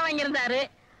 என்கிட்ட கடை வாங்கி இருந்தாரு,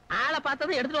 ஆளை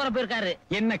பார்த்ததும் எடுத்துட்டு வர போயிருக்காரு.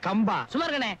 என்ன கம்பா? சும்மா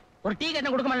இருக்கண்ணே, ஒரு டீ கட்ட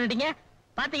கொடுக்க மாட்டீங்க.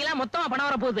 பாத்தீங்களா, மொத்தமா பணம்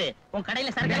வர போகுது. உன்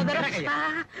கடையில சரக்கு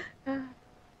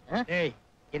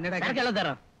எவ்வளவு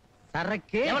தரும்?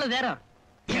 சரக்கு எவ்வளவு தரும்?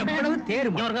 எவ்வளவு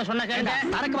தேரும்? சொன்ன கேளுங்க.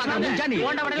 சரக்கு வாங்க முடிஞ்சானி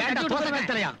ஏண்டா தோசை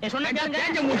கட்டலையா? சொன்ன கேளுங்க.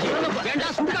 கேஞ்ச மூஞ்சி ஏண்டா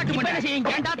சுடுகாட்டு மண்டை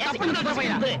ஏண்டா தப்புன்னு சொல்ற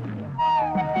பையன்.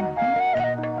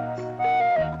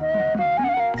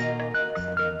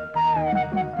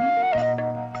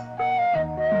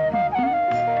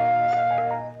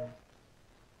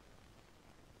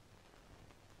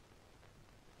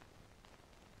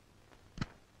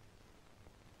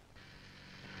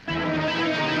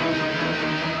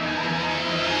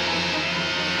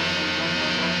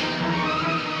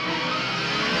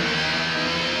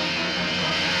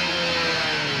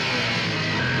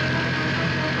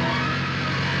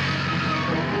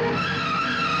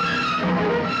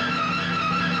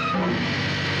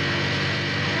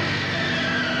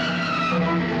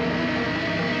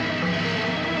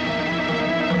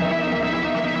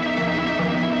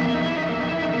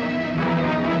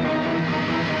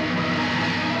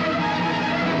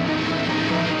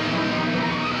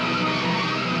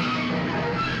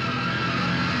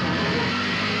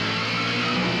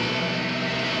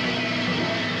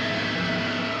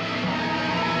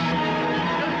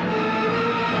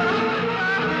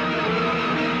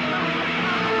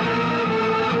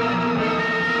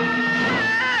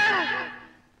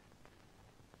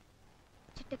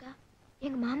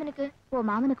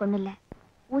 மாமனுக்கு ஒண்ணு இல்ல,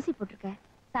 ஊசி போட்டிருக்க.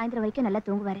 சாயந்தரம் வரைக்கும் நல்லா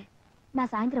தூங்குவாரு.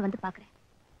 நான் சாயந்தரம் வந்து பாக்குறேன்.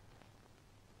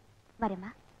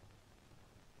 வரேம்மா.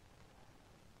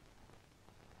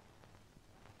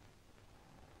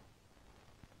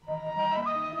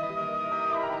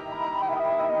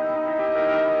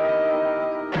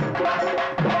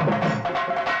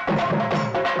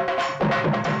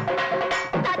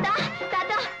 தாத்தா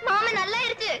தாத்தா மாமா நல்லா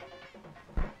இருச்சு.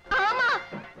 ஆமா.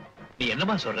 நீ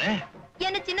என்னமா சொல்ற?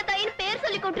 என்ன சின்ன தாயின்னு பேர்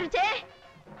சொல்லி கூப்பிட்டுருச்சே.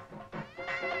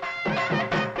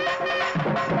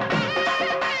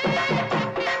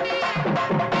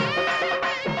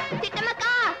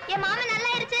 சித்தம்மக்கா என் மாமா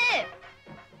நல்லா இருச்சு.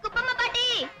 குப்பம்மா பாட்டி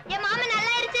என் மாமா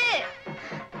நல்லா இருச்சு.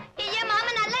 என்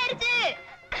மாமா நல்லா இருச்சு.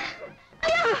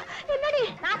 ஐயோ என்னடி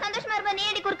நான் சந்தோஷமா இருப்பேன், நீ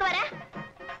ஏடி குறுக்க வர?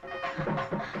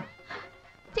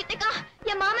 சித்தக்கா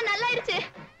என் மாமா நல்லா இருச்சு.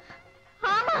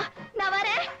 ஆமா நான்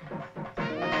வரேன்.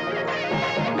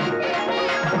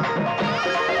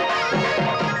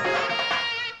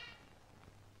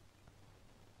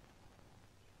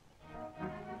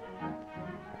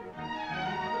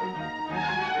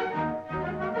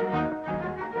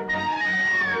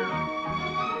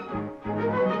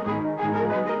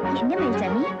 என்ன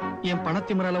மேல்சாமி? என்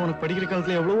பணத்திமரால உனக்கு படிக்கிற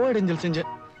காலத்துல எவ்வளவோ இடைஞ்சல் செஞ்சேன்.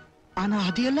 ஆனா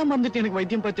அது எல்லாம் மறந்துட்டு எனக்கு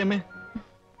வைத்தியம் பார்த்தியாமே.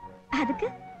 அதுக்கு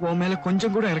உன் மேல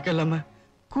கொஞ்சம் கூட இருக்க இல்லாம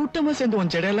கூட்டமா சேர்ந்து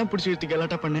உன் செடையெல்லாம் பிடிச்சி எடுத்து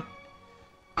கலாட்டா பண்ணேன்.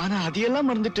 ஆனா அதையெல்லாம்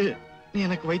மறந்துட்டு நீ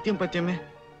எனக்கு வைத்தியம் பார்த்தியாமே.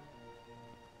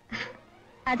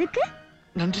 அதுக்கு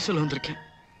நன்றி சொல்ல வந்திருக்கேன்.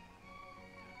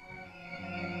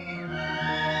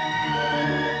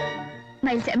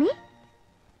 மயில்சாமி,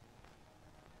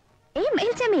 ஏய்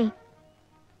மயில்சாமி,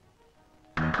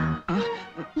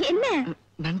 என்ன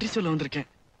நன்றி சொல்ல வந்திருக்கேன்.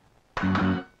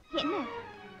 என்ன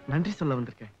நன்றி சொல்ல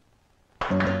வந்திருக்கேன்.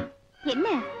 என்ன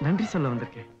நன்றி சொல்ல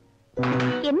வந்திருக்கேன்.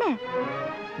 என்ன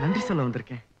நன்றி சொல்ல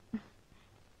வந்திருக்கேன்.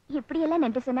 இப்படி எல்லாம்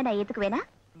நன்றி சொன்னா நான் ஏத்துக்குவேனா?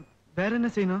 வேற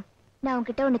என்ன செய்யணும்? நான்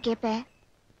உன்கிட்ட ஒண்ணு கேட்பேன்,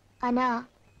 ஆனா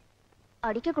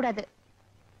அடிக்க கூடாது.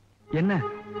 என்ன?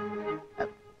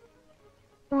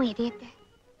 உன் இதயத்தை.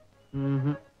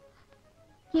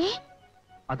 ஏ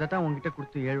அதத்தான் உன்கிட்ட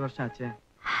கொடுத்து 7 வருஷம் ஆச்சு.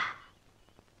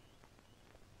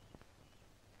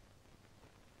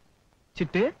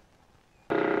 சிட்டு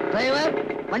டிரைவர்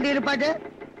வண்டி நிப்பாட்டு.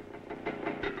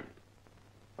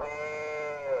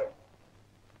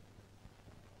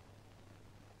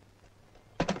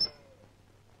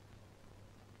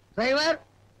 டிரைவர்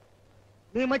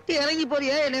நீ மட்டும் இறங்கி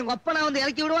போறியே, என்னை உங்க அப்பா நான் வந்து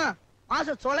இறக்கி விடுவான்.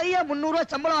 மாசம் சொலையா 300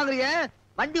 ரூபாய் சம்பளம் வாங்குறிய.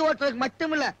 வண்டி ஓட்டுறதுக்கு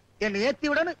மட்டும் இல்ல, என்னை ஏத்தி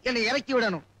விடணும், என்னை இறக்கி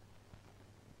விடணும்.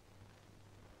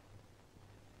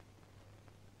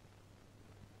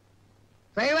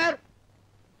 டிரைவர்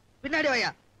பின்னாடி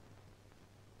வாயா.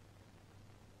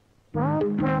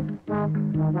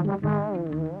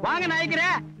 வாங்க நாயக்கரே,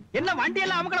 என்ன வண்டி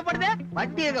எல்லாம் அமக்கலப்படுது?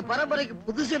 வண்டி எங்க பரம்பரைக்கு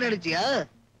புதுசு நினைச்சியா?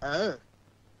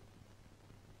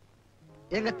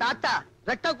 எங்க தாத்தா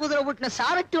ரெட்ட குதிரை பூட்டின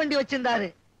சாரட்டு வண்டி வச்சிருந்தாரு.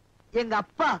 எங்க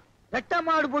அப்பா ரெட்ட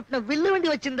மாடு பூட்டின வில்லு வண்டி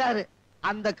வச்சிருந்தாரு.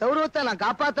 அந்த கௌரவத்தை நான்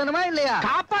காப்பாத்தணுமா இல்லையா?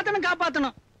 காப்பாத்தணும்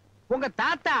காப்பாத்தணும். உங்க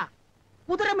தாத்தா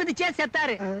குதிரை மிதிச்சே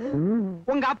செத்தாரு,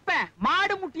 உங்க அப்ப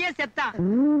மாடு முட்டியே செத்தான்.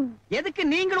 எதுக்கு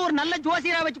நீங்களும் ஒரு நல்ல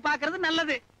ஜோசியரா வச்சு பாக்குறது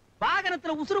நல்லது.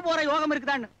 வாகனத்துல உசுறு போற யோகம்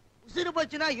இருக்குதான்னு. உசுறு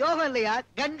போச்சுன்னா யோகம் இல்லையா,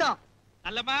 கண்டம்.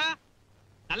 நல்லமா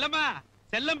நல்லமா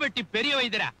செல்லம்பட்டி பெரிய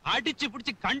வைத்தியரா அடிச்சு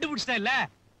புடிச்சு கண்டுபிடிச்சா இல்ல,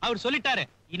 அவர் சொல்லிட்டாரு,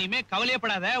 இனிமே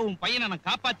கவலையப்படாத, உன் பையனை நான்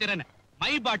காப்பாத்திறேன்னு.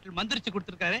 மை பாட்டில் மந்திரிச்சு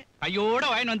கொடுத்திருக்காரு, கையோட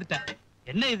வாங்கி வந்துட்டேன்.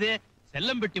 என்ன இது,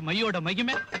 செல்லம்பட்டி மையோட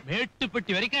மகிமை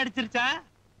மேட்டுப்பட்டி வரைக்கும் அடிச்சிருச்சா?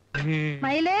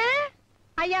 மயிலு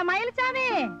ஐயா, மயில்சாமி.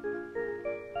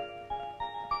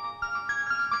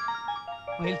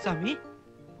 மயில்சாமி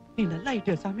நீ நல்லா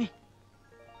ஆயிட்டியா சாமி?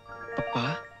 அப்பா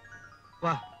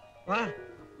வா வா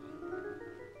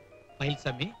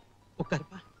மயில்சாமி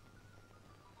உட்காருப்பா.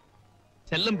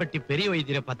 செல்லம்பட்டி பெரிய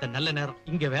வைத்தியரை பார்த்த நல்ல நேரம்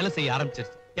இங்க வேலை செய்ய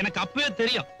ஆரம்பிச்சிருச்சு. எனக்கு அப்பவே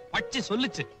தெரியும், பச்சி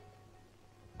சொல்லுச்சு.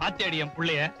 பாத்தியாடி என்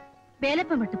புள்ளைய?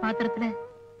 வேலைப்ப விட்டு பாத்திரத்துல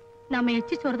நாம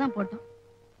எச்சி சோறு தான் போட்டோம்,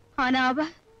 ஆனா அவ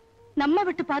நம்ம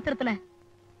விட்டு பாத்திரத்துல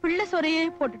பிள்ளை சோறையே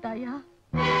போட்டுட்டாயா.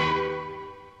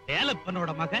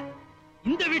 வேலைப்பனோட மகன்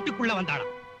இந்த வீட்டுக்குள்ள வந்தாளா?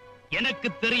 எனக்கு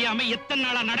தெரியாம எத்தனை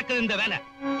நாளா நடக்குது இந்த வேலை,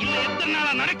 இல்ல எத்தனை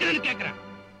நாளா நடக்குதுன்னு கேக்குறேன்.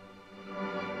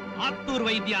 ஆத்தூர்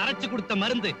வைத்தியம் அரைச்சு கொடுத்த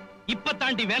மருந்து இப்ப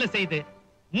தாண்டி வேலை செய்து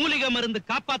மூலிகை மருந்து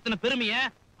காப்பாத்தின பெருமைய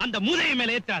அந்த மூதையை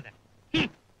மேல ஏற்றாத.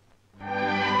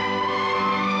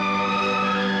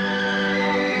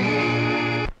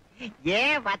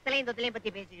 ஏன் வத்தலையும் தொத்தலையும்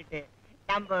பத்தி பேசிக்கிட்டு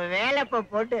நம்ம வேலை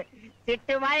போட்டு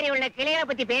சிட்டு மாதிரி உள்ள கிளைகளை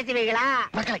பத்தி பேசுவீங்களா?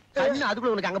 கண்ணு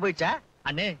அதுக்குள்ள உனக்கு அங்க போயிடுச்சா?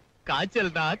 அண்ணே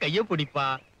காய்ச்சல்னா கைய பிடிப்பா,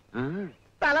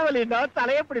 தலைவலினா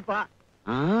தலைய பிடிப்பா,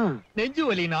 நெஞ்சு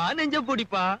வலினா நெஞ்ச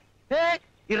பிடிப்பா.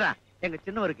 இருடா, எங்க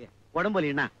சின்னவருக்கு உடம்பு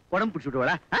வலின்னா உடம்பு பிடிச்சு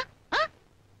விடுவாடா.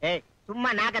 ஏய் சும்மா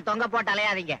நாக்க தொங்க போட்டு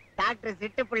அலையாதீங்க. டாக்டர்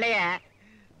சிட்டு பிள்ளைய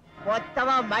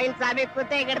மொத்தமா மயில்சாமி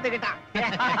குத்தகைக்கு எடுத்துக்கிட்டான்.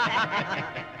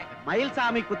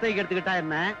 மயில்சாமி குத்தகைக்கு எடுத்துக்கிட்டா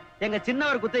என்ன, எங்க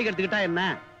சின்னவர் குத்தகைக்கு எடுத்துக்கிட்டா என்ன,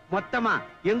 மொத்தமா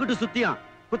எங்கிட்டு சுத்தியும்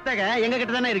குத்தகை எங்க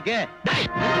கிட்ட தானே இருக்கு.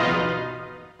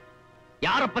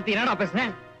 யார பத்தி என்னடா பேசுன?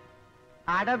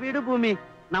 அட வீடு பூமி,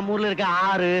 நம்ம ஊர்ல இருக்க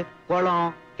ஆறு, குளம்,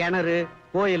 கிணறு,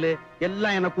 கோயில்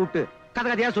எல்லாம் என்ன கூப்பிட்டு கதை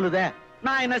கதையா சொல்லுதே.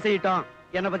 நான் என்ன செய்யட்டும்?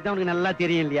 என்னை பத்தி உனக்கு நல்லா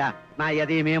தெரியும் இல்லையா? நான்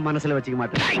எதையுமே மனசுல வச்சுக்க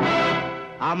மாட்டேன்.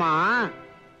 ஆமா,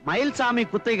 மயில்சாமி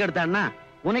குத்தகைக்கு எடுத்தான்னா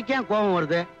உனக்கு ஏன் கோபம்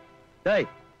வருது? டேய்,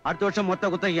 அடுத்த வருஷம் மொத்த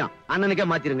குத்தகையும் அண்ணனுக்கே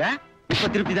மாத்திருங்க. இப்ப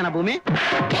திருப்தி தானே பூமி?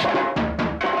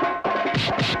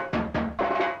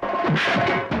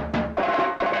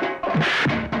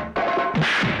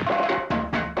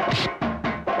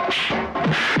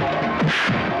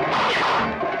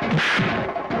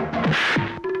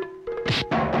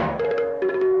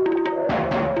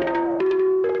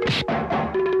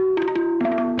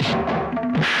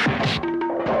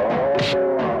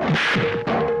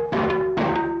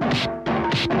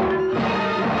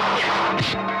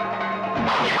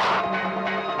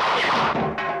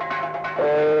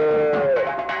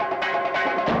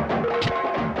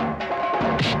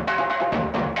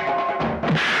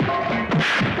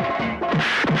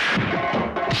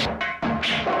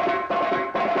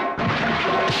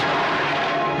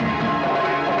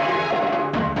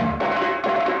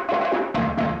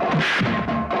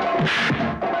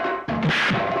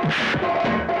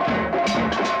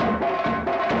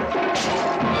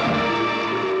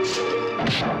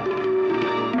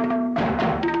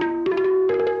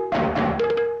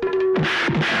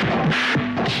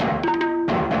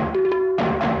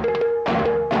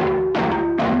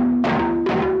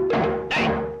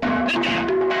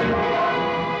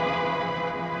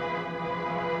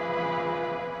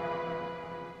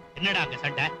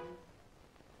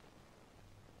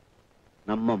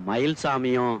 நம்ம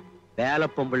மயில்சாமியும்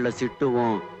வேலப்பொம்புள்ள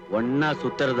சிட்டுவும் ஒன்னா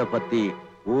சுத்துறத பத்தி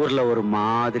ஊர்ல ஒரு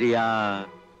மாதிரியா.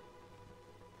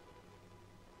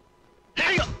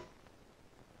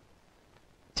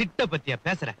 சிட்ட பத்தியா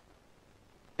பேசுற?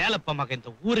 வேலப்ப மகன்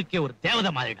இந்த ஊருக்கே ஒரு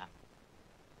தேவதை மாதிரிடா.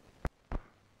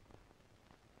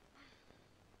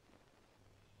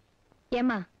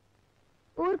 ஏமா,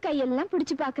 ஊர் கையெல்லாம்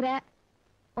பிடிச்சு பாக்குற,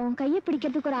 உன் கைய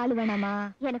பிடிக்கிறதுக்கு ஒரு ஆளு வேணாமா?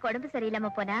 எனக்கு உடம்பு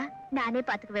சரியில்லாம போனா நானே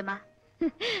பாத்துக்குவேமா.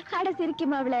 அட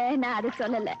சிரிக்குமா அவள, நான் அதை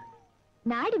சொல்லல.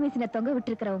 நாடி மிஷினை தொங்க விட்டு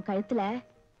இருக்கிற உன் கழுத்துல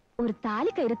ஒரு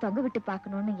தாலி கயிறு தொங்க விட்டு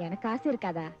பாக்கணும்னு எனக்கு ஆசை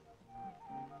இருக்காதா?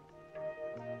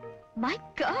 மை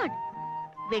காட்,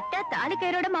 விட்டா தாலி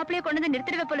கயிறோட மாப்பிளைய கொண்டு வந்து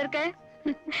நிறுத்திடுவே போல இருக்க.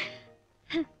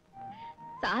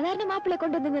 சாதாரண மாப்பிள்ளை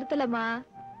கொண்டு வந்து நிறுத்தலமா,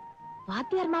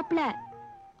 வாத்தியார் மாப்பிள்ள,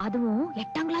 அதுவும்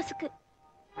 8ஆம் கிளாஸுக்கு.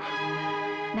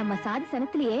 நம்ம சாதி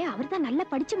சனத்திலேயே அவர்தான் நல்லா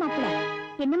படிச்ச மாப்பிள்ள.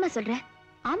 என்னம்மா சொல்ற?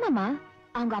 ஆமாமா,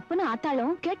 அவங்க அப்பனும்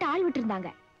ஆத்தாலும் கேட்டு ஆள் விட்டு இருந்தாங்க.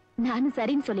 நானும்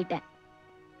சரின்னு சொல்லிட்டேன்.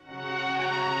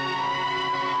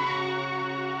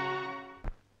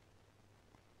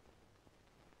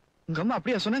 உங்க அம்மா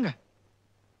அப்படியா சொன்னாங்க?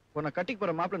 உன்னை கட்டிக்கு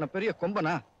போற மாப்பிள்ள நான் பெரிய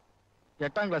கொம்பனா?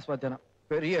 8ஆம் கிளாஸ் பார்த்தேனா?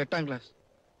 பெரிய 8ஆம் கிளாஸ்.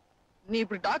 நீ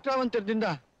இப்படி டாக்டர் ஆவன்னு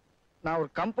தெரிஞ்சிருந்தா நான்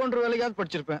ஒரு கம்பவுண்டர் வேலையாவது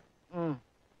படிச்சிருப்பேன்.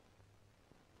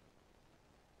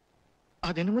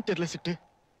 அது என்னமோ தெரியல சிட்டு,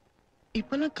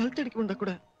 இப்பெல்லாம் கழுத்தடிக்க வந்தா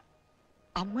கூட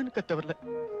அம்மனு கத்த வரல,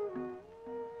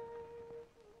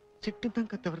 சிட்டு தான்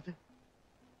கத்த வருது.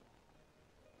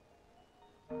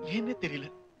 ஏன்னே தெரியல.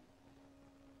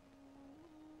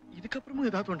 இதுக்கப்புறமும்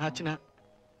ஏதாவது ஒண்ணு ஆச்சுன்னா,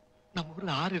 நம்ம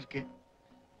ஊர்ல ஆறு இருக்கு,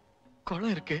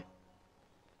 குளம் இருக்கு,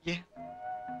 ஏன்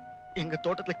எங்க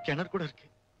தோட்டத்துல கிணறு கூட இருக்கு.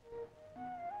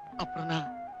 அப்புறம் நான்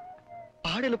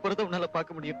பாடையில போறத உன்னால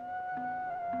பார்க்க முடியும்.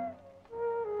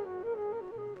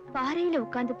 பாறையில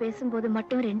உட்கார்ந்து பேசும்போது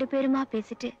மட்டும் 2 பேருமா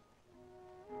பேசிட்டு,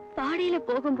 பாடையில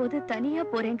போகும்போது தனியா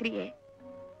போறேங்கிறியே,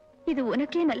 இது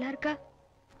உனக்கே நல்லா இருக்கா?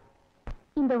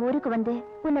 இந்த ஊருக்கு வந்து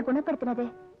உன்னை குணப்படுத்தினது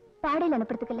பாடையில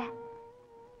அனுப்புறதுக்குல்ல.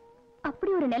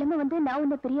 அப்படி ஒரு நிலைமை வந்து நான்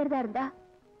உன்னை பிரியறதா இருந்தா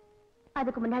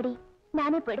அதுக்கு முன்னாடி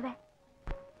நானே போயிடுவேன்.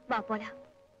 வா போலாம்.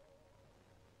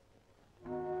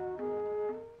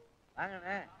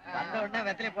 வாங்கண்ணே, வந்த உடனே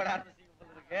வெத்தலை போட ஆரம்பிச்சீங்க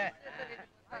போல இருக்கு.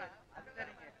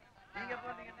 நீங்க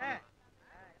போனீங்கண்ணே.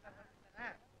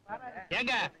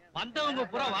 ஏங்க, வந்தவங்க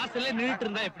பூரா வாசல்ல நின்னுட்டு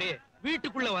இருந்தா எப்படி?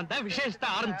 வீட்டுக்குள்ள வந்தா விசேஷத்தை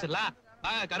ஆரம்பிச்சிடலாம்.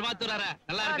 வாங்க கருமாத்தூரார,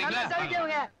 நல்லா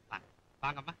இருக்கீங்களா?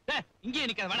 வாங்கம்மா. இங்கே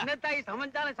நிக்காத, வேணா. சின்னத்தாய்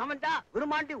சமைஞ்சாலும் சமைஞ்சா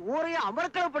விரும்மாண்டி ஊரையும்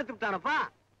அமர்க்கலப்படுத்தி விட்டானப்பா.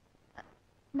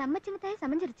 நம்ம சின்னத்தாய்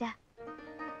சமைஞ்சிருச்சா?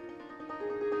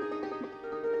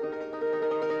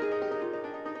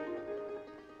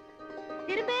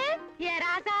 திரும்ப ஏ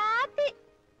ராசாத்தி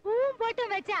பூவும் போட்டு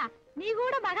வச்சா நீ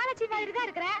கூட மகாலட்சுமி மாதிரி தான்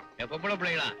இருக்கிற. பொம்பளை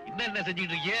பிள்ளைங்களா, என்ன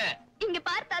செஞ்சுட்டு இருக்கீங்க? இங்க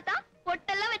பாரு தாத்தா,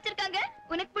 பொட்டெல்லாம் வச்சிருக்காங்க.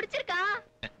 உனக்கு பிடிச்சிருக்கா?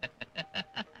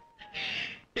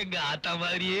 எங்க ஆத்தா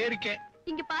மாதிரியே இருக்கேன்.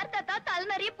 இங்க பாரு தாத்தா, தலை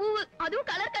நிறைய பூ, அதுவும்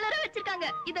கலர் கலரா வச்சிருக்காங்க.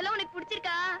 இதெல்லாம் உனக்கு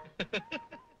பிடிச்சிருக்கா?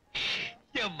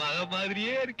 என் மக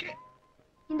மாதிரியே இருக்கேன்.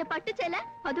 இந்த பட்டு சேலை,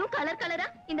 அதுவும் கலர் கலரா,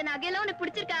 இந்த நகையெல்லாம் உனக்கு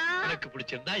பிடிச்சிருக்கா? எனக்கு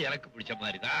பிடிச்சிருந்தா எனக்கு பிடிச்ச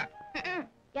மாதிரிதான்.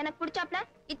 எனக்கு பிடிச்சாப்ல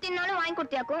இத்தனை நாளும் வாங்கி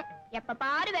கொடுத்தியாக்கும். எப்ப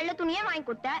பாரு வெள்ளை துணியே வாங்கி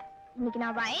கொடுத்த. இன்னைக்கு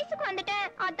நான் வயசுக்கு வந்துட்டேன்,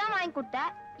 அதான் வாங்கி கொடுத்த.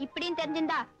 இப்படின்னு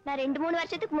தெரிஞ்சிருந்தா நான் 2-3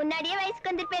 வருஷத்துக்கு முன்னாடியே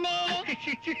வயசுக்கு வந்திருப்பேனே.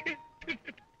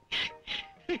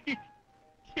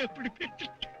 எப்படி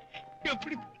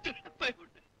எப்படி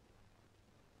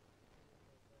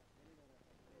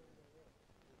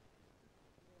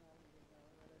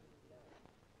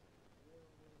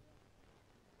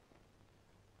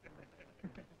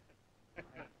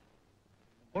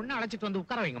பொண்ணு அழைச்சிட்டு வந்து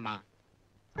உட்கார வைங்கம்மா.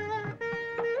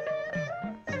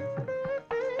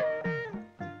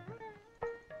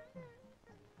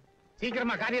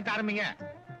 சீக்கிரமா காரியத்தை ஆரம்பிங்க.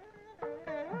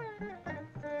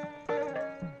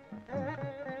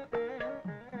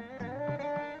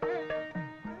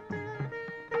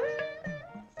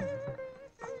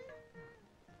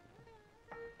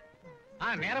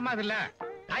 நேரமா இல்ல,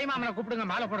 தாய் மாமனை கூப்பிடுங்க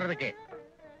மாலை போடுறதுக்கு.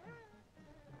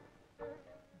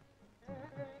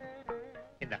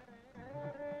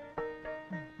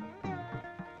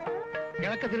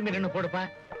 கிழக்க திரும்பி நின்னு போடுப்பா.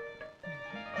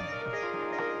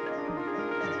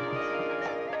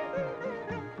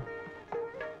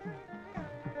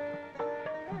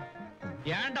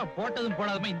 ஏன்டா போட்டதும்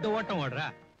போடாதமா இந்த ஓட்டம் ஓடுற?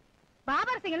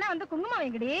 பாபர் சிங் எல்லாம் வந்து குங்குமம்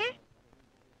வைங்கடி.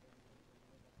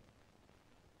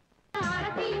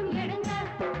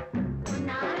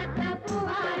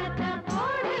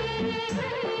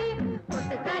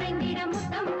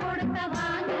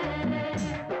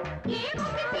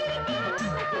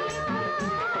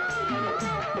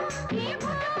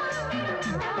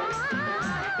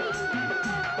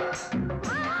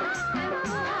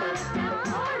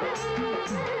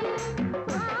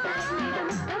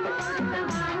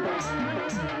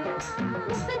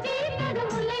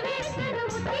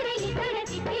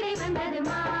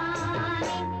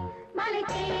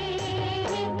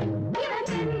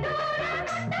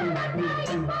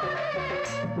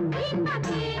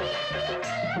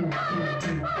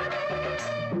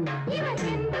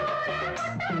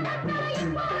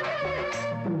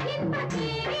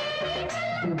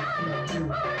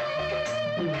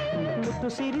 முத்து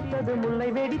சிரித்தது முல்லை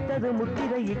வெடித்தது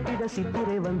முத்திரை இட்டிட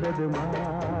சித்திரை வந்தது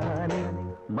மானே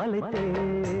மலை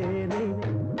தேனே.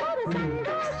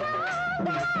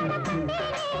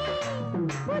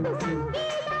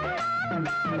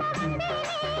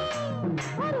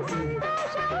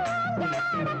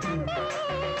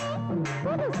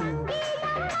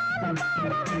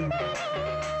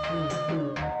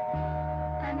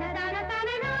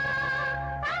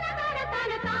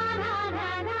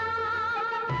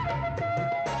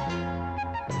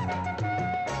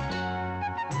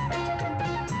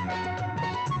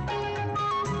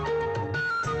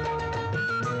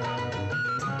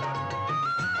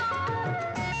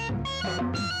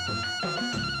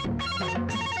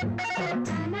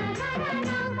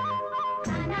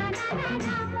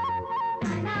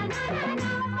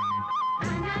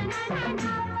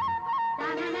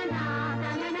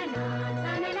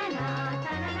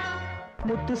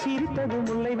 முத்து சிரித்தது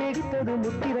முல்லை வெடித்தது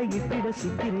முத்திரை இட்டிட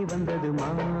சித்திரை வந்தது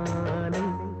மானை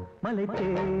மலை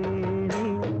தேனே.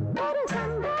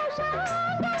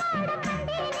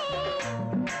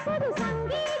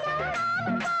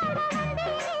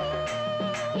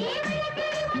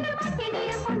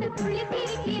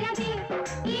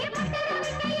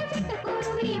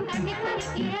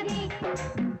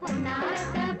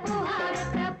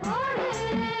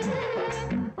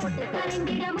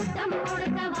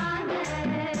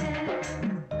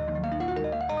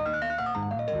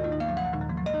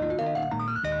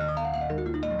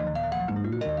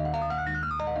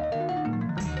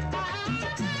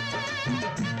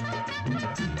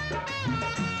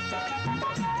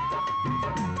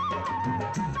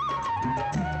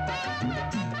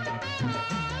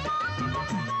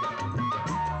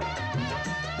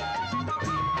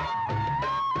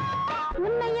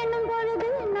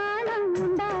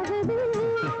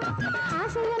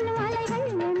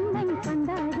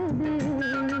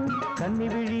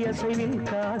 அசைவில்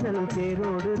காதல்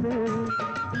தேரோடுது,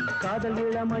 காதல்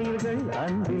இளமயில்கள்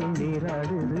அன்பில்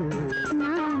நீராடுது.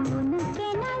 நான்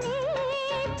உனக்கெனவே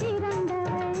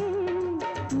பிறந்தவள்,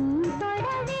 நீ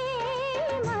தொடவே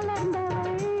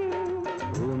மலர்ந்தவள்.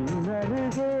 உன்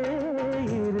அருகே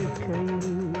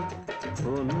இருக்கையில்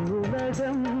உன்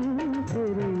உலகம்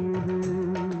தெரியுது.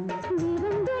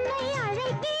 விருந்துனை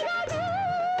அழைக்கிறது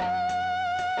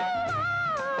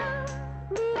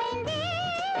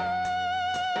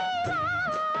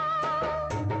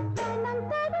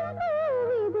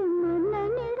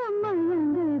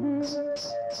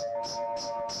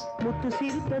பார்த்து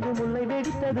சிரித்தது முல்லை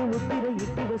வெடித்தது முத்திரை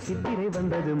இட்டிட சித்திரை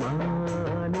வந்தது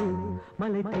மானே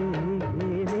மலை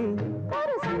தேனே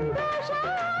ஒரு சந்தோஷம்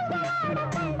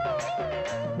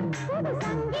ஒரு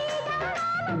சங்கீதம்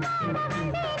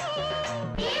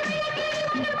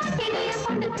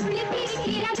கொண்டு துள்ளி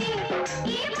திரிக்கிறதே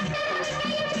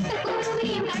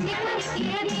குருவியும் கண்ணி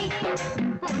பறிக்கிறதே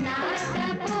பொன்னாரத்த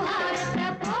பூவாரத்த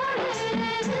போடு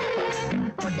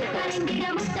பொட்டு கரைந்திட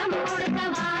முத்தம் கொடுத்த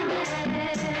வாங்க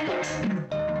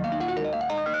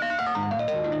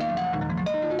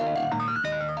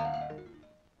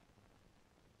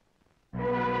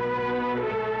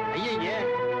ஐயே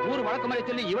ஊர் வழக்கு மாதிரி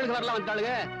சொல்லி இவளுக்கு வரலாம்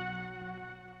வந்துட்டாளுங்க.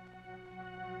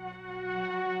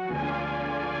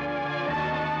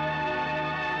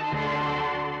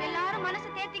 எல்லாரும் மனசு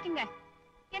தேத்திக்குங்க.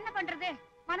 என்ன பண்றது,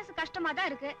 மனசு கஷ்டமா தான்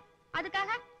இருக்கு. அதுக்காக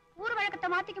ஊர் வழக்கத்தை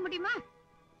மாத்திக்க முடியுமா?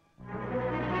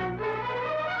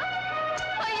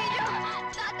 ஐயோ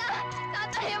தாத்தா,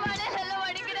 தாத்தா என் மலையில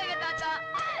வடிக்கிறாங்க தாத்தா.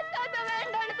 தாத்தா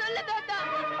வேண்டாம்னு சொல்லு தாத்தா.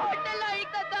 ஹோட்டல்ல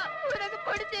அழிக்காத்தா. உனக்கு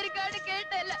பிடிச்சிருக்கான்னு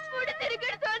கேட்டல,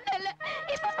 பிடிச்சிருக்குன்னு சொன்னல.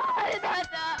 இப்ப பாரு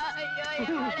தாத்தா. ஐயோ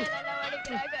என் மலையில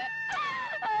வடிக்கிறாங்க.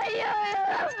 ஐயோ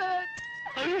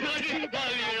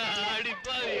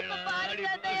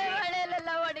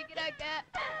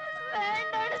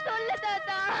வேண்டாம்னு சொல்லு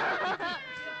தாத்தா.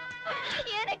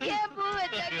 எனக்கு ஏன் பூ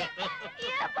வச்சாங்க,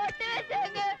 ஏன் பொட்டு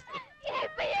வச்சாங்க,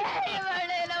 இப்ப ஏன்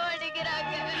வேலையில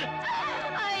வடிக்கிறாங்க?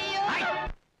 ஐயோ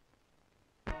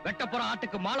வெட்ட போற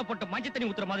ஆட்டுக்கு மாலை போட்டு மஞ்சள் தண்ணி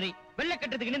ஊத்துற மாதிரி வெள்ளை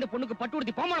கட்டத்துக்கு இந்த பொண்ணுக்கு பட்டு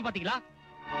உடுத்தி போமான பாத்தீங்களா?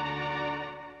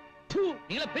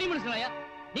 நீங்களா பெரிய மனுஷனாயா?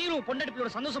 நீங்களும்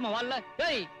பொண்டாட்டியோட சந்தோஷமா வாழல?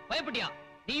 ஏய் பயப்பட்டியா?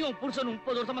 நீயும் புருஷன்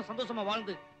 30 வருஷமா சந்தோஷமா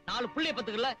வாழ்ந்து 4 பிள்ளைய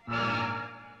பத்துக்கல.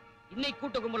 இன்னைக்கு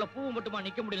கூட்ட கும்பல பூ மட்டுமா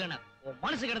நிக்க முடியலன்னா உன்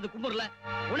மனசு கிடந்து கும்புறல.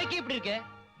 உனக்கே இப்படி இருக்க?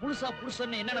 முழுசா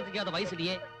புருஷன் என்னென்ன தெரியாத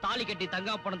வயசுலயே தாலி கட்டி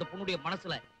தங்கா போன பொண்ணுடைய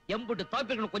மனசுல எம்புட்டு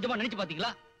தாப்பிக்கணும் கொஞ்சமா நினைச்சு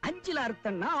பாத்தீங்களா? 5ல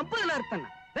அர்த்தம்னா 50ல அர்த்தம்னா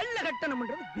வெள்ள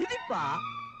கட்டணம்ன்றது விதிப்பா.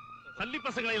 சல்லி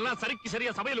பசங்களை எல்லாம் சரிக்கு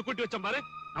சரியா சபையில கூட்டி வச்சோம் பாரு,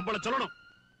 நம்மள சொல்லணும்.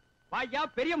 வாயா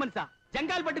பெரிய மனுஷா,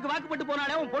 ஜங்கால் பட்டுக்கு வாக்குப்பட்டு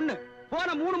போனாலே உன் பொண்ணு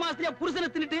போன 3 மாசத்துலயே புருஷனை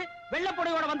தின்னுட்டு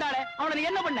வெள்ளப்படையோட வந்தாலே அவளை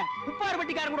என்ன பண்ண? உப்பார்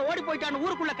பட்டிக்காரன் கூட ஓடி போயிட்டான்னு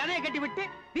ஊருக்குள்ள கதையை கட்டி விட்டு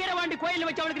வீரவாண்டி கோயில்ல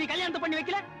வச்சு அவளுக்கு நீ கல்யாணத்தை பண்ணி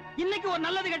வைக்கல. இன்னைக்கு ஒரு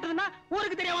நல்லது கெட்டதுன்னா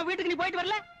ஊருக்கு தெரியாம வீட்டுக்கு நீ போயிட்டு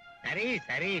வரல. சரி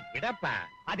சரி விடப்பா.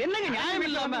 அது என்னங்க நியாயம்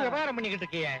இல்லாம விவகாரம் பண்ணிக்கிட்டு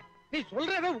இருக்கிய? நீ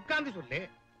சொல்றத உட்கார்ந்து சொல்லு.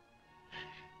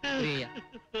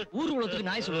 ஊர் உலகத்துக்கு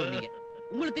நாய் சொல்லுவாங்க. நீங்க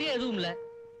உங்களுக்கு தெரியாது எதுவும் இல்ல.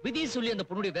 விதி சொல்லி அந்த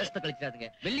பொண்ணுடைய வேஷத்தை கழிச்சிடாதுங்க.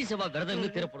 வெள்ளி செவ்வாய் விரதம்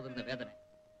இருந்து தீரப்படுறது இந்த வேதனை.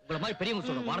 உங்களை மாதிரி பெரியவங்க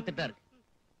சொல்ற வார்த்தைட்டா இருக்கு.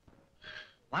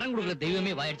 வரம் கொடுக்கல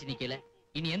தெய்வமே வாயிடுச்சு நிக்கல.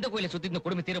 இனி எந்த கோயிலை சுத்தி இந்த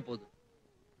கொடுமை தீர போகுது?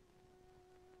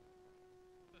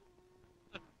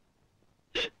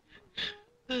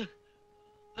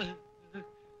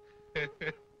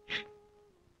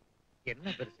 என்ன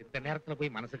பெருசு இந்த நேரத்துல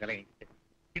போய் மனசு கலங்கிட்டு?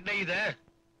 இன்ன இத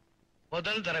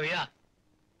முதல் தடவையா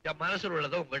என் மனசுல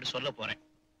உள்ளதை உங்ககிட்ட சொல்ல போறேன்.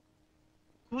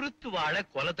 குருத்து வாழ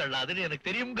கொலை தள்ளாதுன்னு எனக்கு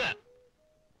தெரியுங்க.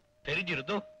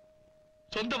 தெரிஞ்சிருந்தோம்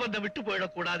சொந்த பந்தம் விட்டு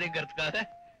போயிடக்கூடாதுங்கிறதுக்காக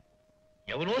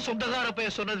எவனோ சொந்தக்கார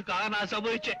பெயர் சொன்னதுக்காக நான்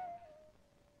சம்பவிச்சேன்.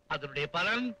 அதனுடைய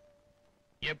பலன்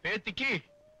என் பேத்திக்கு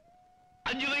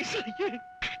 5 வயசு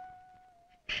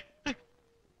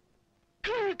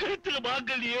கழுத்துல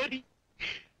மாங்கல் ஏறி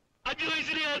 5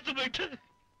 வயசுலயே அறுத்து போயிட்டான்.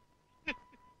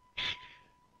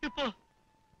 இப்போ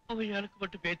அவன் எனக்கு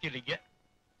மட்டும் பேத்தி இல்லைங்க,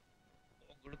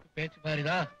 உங்களுக்கு பேச்சு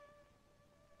மாதிரிதான்.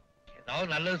 ஏதாவது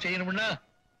நல்லது செய்யணும்னா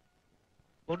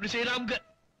ஒண்ணு செய்யலாமுங்க.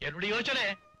 என்னுடைய யோசனை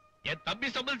என் தம்பி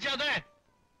சம்மதிச்சாதான்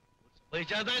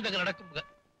இங்க நடக்குங்க.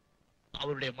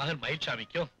 அவருடைய மகன்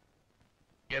மயில்சாமிக்கும்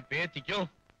என் பேத்திக்கும்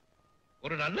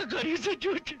ஒரு நல்ல காரியம் செஞ்சு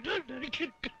வச்சு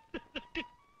நினைக்கிறேன்.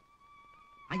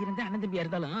 1000 தான் அண்ணன் தம்பியா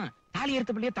இருந்தாலும் தாலி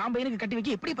எடுத்த பிள்ளைய தாம் பையனுக்கு கட்டி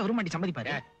வைக்க எப்படி வருமாண்டி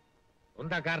சம்மதிப்பாரு?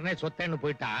 சொந்தக்காரனே சொத்தேன்னு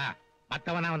போயிட்டா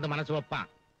மத்தவனா வந்து மனசு வைப்பான்.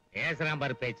 பேசுறான்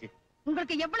பாரு பேச்சு.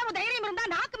 உங்களுக்கு எவ்வளவு தைரியம் இருந்தா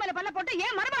நாக்கு மேல பல்ல போட்டு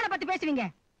ஏன் மருமகளை பத்தி பேசுவீங்க?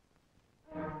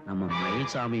 நம்ம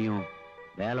மயில்சாமியும்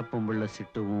வேலப்பொம்புள்ள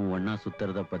சிட்டுவும் ஒன்னா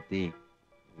சுத்துறத பத்தி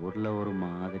ஊர்ல ஒரு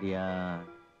மாதிரியா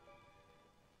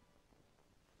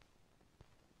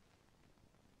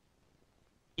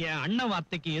என் அண்ணன்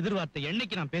வார்த்தைக்கு எதிர் வார்த்தை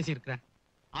என்னைக்கு நான் பேசி இருக்கிறேன்.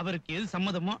 அவருக்கு எது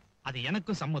சம்மதமோ அது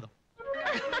எனக்கும் சம்மதம்.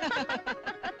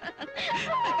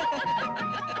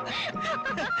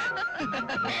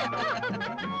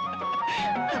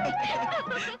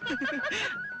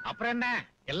 அப்புறம் என்ன,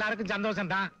 எல்லாருக்கும்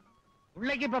சந்தோஷம் தான்.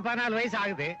 பிள்ளைக்கு இப்ப 14 வயசு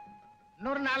ஆகுது.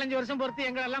 இன்னொரு 4-5 வருஷம் பொறுத்து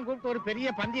எங்களை எல்லாம் கூப்பிட்டு ஒரு பெரிய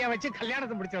பந்தியா வச்சு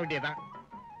கல்யாணத்தை முடிச்ச வேண்டியதான்.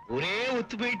 ஒரே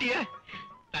ஒத்து போயிட்டிய.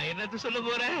 நான் என்னது சொல்ல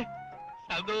போறேன்?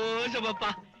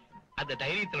 சந்தோஷமாப்பா. அந்த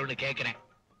தைரியத்துல ஒண்ணு கேக்குறேன்.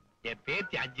 என்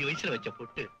பேத்தி 5 வயசுல வச்ச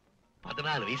பொட்டு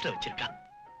 14 வயசுல வச்சிருக்கான்.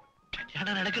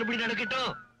 கல்யாணம் நடக்கிறபடி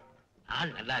நடக்கட்டும்.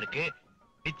 நாள் நல்லா இருக்கு.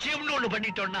 நிச்சயம்னு ஒண்ணு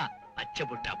பண்ணிட்டோம்னா வச்ச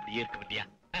பொட்டு அப்படியே இருக்க இல்லையா?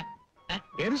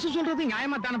 பெருசு சொல்றது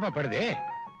நியாயமா தானப்பா படுது.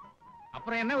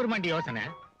 அப்புறம் என்ன விரும்பாண்டி யோசனை?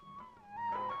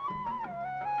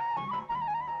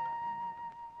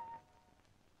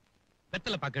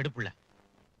 வெத்தலை பாக்க எடுப்புள்ள.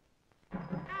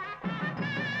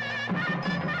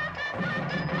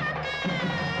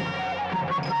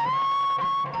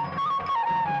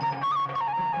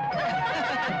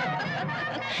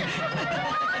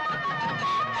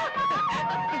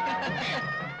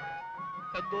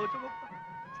 சந்தோஷம்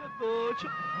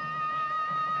சந்தோஷம்.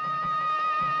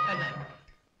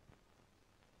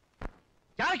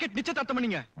 யாரை கேட்டு நிச்சயதார்த்தம்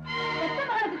பண்ணீங்க?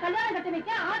 கல்யாணம் கட்டி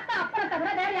வைக்க ஆத்தா அப்பனை தவிர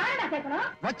வேற யாரடா கேட்கணும்?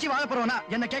 வச்சு வாழ போறவனா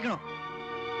என்ன கேட்கணும்?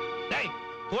 டேய்,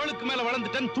 தோளுக்கு மேல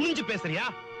வளர்ந்துட்டேன்னு துணிஞ்சு பேசுறியா?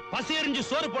 பசி எறிஞ்சு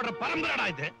சோறு போடுற பரம்பரைடா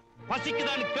இது.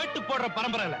 பசிக்குதான்னு கேட்டு போடுற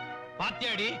பரம்பரை இல்ல.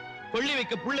 பாத்தியாடி, கொள்ளி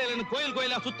வைக்க புள்ள இல்லைன்னு கோயில்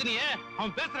கோயிலா சுத்தினியே.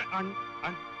 அவன் பேசுறான்.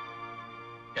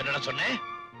 என்னடா சொன்னேன்?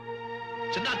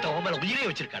 சின்னாத்த உன் உயிரே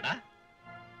வச்சிருக்காடா.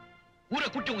 ஊரை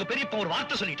கூட்டி உங்க பெரியப்ப ஒரு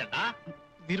வார்த்தை சொல்லிட்டாடா.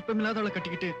 விருப்பமில்லாதவளை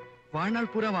கட்டிக்கிட்டு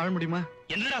வாழ்நாள் பூரா வாழ முடியுமா?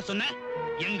 என்னடா சொன்ன?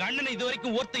 எங்க அண்ணனை இது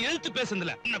வரைக்கும் ஒருத்த எழுத்து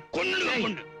பேசுனதுல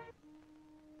கொண்டு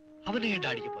அவனை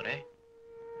ஏன்டா அடிக்க போறேன்?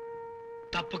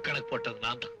 தப்பு கணக்கு போட்டது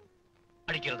நான் தான்.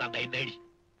 அடிக்கிறதாண்டா என்ன அடி.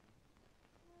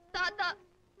 தாத்தா,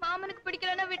 மாமனுக்கு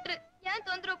பிடிக்கலன்னா விட்டுரு. ஏன்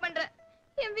தொந்தரவு பண்ற?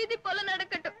 என் விதி போல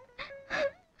நடக்கட்டும்.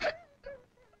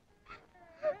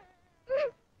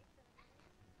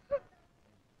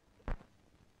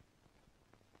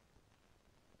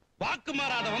 வாக்கு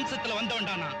மாறாத வம்சத்துல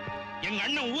வந்தவன்டானா எங்க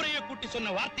அண்ணன் ஊரையே கூட்டி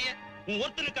சொன்ன வார்த்தைய உன்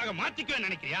ஒருத்தனுக்காக மாத்திக்கவே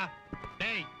நினைக்கிறியா?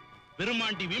 டேய்,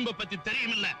 விரும்மாண்டி வீம்ப பத்தி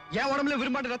தெரியுமில்ல? என் உடம்புல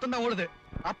விரும்பாண்டி ரத்தம் தான் ஓடுது.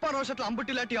 அப்பா ரோஷத்துல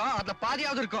அம்புட்டு இல்லாட்டியும் அதுல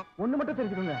பாதியாவது இருக்கும். ஒண்ணு மட்டும்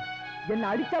தெரிஞ்சுக்கோங்க, என்ன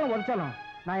அடிச்சாலும் உடைச்சாலும்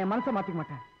நான் என் மனசை மாத்திக்க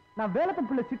மாட்டேன். நான் வேலப்பன்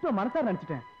பிள்ளை சிட்டுவ மனசா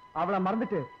நினைச்சிட்டேன். அவளை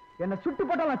மறந்துட்டு என்ன சுட்டு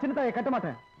போட்டாலும் நான் சின்னதாயை கட்ட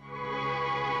மாட்டேன்.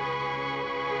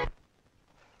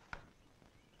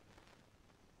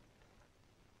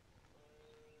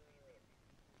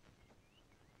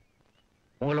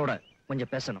 உங்களோட கொஞ்சம்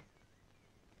பேசணும்.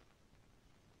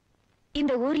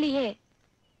 இந்த ஊர்லயே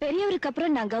பெரியவருக்கு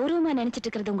அப்புறம் நான் கௌரவமா நினைச்சிட்டு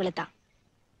இருக்கிறது உங்களை தான்.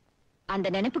 அந்த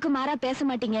நினைப்புக்கு மாறா பேச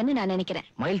மாட்டீங்கன்னு நான் நினைக்கிறேன்.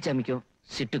 மயில்சாமிக்கும்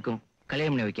சிட்டுக்கும்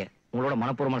கல்யாணம் பண்ணி வைக்க உங்களோட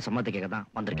மனப்பூர்வமான சம்மதத்தை கேட்க தான்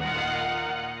வந்திருக்கேன்.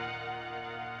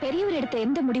 பெரியவர் எடுத்த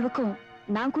எந்த முடிவுக்கும்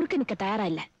நான் குறுக்க நிக்க தயாரா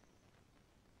இல்ல.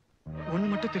 ஒண்ணு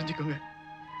மட்டும் தெரிஞ்சுக்கோங்க,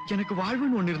 எனக்கு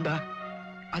வாழ்வுன்னு ஒண்ணு இருந்தா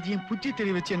அது என் புத்தி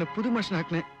தெரிய வச்சு என்ன புது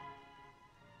மனுஷனாக்குனேன்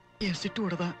என்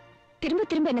சிட்டுவோட தான். திரும்ப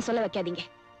திரும்ப என்ன சொல்ல வைக்காதீங்க.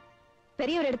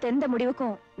 பெரியவர் எடுத்த எந்த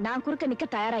முடிவுக்கும் நான் குறுக்க நிக்க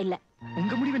தயாரா இல்ல.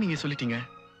 உங்க முடிவை நீங்க சொல்லிட்டீங்க.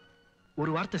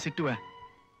 ஒரு வார்த்தை சிட்டுவ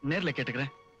நேர்ல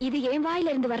கேட்டுக்கிறேன். இது என்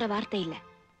வாயில இருந்து வர்ற வார்த்தை இல்ல,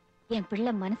 என்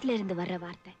பிள்ளை மனசுல இருந்து வர்ற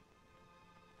வார்த்தை.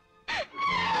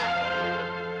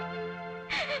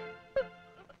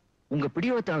 உங்க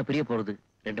பிடிவாதத்தால பிரிய போறது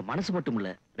ரெண்டு மனசு மட்டும் இல்ல,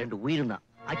 ரெண்டு உயிரும் தான்.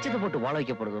 அச்சத்தை போட்டு வாழ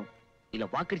வைக்க போறதும் இல்ல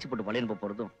வாக்கரிச்சு போட்டு வழி அனுப்ப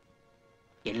போறதும்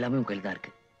எல்லாமே உங்க கையில் தான்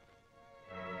இருக்கு.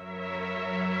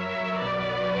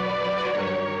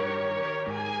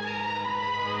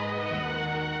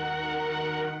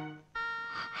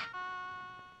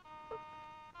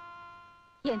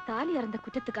 என் தாலி அறந்த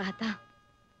குற்றத்துக்காகத்தான்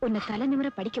உன்னை தலை நிமிர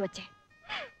படிக்க வச்சேன்.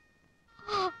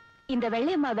 இந்த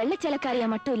வெள்ளையம்மா வெள்ளச்சலக்காரியா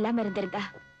மட்டும் இல்லாம இருந்திருந்தா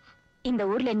இந்த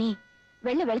ஊர்ல நீ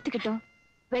வெள்ளை வெளுத்துக்கிட்டும்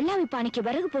வெள்ளாவி பானைக்கு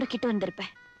விறகு பொறுக்கிட்டும் இருந்திருப்ப.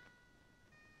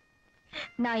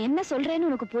 நான் என்ன சொல்றேன்னு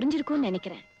உனக்கு புரிஞ்சிருக்கும்னு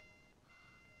நினைக்கிறேன்.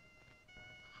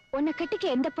 உன்னை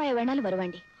கட்டிக்க எந்த பாய வேணாலும்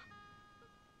வருவாண்டி.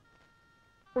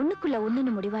 ஒண்ணுக்குள்ள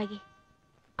ஒண்ணுன்னு முடிவாகி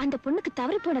அந்த பொண்ணுக்கு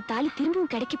தவறி போன தாலி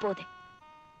திரும்பவும் கிடைக்க போகுது.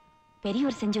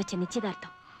 பெரியவர் செஞ்சு வச்ச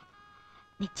நிச்சயதார்த்தம்,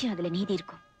 நிச்சயம் அதுல நீதி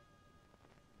இருக்கும்.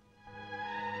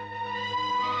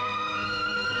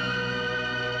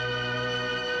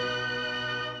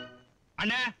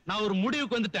 அண்ணே, நான் ஒரு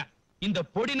முடிவுக்கு வந்துட்டேன். இந்த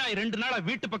பொடி நாய் 2 நாளா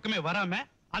வீட்டு பக்கமே வராம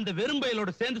அந்த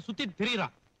வெறும்பயலோட சேர்ந்து சுத்தி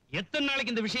திரியறான். எத்தனை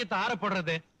நாளைக்கு இந்த விஷயத்தை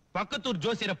ஆறப்படுறது? பக்கத்தூர்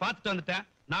ஜோசியரை பார்த்துட்டு வந்துட்டேன்.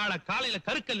 நாளை காலையில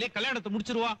கருக்கல்லே கல்யாணத்தை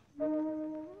முடிச்சிருவான்.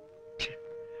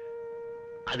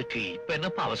 அதுக்கு இப்ப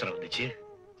என்னப்பா அவசரம் வந்துச்சு?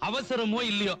 அவசரமோ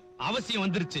இல்லையோ அவசியம்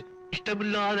வந்துருச்சு.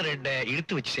 இஷ்டமில்லாத ரெண்டை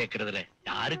இழுத்து வச்சு சேர்க்கறதுல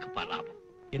யாருக்கு லாபம்?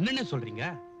 என்னன்னு சொல்றீங்க?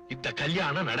 இந்த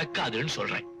கல்யாணம் நடக்காதுன்னு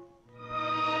சொல்றேன்.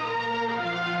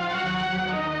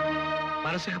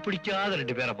 மனசுக்கு பிடிக்காத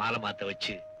 2 பேரை மாலை மாத்த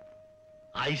வச்சு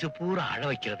ஆயுசு பூரா அழ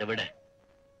வைக்கிறத விட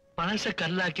மனச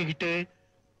கல்லாக்கிக்கிட்டு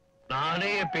நானே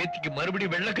என் பேத்திக்கு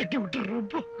மறுபடியும் வெள்ளை கட்டி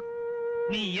விட்டுறப்போ.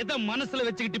 நீ எதை மனசுல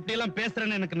வச்சுக்கிட்டு இப்படி எல்லாம்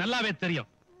பேசுறேன்னு எனக்கு நல்லாவே தெரியும்.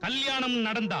 கல்யாணம்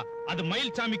நடந்தா அது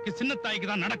மயில்சாமிக்கு சின்னத்தாய்க்கு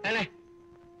தான் நடக்கல.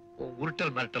 உன்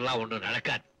உருட்டல் மிரட்டெல்லாம் ஒண்ணும்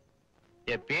நடக்காது.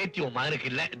 என் பேத்தி உன் மகனுக்கு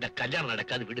இல்ல. இந்த கல்யாணம்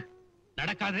நடக்காது, விடு.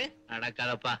 நடக்காது?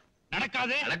 நடக்காதப்பா.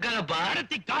 நடக்காது? நடக்காதப்பா.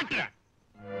 நடத்தி காட்டுறேன்.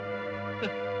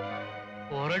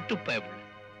 ஒரட்டு பயப்பட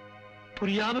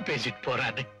புரியாம பேசிட்டு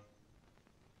போறானே.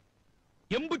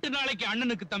 எம்பிட்டு நாளைக்கு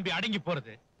அண்ணனுக்கு தம்பி அடங்கி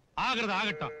போறது? ஆகிறது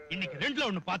ஆகட்டும். இன்னைக்கு 2ல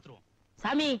 1 பாத்துருவோம்.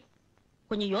 சாமி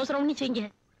கொஞ்சம் யோசனை பண்ணி செய்யுங்க.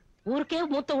 ஊருக்கே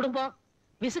மூத்த குடும்பம்,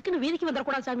 விசுக்குன்னு வீதிக்கு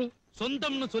வந்துடக்கூடாது சாமி.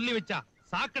 சொந்தம்னு சொல்லி வச்சா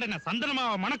சாக்கடை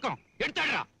சந்தனமாவ மணக்கம்.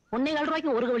 எடுத்தாடுறா. 1.25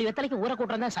 ரூபாய்க்கு ஒரு கவளி வெத்தலைக்கு ஊற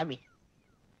கூட்டுறதா சாமி.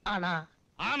 ஆனா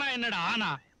ஆனா என்னடா ஆனா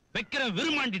வைக்கிற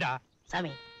விரும்மாண்டிடா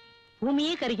சாமி.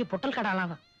 பூமியே கருகி பொட்டல்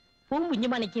கடாலாம்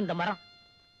பூமிஞ்சமானிக்கு இந்த மரம்.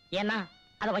 ஏன்னா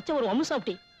அதை வச்ச ஒரு வம்சம்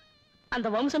அப்படி. அந்த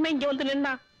வம்சமே இங்க வந்து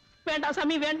நின்னா வேண்டாம்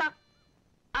சாமி வேண்டாம்.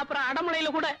 அப்புறம்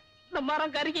அடமலையில கூட இந்த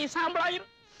மரம் கருகி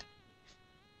சாம்பலாயிரும்.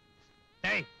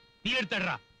 டேய் நீ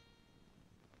எடுத்துடுறா.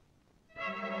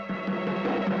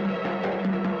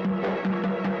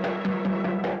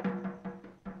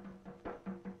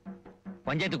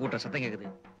 பஞ்சாயத்து கூட்டுற சத்தம் கேக்குது.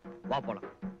 வா போலாம்.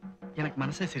 எனக்கு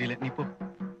மனசே சரியில்லை, நீ போ.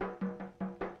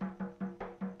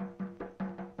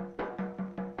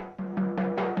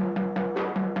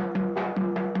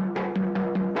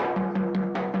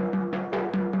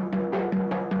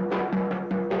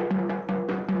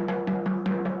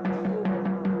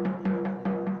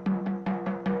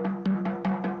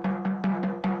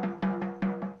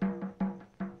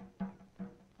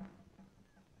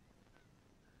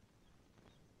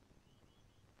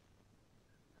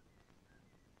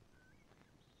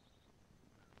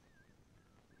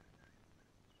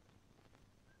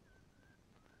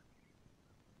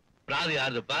 ஆதி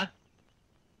யாருதுப்பா?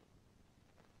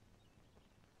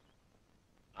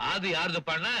 ஆதி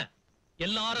யாருதுப்பான்னு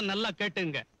எல்லாரும் நல்லா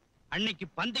கேட்டுங்க. அன்னைக்கு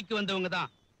பந்திக்கு வந்தவங்க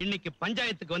தான் இன்னைக்கு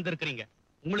பஞ்சாயத்துக்கு வந்திருக்கிறீங்க.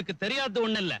 உங்களுக்கு தெரியாத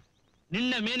ஒண்ணு இல்ல.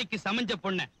 நின்ன மேனிக்கு சமைஞ்ச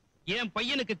பொண்ண என்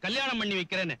பையனுக்கு கல்யாணம் பண்ணி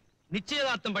வைக்கிறேன்னு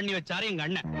நிச்சயதார்த்தம் பண்ணி வச்சாரு எங்க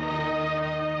அண்ணன்.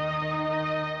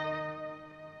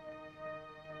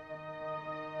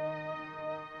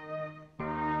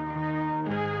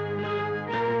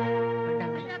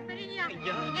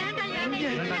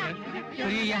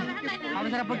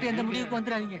 அவசரப்பட்டு எந்த முடிவுக்கு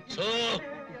வந்துடாதீங்க.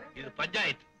 இது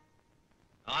பஞ்சாயத்து,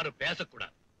 யாரும்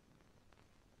பேசக்கூடாது.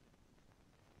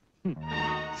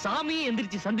 சாமியை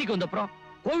எந்திரிச்சு சந்திக்கு வந்த அப்புறம்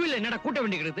கோவில்ல என்னடா கூட்ட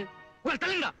வேண்டியது?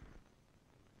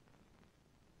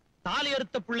 தாலி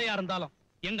அறுத்த பிள்ளையா இருந்தாலும்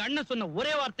எங்க அண்ணன் சொன்ன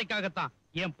ஒரே வார்த்தைக்காகத்தான்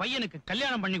என் பையனுக்கு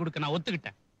கல்யாணம் பண்ணி கொடுக்க நான்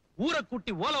ஒத்துக்கிட்டேன். ஊரை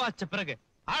கூட்டி ஓலை வாச்ச பிறகு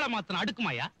ஆள மாத்தன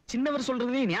அடுக்குமாயா? சின்னவர்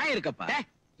சொல்றது நியாயம் இருக்கப்பா.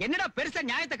 என்னடா பெருசா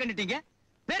நியாயத்தை கண்டுட்டீங்க?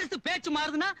 பெருசு பேச்சு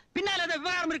மாறுதுன்னா பின்னால ஏதோ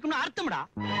விவகாரம் இருக்கும்னு அர்த்தம்டா.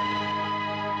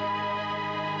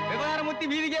 விவகாரம் முத்தி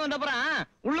வீதிக்கே வந்த அப்புறம்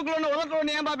உள்ளுக்குள்ள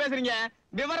உலகத்துல ஏன்பா பேசுறீங்க?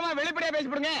 விவரமா வெளிப்படையா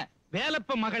பேசிப்படுங்க.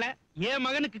 வேலப்ப மகளை என்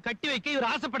மகனுக்கு கட்டி வைக்க இவர்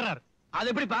ஆசைப்படுறாரு.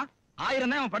 அது எப்படிப்பா? 1000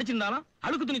 தான் அவன் படிச்சிருந்தாலும்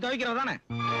அழுக்கு துணி துவைக்கிறதானே.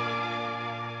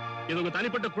 இது உங்க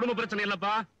தனிப்பட்ட குடும்ப பிரச்சனை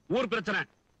இல்லப்பா, ஊர் பிரச்சனை.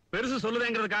 பெருசு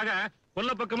சொல்லுதேங்கிறதுக்காக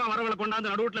கொல்ல பக்கமா வரவளை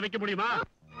கொண்டாந்து நடுவுட்ல வைக்க முடியுமா?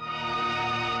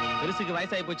 பெருசுக்கு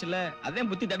வயசாகி போச்சுல்ல, அதே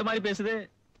புத்தி தடுமாறி பேசுது.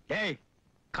 ஏய்,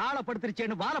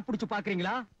 காலப்படுத்திருச்சேன்னு வாழை புடிச்சு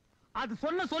பாக்குறீங்களா? அது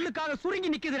சொன்ன சொல்லுக்காக சுருங்கி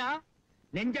நிக்குதுடா.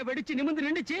 நெஞ்ச வெடிச்சு நிமிந்து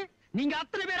நின்னுச்சு. நீங்க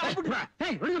அத்தனை பேர்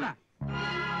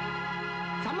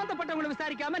சம்பந்தப்பட்டவங்களை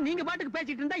விசாரிக்காம நீங்க பாட்டுக்கு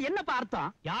பேசிட்டு இருந்தா என்னப்பா அர்த்தம்?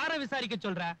 யார விசாரிக்க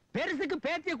சொல்ற? பெருசுக்கு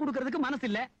பேத்திய கொடுக்கறதுக்கு மனசு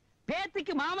இல்ல,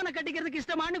 பேத்திக்கு மாமனை கட்டிக்கிறதுக்கு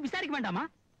இஷ்டமானு விசாரிக்க வேண்டாமா?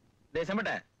 டேய்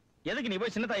செமட்ட, எதுக்கு நீ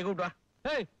போய் சின்ன தாயை கூப்பிட்டு வா.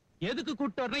 ஏய், எதுக்கு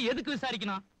கூப்பிட்டு வரணும்? எதுக்கு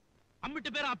விசாரிக்கணும்?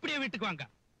 அம்பிட்டு பேரும் அப்படியே வீட்டுக்கு வாங்க.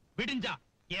 விடிஞ்சா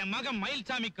என் மகன்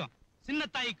மயில்சாமிக்கும்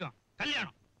சின்ன தாய்க்கும்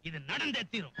கல்யாணம். இது நடந்தே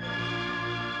தீரும்.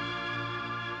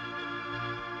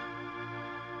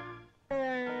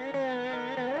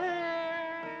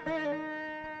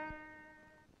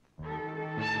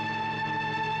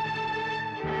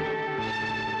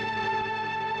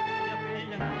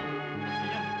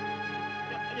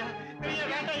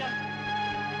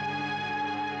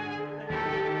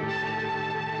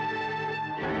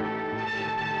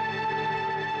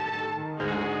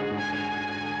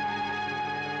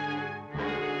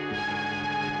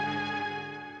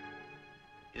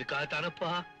 இதுக்காகத்தானப்பா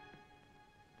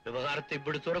விவகாரத்தை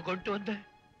இப்படி தூர கொண்டு வந்த.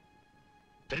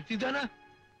 திருப்தி தானே?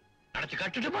 நடத்தி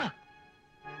காட்டுமா?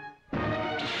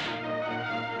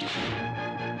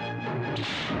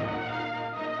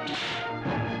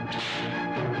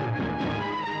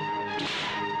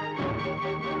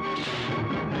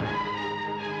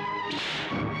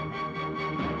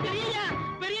 பெரியய்யா,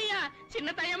 பெரியய்யா,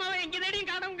 சின்ன தாயம்மாவை எங்க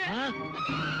தேடியும் காணோங்க.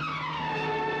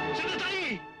 சின்ன தாயி!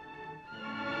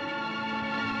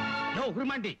 யோ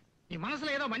குருமாண்டி, நீ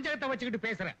மனசுல ஏதோ வஞ்சகத்தை வச்சுக்கிட்டு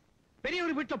பேசுற.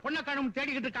 பெரியவர் வீட்டுல பொண்ணை காணும்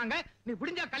தேடிக்கிட்டு இருக்காங்க. நீ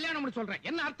விடிஞ்சா கல்யாணம்னு சொல்ற,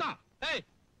 என்ன அர்த்தம்? ஏய்,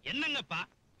 என்னங்கப்பா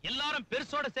எல்லாரும்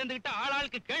பெருசோட சேர்ந்துகிட்டு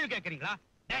ஆளாளுக்கு கேள்வி கேட்கறீங்களா?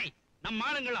 டேய், நம்ம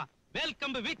ஆளுங்களா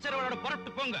வேல்கம்பு வீச்சரோட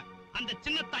புறப்பட்டு போங்க. அந்த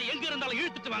சின்னத்தாய் எங்க இருந்தாலும்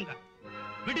இழுத்துட்டு வாங்க.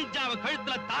 விடிஞ்சாவ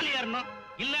கழுத்துல தாலி ஏறணும்,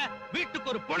 இல்ல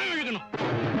வீட்டுக்கு ஒரு புடவை இழுக்கணும்.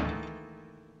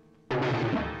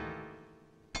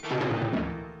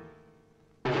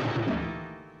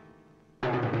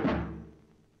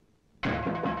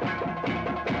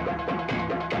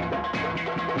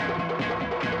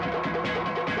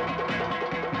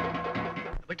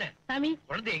 சாமி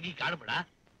குழந்தை எங்கேயும் காணுமடா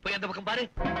போய் அந்த பக்கம் பாரு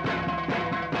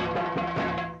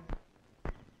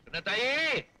என்ன தாயே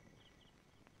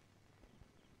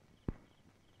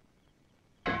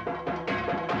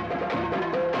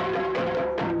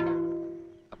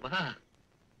அம்மா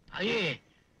தாயே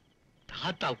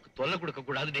தாத்தாவுக்கு தொல்லை கொடுக்க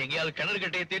கூடாதுன்னு எங்கேயாவது கிணறு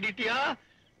கட்டையை தேடிட்டியா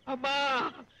அம்மா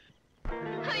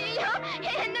ஐயோ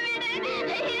என்ன வீடு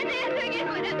என்ன தூக்கி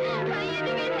போடு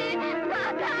என்ன வீடு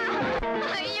தாத்தா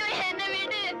ஐயோ என்ன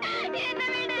வீடு என்ன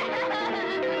வீடு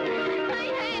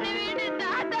ஐயோ என்ன வீடு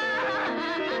தாத்தா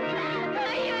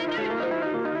ஐயோ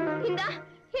இந்தா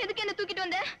எதுக்கு என்ன தூக்கிட்டு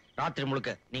வந்த ராத்திரி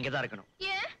முழுக்க நீங்க தான் இருக்கணும்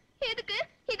ஏன் எதுக்கு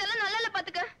இதெல்லாம் நல்லா இல்ல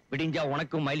பாத்துக்க விடிஞ்சா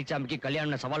உனக்கும் மயிலிச்சாமிக்கு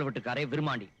கல்யாணம் சவால் விட்டுக்காரே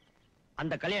விரும்மாண்டி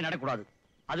அந்த கல்யாணம் நடக்கூடாது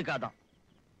அதுக்காதான்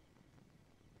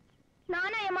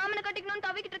நானா என் மாமனை கட்டிக்கணும்னு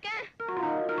தவிக்கிட்டு இருக்கேன்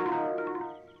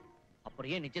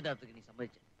அப்புறம் ஏன் நிச்சயதார்த்தத்துக்கு நீ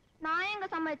சம்மதிச்ச நான் எங்க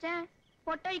சமைச்சேன்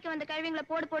பொட்டழிக்க வந்த கழுவிங்களை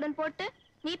போடு போடுன்னு போட்டு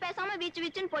நீ பேசாம வீச்சு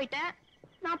வீச்சுன்னு போயிட்ட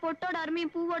நான் பொட்டோட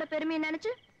அருமையும் பூவோட பெருமையும்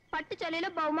நினைச்சு பட்டு சலையில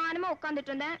பகுமானமா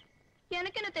உட்காந்துட்டு இருந்தேன்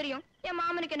எனக்கு என்ன தெரியும் என்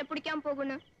மாமனுக்கு என்ன பிடிக்காம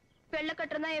போகுன்னு வெள்ளை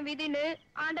கட்டுறதா என் விதின்னு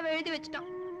ஆண்டவ எழுதி வச்சுட்டான்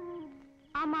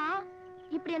ஆமா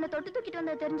இப்படி என்ன தொட்டு தூக்கிட்டு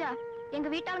வந்தது தெரிஞ்சா எங்க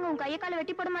வீட்டாளுங்க உன் கையை கால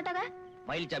வெட்டி போட மாட்டாங்க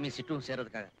மயில்சாமி சிட்டும்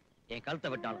சேர்றதுக்காக என் கழுத்தை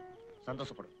வெட்டாலும்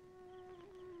சந்தோஷப்படும்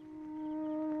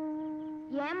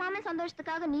என் மாமன்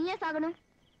சந்தோஷத்துக்காக நீயே சாகணும்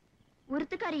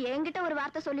உருத்துக்காரி என்கிட்ட ஒரு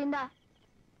வார்த்தை சொல்லியிருந்தா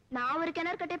நான் ஒரு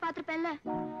கிணறு கட்டை பார்த்திருப்பேன்ல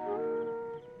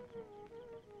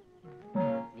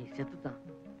நீ செத்துதான்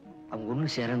அவங்க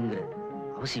ஒண்ணு சேரணுங்கிற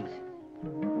அவசியம் இல்லை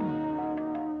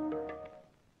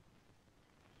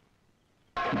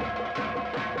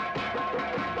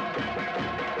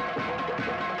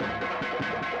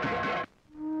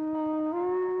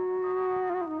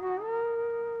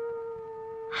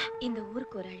இந்த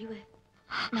ஊருக்கு ஒரு அழிவு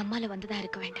நம்மால வந்ததா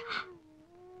இருக்க வேண்டாம்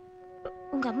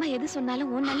உங்க அம்மா எது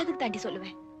சொன்னாலும் உன் நல்லதுக்கு தாண்டி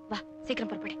சொல்லுவேன் வா சீக்கிரம்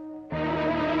புறப்படு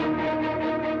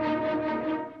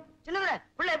சின்னதுல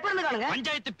புள்ள எப்ப இருந்து காணுங்க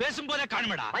பஞ்சாயத்து பேசும்போதே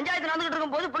காணுமேடா பஞ்சாயத்து நடந்துட்டு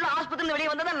இருக்கும் போது புள்ள ஆஸ்பத்திரியில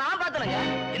வெளியே வந்ததை நான் பார்த்தேங்க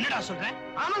என்னடா சொல்ற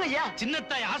ஆமாங்க ஐயா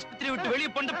சின்னத்தாய் ஆஸ்பத்திரி விட்டு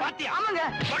வெளியே போன பாத்தியா ஆமாங்க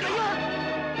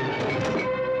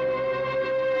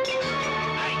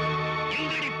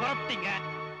எங்கடி புறப்பட்டீங்க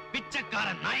பிச்சைக்கார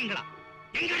நாயங்களா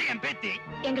எங்கடி என் பேத்தி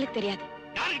எங்களுக்கு தெரியாது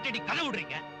யாருக்கிட்டடி கதை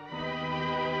விடுறீங்க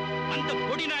அந்த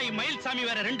பொடி நாய் மயில்சாமி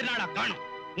வேற 2 நாளா காணும்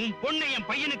உன் பொண்ணை என்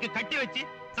பையனுக்கு கட்டி வச்சு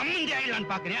சம்மந்தி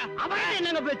ஆயிடலான்னு பாக்குறியா அவன்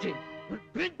என்னங்க பேச்சு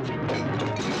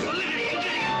சொல்லுங்கடி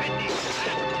எங்கடி என் பேத்தி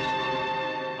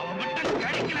அவன் மட்டும்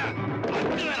கிடைக்கல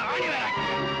பத்து வேற ஆணி வேற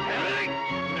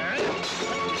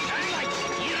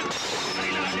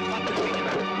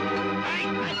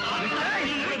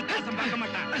பார்க்க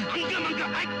மாட்டான்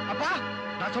அப்பா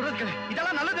நான் சொல்றது கேளு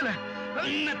இதெல்லாம் நல்லது இல்ல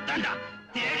உன்னை தாண்டா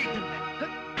தேடிட்டு இருந்தேன்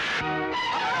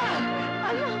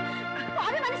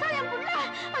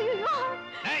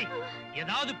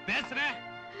ஏதாவது பேசுற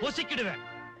பொசிக்கிடுவேன்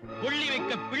கொள்ளி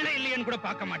வைக்க பிள்ளை இல்லையன்னு கூட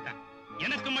பார்க்க மாட்டேன்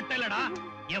எனக்கு மட்டும் இல்லடா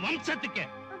என் வம்சத்துக்கு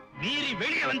மீறி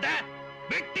வெளியே வந்த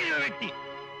வெட்டி வெட்டி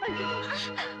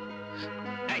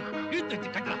இழுத்து வச்சு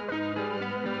கட்டா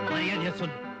மரியாதையா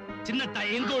சொல்லு சின்ன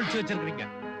தாய் எங்க ஒழிச்சு வச்சிருக்கீங்க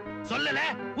சொல்லல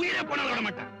உயிரை போன விட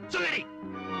மாட்டேன் சொல்லடி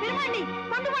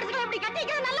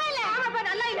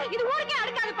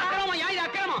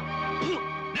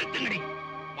நிறுத்துங்கடி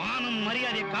மானம்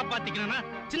மரியாதையை காப்பாத்திக்கணும்னா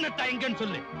சின்னத்தா எங்கன்னு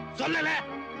சொல்லு சொல்லல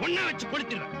ஒன்ன வச்சு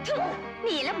கொடுத்துருவேன்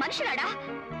நீ எல்லாம் மனுஷனாடா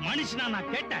மனுஷனா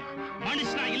நான் கேட்டேன்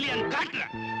மனுஷனா இல்லையான்னு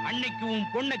காட்டுறேன் அன்னைக்கு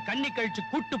உன் பொண்ணை கண்ணி கழிச்சு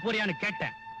கூட்டு போறியான்னு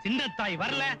கேட்டேன் சின்னத்தாய்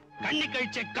வரல கண்ணி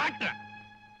கழிச்சே காட்டுறேன்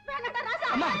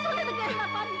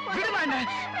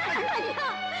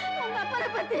உங்க அப்பனை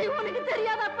பத்தி உனக்கு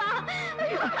தெரியாதப்பா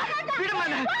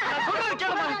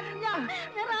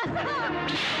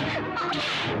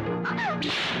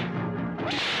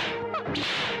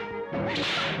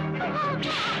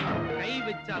கை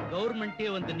வச்சா கவர்மெண்டே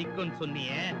வந்து நிக்கும்னு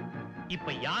சொன்னியே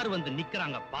இப்ப யார் வந்து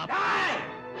நிக்கிறாங்க பாப்பா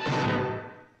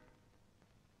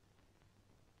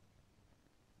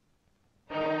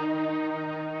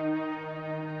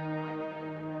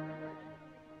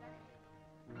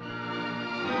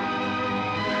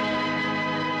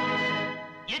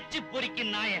எச்சு பொறிக்கு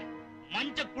நாய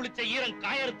மஞ்ச குளிச்ச ஈரம்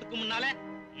காயறதுக்கு முன்னால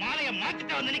மாலைய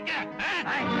மாத்திட்டு வந்து நிக்க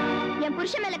என்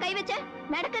புருஷன் மேல கை வச்ச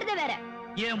நடக்கிறதே வேற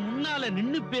என் முன்னால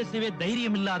நின்னு பேசவே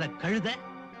தைரியம் இல்லாத கழுத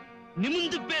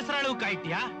நிமிந்து பேசுற அளவுக்கு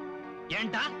ஆயிட்டியா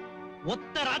ஏன்டா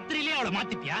ஒத்த ராத்திரியிலே அவளை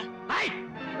மாத்திட்டியா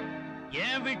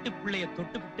என் வீட்டு பிள்ளைய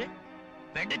தொட்டுவிட்டு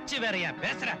வெடிச்சு வேறையா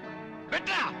பேசுற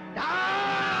வெட்டா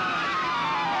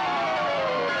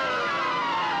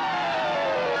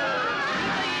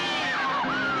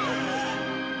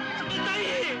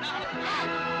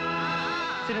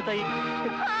சின்ன தாய்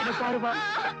என்ன பாருமா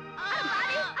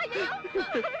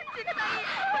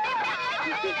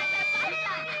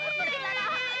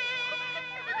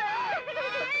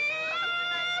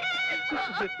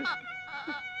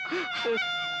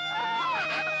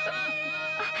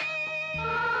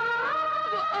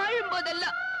வாழும்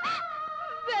போதெல்லாம்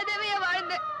விதவைய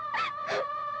வாழ்ந்த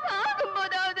ஆகும்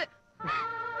போதாவது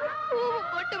பூவு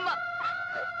போட்டுமா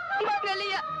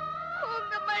மங்கலியா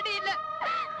உங்க மடியில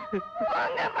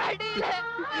உங்க மடியில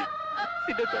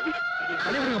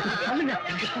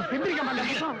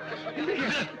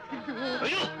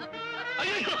ஐயோ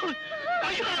ஐயோ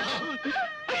ஐயோ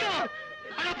ஐயோ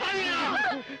அட பாவியா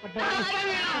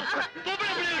பாவியா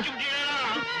பொம்பளை பிள்ளை வச்சு விட்டீங்களா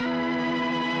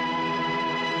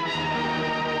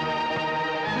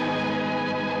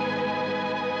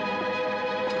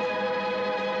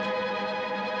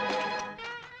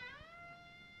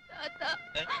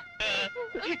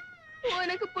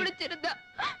உனக்கு பிடிச்சிருந்தா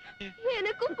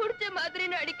எனக்கும் பிடிச்ச மாதிரி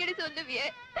அடிக்கடி சொல்லுவியே.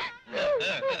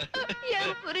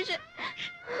 என்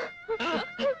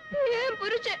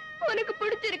புருஷன் உனக்கு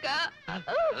பிடிச்சிருக்கா?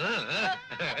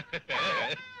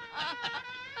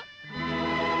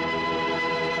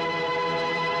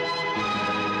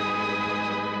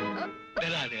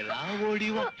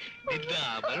 ஓடிவா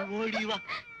நின்றாமல் ஓடிவா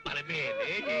மரமேலே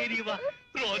ஏறிவா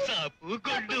ரோசா பூ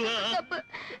கொண்டு வா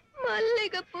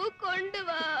மல்லிகை பூ கொண்டு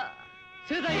வா.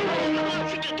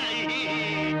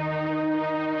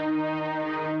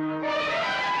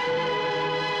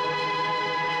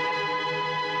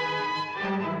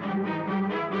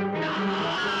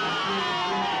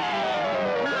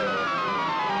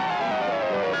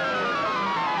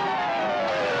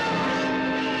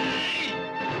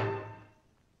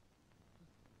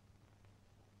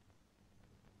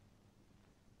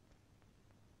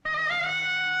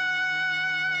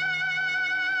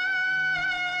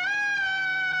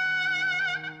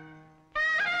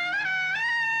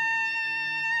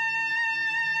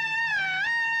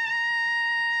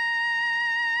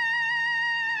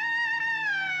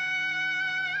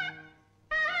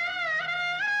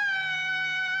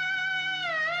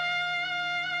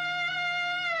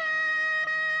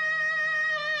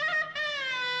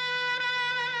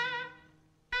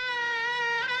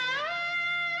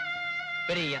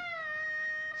 பெரிய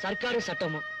சர்க்காரு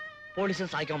சட்டமும் போலீஸும்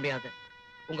சாய்க்க முடியாது.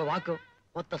 உங்க வாக்கு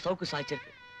ஒத்த சவுக்கு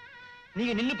சாய்ச்சிருக்கு.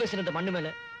 நீங்க நின்னு பேசுற இந்த மண்ணு மேல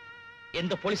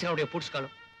எந்த போலீஸாருடைய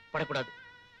பூட்ஸ்காலும் படக்கூடாது.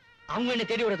 அவங்க என்ன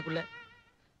தேடி வர்றதுக்குள்ள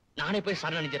நானே போய்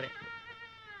சரண் அணிஞ்சிடறேன்.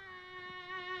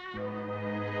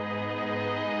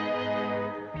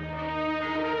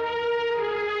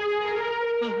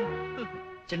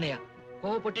 சின்னையா,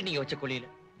 கோவப்பட்டு நீங்க வச்ச கொள்ளியில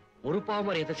ஒரு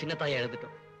பாவமரியத்தை சின்னத்தாயா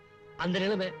எழுதிட்டோம். அந்த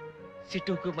நிலைமை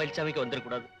சிட்டுக்கு மயில்சாமிக்கு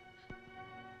வந்துடக்கூடாது.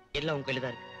 எல்லாம் உங்க கையில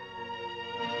தான் இருக்கு.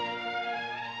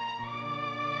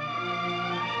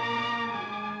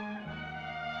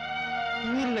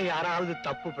 ஊர்ல யாராவது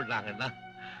தப்பு பண்ணாங்கன்னா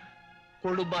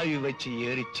கொடும்பாவி வச்சு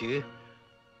எரிச்சு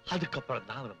அதுக்கப்புறம்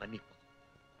தான் அவனை மன்னிப்போம்.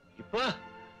 இப்ப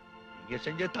நீங்க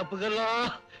செஞ்ச தப்புகள்லாம்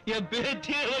என்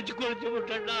பேத்திய வச்சு குறைச்சு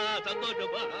விட்டா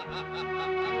சந்தோஷமா.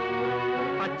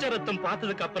 பச்சை ரத்தம்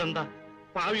பார்த்ததுக்கு அப்புறம் தான்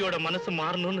பாவியோட மனசு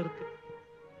மாறணும்னு இருக்கு.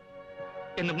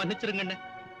 என்ன மன்னிச்சிருங்க.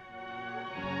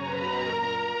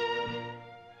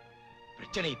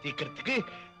 பிரச்சனை தீர்க்கறதுக்கு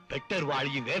பெட்டர்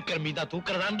வாழியும் வேர்க்கிற மீதா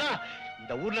தூக்குறதாண்டா.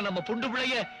 இந்த ஊர்ல நம்ம புண்டு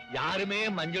பிள்ளைய யாருமே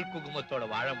மஞ்சள் குங்குமத்தோட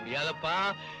வாழ முடியாதப்பா.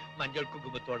 மஞ்சள்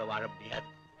குங்குமத்தோட வாழ முடியாது.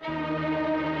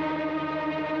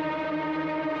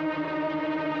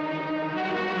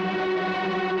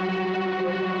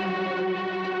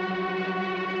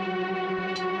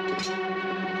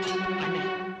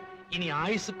 இனி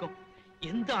ஆயுசுக்கும்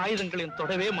எந்த ஆயுதங்களையும்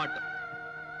தொடவே மாட்டோம்.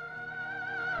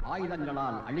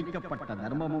 ஆயுதங்களால் அழிக்கப்பட்ட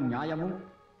தர்மமும் நியாயமும்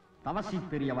தவசி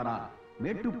பெரியவரால்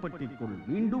மேட்டுப்பட்டிக்குள்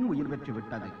மீண்டும் உயிர் பெற்று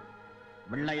விட்டது.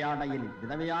 வெள்ளையாடையில்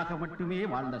விதவையாக மட்டுமே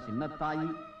வாழ்ந்த சின்னத்தாயி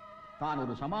தான்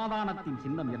ஒரு சமாதானத்தின்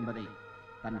சின்னம் என்பதை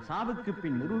தன் சாவுக்கு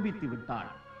பின் நிரூபித்து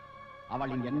விட்டாள்.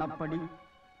 அவளின் எண்ணப்படி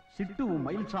சிட்டுவும்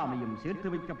மயில்சாமியும் சேர்த்து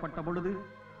வைக்கப்பட்ட பொழுது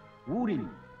ஊரில்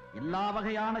எல்லா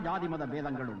வகையான ஜாதி மத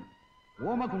பேதங்களும்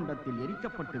ஓமகுண்டத்தில்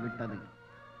எரிக்கப்பட்டு விட்டது.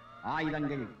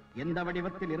 ஆயுதங்கள் எந்த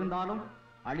வடிவத்தில் இருந்தாலும்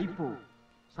அழிப்போ,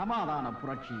 சமாதான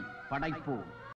புரட்சி படைப்போ.